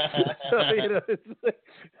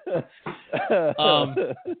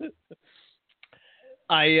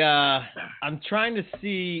 I'm trying to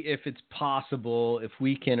see if it's possible if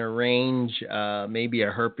we can arrange maybe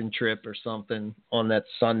a herping trip or something on that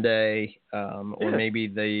Sunday or maybe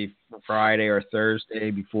the Friday or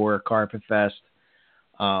Thursday before Carpet Fest.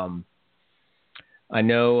 I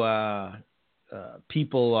know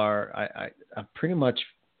people are I pretty much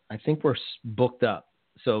I think we're booked up.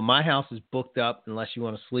 So my house is booked up unless you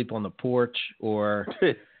want to sleep on the porch or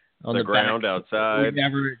on the ground back. outside.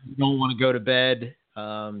 You don't want to go to bed.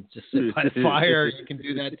 Just sit by the fire. You can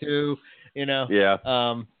do that too, you know? Yeah.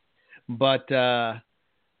 I'm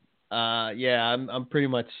pretty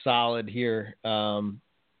much solid here.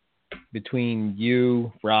 Between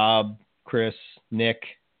you, Rob, Chris, Nick,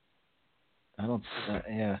 Bill,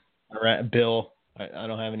 I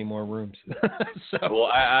don't have any more rooms. So. Well,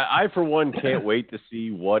 I for one can't wait to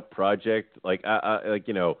see what project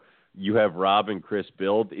you have Rob and Chris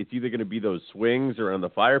build. It's either going to be those swings around the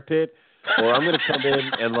fire pit, or I'm going to come in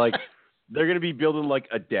and they're going to be building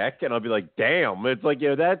a deck, and I'll be like, damn. It's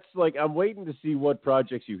that's I'm waiting to see what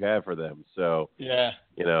projects you have for them. So yeah,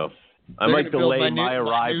 I might delay my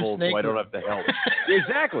arrival so I don't have to help.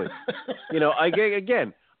 Exactly.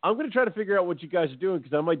 Again, I'm going to try to figure out what you guys are doing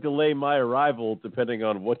because I might delay my arrival depending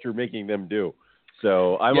on what you're making them do.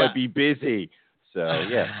 So I might be busy. So,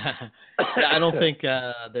 yeah. I don't think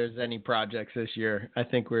there's any projects this year. I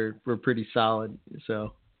think we're pretty solid.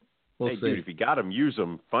 So we'll see. Dude, if you got them, use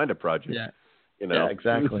them. Find a project. Yeah. Yeah,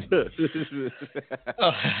 exactly.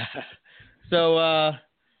 So,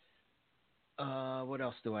 what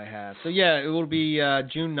else do I have? So, it will be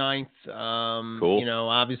June 9th. Cool.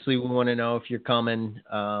 Obviously we want to know if you're coming.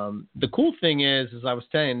 The cool thing is I was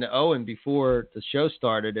telling Owen before the show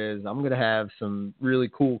started, is I'm going to have some really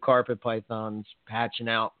cool carpet pythons hatching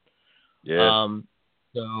out. Yeah.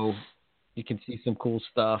 So you can see some cool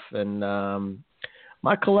stuff. And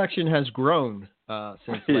my collection has grown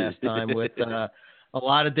since last time with a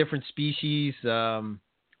lot of different species of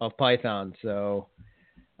python. So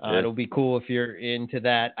it'll be cool if you're into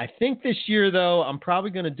that. I think this year, though, I'm probably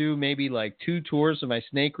going to do maybe 2 tours of my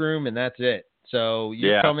snake room, and that's it. So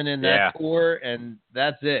you're coming in that tour, and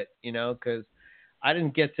that's it, because I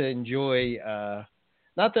didn't get to enjoy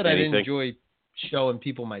not that I didn't enjoy showing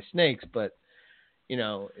people my snakes, but,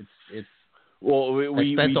 it's well,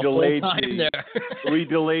 we delayed we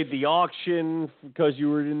delayed the auction because you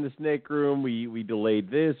were in the snake room. We delayed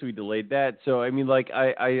this, we delayed that. So, I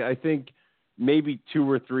think maybe 2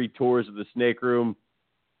 or 3 tours of the snake room,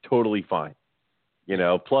 totally fine.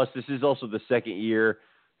 Plus this is also the second year.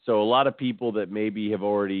 So a lot of people that maybe have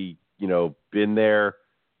already, been there,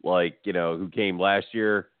 who came last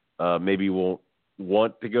year, maybe won't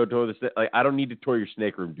want to go tour the snake. I don't need to tour your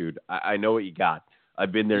snake room, dude. I know what you got.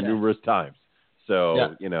 I've been there numerous times.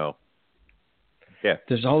 So, Yeah.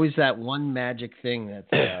 There's always that one magic thing that,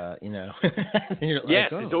 you're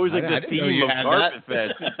yes, it's always the theme of Carpet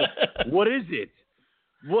Fest. What is it?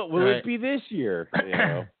 What will it be this year?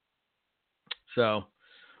 So,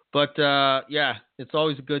 but it's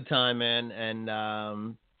always a good time, man. And,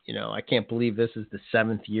 I can't believe this is the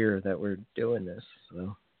 7th year that we're doing this.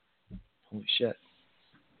 So, holy shit.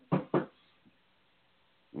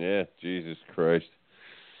 Yeah, Jesus Christ.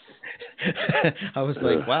 I was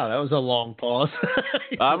like, wow, that was a long pause.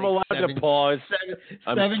 I'm allowed to pause.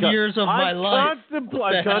 7 years of my life. I'm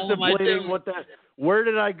contemplating where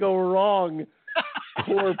did I go wrong?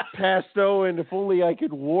 Poor Pasto, and if only I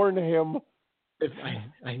could warn him.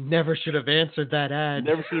 I never should have answered that ad.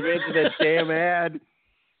 Never should have answered that damn ad.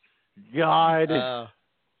 God.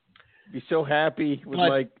 Be so happy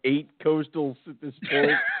with 8 coastals at this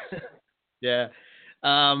point. Yeah.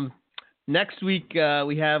 Next week,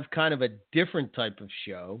 we have kind of a different type of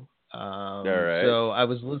show. All right. So I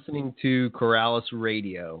was listening to Corrales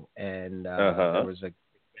Radio, and there was a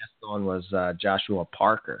guest on was Joshua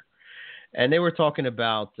Parker, and they were talking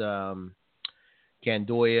about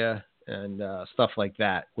Candoya and stuff like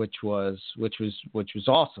that, which was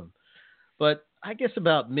awesome. But I guess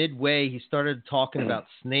about midway, he started talking about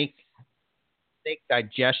snake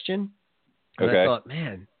digestion, and I thought,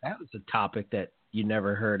 man, that was a topic that you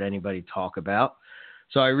never heard anybody talk about.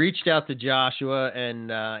 So I reached out to Joshua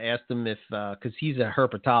and asked him if, because he's a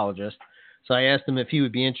herpetologist, so I asked him if he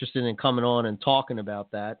would be interested in coming on and talking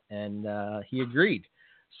about that, and he agreed.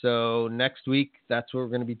 So next week, that's what we're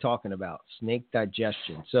going to be talking about, snake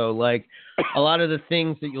digestion. So like a lot of the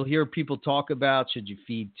things that you'll hear people talk about, should you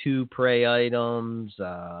feed 2 prey items?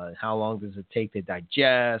 How long does it take to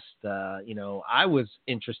digest? I was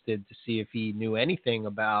interested to see if he knew anything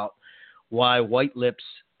about why white lips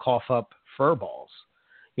cough up fur balls.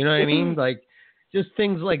 You know what I mean? Like just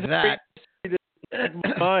things like that.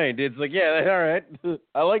 Mind. It's like, yeah, all right.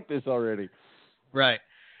 I like this already. Right.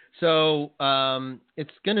 So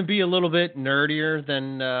it's going to be a little bit nerdier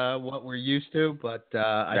than what we're used to, but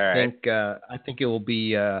I think it will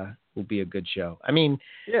be a good show. I mean,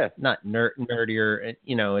 not nerdier.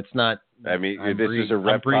 It's not. I mean, this is a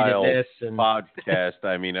reptile podcast.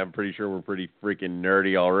 I mean, I'm pretty sure we're pretty freaking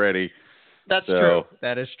nerdy already. That's true.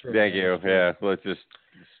 That is true. Thank you. Yeah, let's just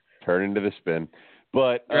turn into the spin.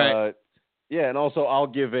 But and also I'll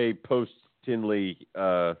give a post-Tinley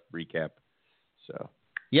recap. So.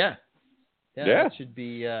 Yeah, that should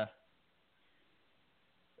be.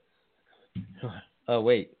 Oh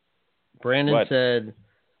wait, Brandon said,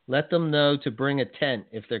 "Let them know to bring a tent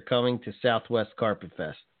if they're coming to Southwest Carpet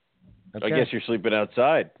Fest." Okay. I guess you're sleeping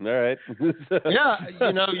outside. All right. Yeah,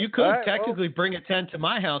 you could technically bring a tent to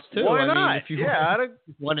my house too. Why not? I mean, if you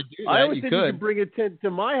want to do that, I always you think could. you could bring a tent to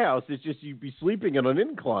my house. It's just you'd be sleeping on an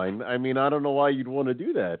incline. I mean, I don't know why you'd want to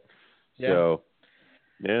do that. Yeah. So,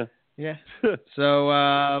 yeah. Yeah. So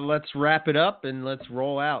let's wrap it up and let's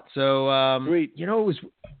roll out. So Sweet. It was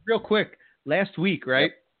real quick last week,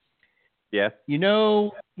 right? Yep. Yeah. You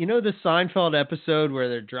know the Seinfeld episode where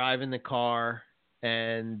they're driving the car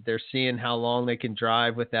and they're seeing how long they can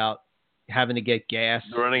drive without having to get gas.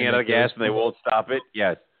 They're running out of gas and they won't stop it.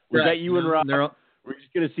 Yes. Was that you and Rob? We're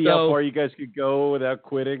just gonna see how far you guys could go without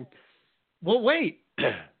quitting. Well, wait.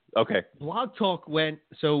 Okay. Blog Talk went.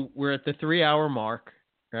 So we're at the 3-hour mark.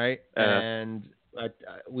 Right. And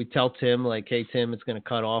we tell Tim, like, hey, Tim, it's going to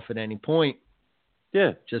cut off at any point.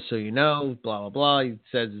 Yeah. Just so you know, blah, blah, blah. He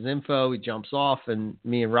says his info. He jumps off. And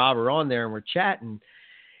me and Rob are on there and we're chatting.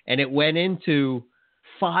 And it went into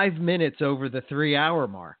 5 minutes over the 3-hour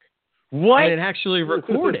mark. What? And it actually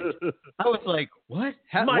recorded. I was like, what?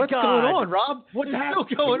 What's going on, Rob? What's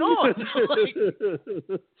going on?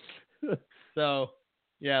 So...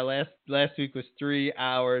 Yeah, last week was 3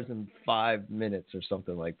 hours and 5 minutes or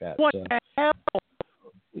something like that. What the hell?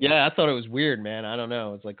 Yeah, I thought it was weird, man. I don't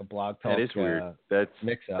know. It's like a Blog Talk. That is weird. That's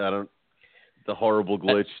mix-up. The horrible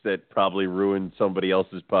glitch that probably ruined somebody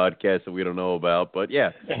else's podcast that we don't know about. But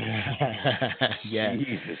yeah. Yeah.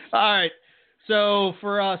 Jesus. All right. So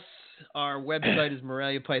for us, our website is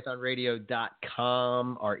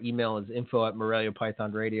MoreliaPythonRadio.com. Our email is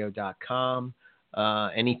info@MoreliaPythonRadio.com.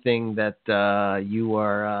 Anything that you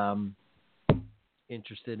are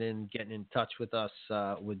interested in getting in touch with us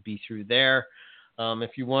would be through there. For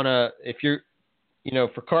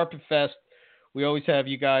Carpet Fest, we always have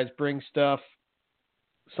you guys bring stuff,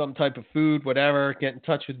 some type of food, whatever. Get in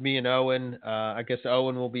touch with me and Owen. I guess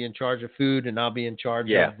Owen will be in charge of food and I'll be in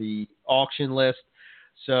charge of the auction list.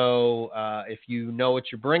 So if you know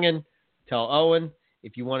what you're bringing, tell Owen.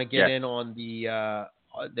 If you want to get in on the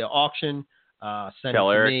auction, send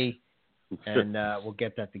Tell it to Eric. me, and we'll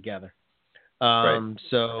get that together. Right.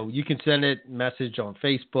 So you can send it message on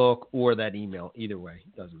Facebook or that email. Either way,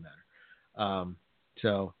 it doesn't matter.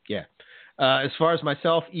 As far as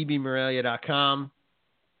myself, ebmorelia.com.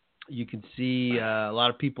 You can see a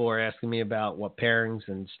lot of people are asking me about what pairings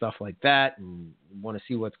and stuff like that and want to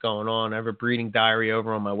see what's going on. I have a breeding diary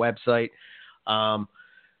over on my website.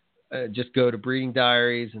 Just go to Breeding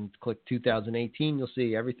Diaries and click 2018. You'll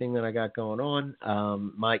see everything that I got going on.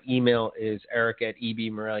 My email is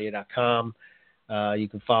eric@ebmorelia.com. You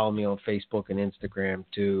can follow me on Facebook and Instagram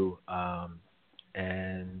too.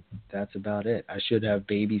 And that's about it. I should have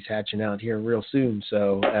babies hatching out here real soon.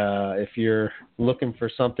 So if you're looking for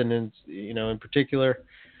something in particular,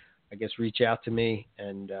 I guess reach out to me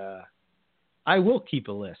and I will keep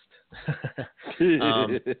a list.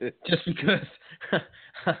 Just because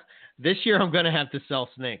this year I'm going to have to sell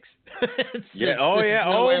snakes. Yeah. Oh yeah.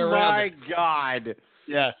 Oh my God.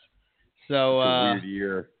 Yes. So it's a weird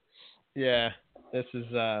year. Yeah, this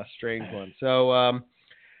is a strange one. So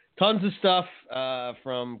tons of stuff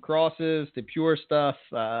from crosses to pure stuff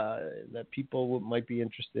that people might be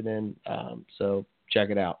interested in. So check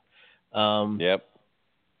it out. Yep.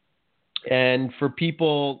 And for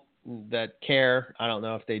people that care, I don't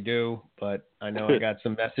know if they do, but I know I got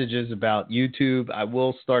some messages about YouTube. I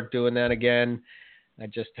will start doing that again. I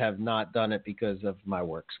just have not done it because of my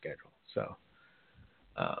work schedule. So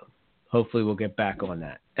hopefully we'll get back on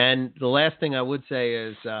that. And the last thing I would say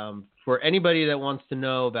is for anybody that wants to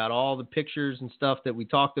know about all the pictures and stuff that we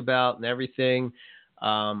talked about and everything,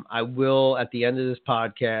 I will, at the end of this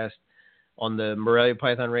podcast, on the Morelia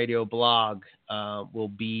Python Radio blog, will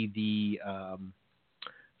be the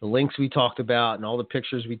links we talked about and all the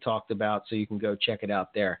pictures we talked about, so you can go check it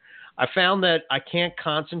out there. I found that I can't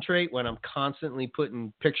concentrate when I'm constantly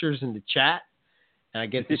putting pictures into chat, and I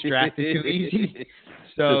get distracted too easy.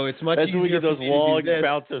 So it's much easier. That's when we get those long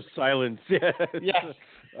bouts of silence. Yes.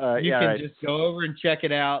 You can just go over and check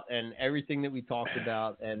it out, and everything that we talked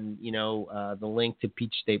about, and the link to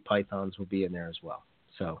Peach State Pythons will be in there as well.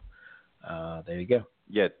 So there you go.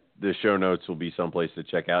 Yeah, the show notes will be someplace to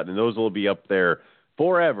check out, and those will be up there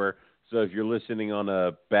forever. So if you're listening on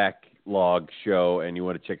a backlog show and you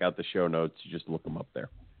want to check out the show notes, you just look them up there.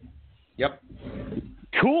 Yep.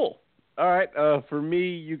 Cool. All right. For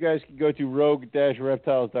me, you guys can go to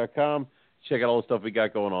rogue-reptiles.com. Check out all the stuff we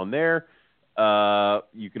got going on there.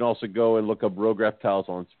 You can also go and look up Rogue Reptiles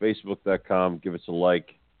on Facebook.com. Give us a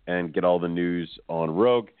like and get all the news on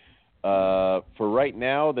Rogue. For right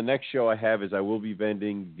now, the next show I have is I will be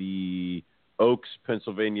vending the Oaks,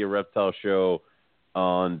 Pennsylvania Reptile Show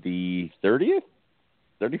on the 30th?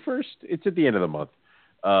 31st? It's at the end of the month.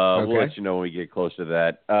 Okay. We'll let you know when we get close to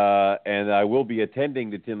that. And I will be attending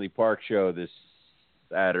the Tinley Park Show this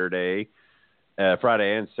Saturday,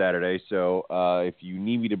 Friday and Saturday. So if you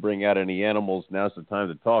need me to bring out any animals, now's the time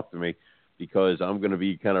to talk to me, because I'm going to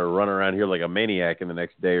be kind of running around here like a maniac in the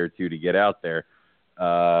next day or two to get out there.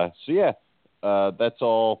 That's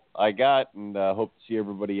all I got, and hope to see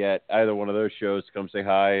everybody at either one of those shows. Come say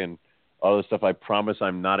hi and all this stuff. I promise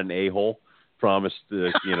I'm not an a-hole. Promise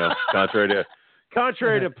to,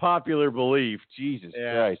 contrary to popular belief. Jesus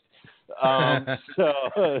Christ.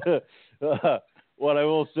 What I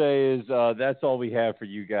will say is that's all we have for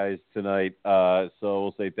you guys tonight. So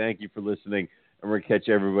we'll say thank you for listening, and we're going to catch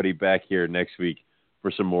everybody back here next week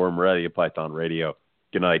for some more Morelia Python Radio.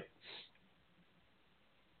 Good night.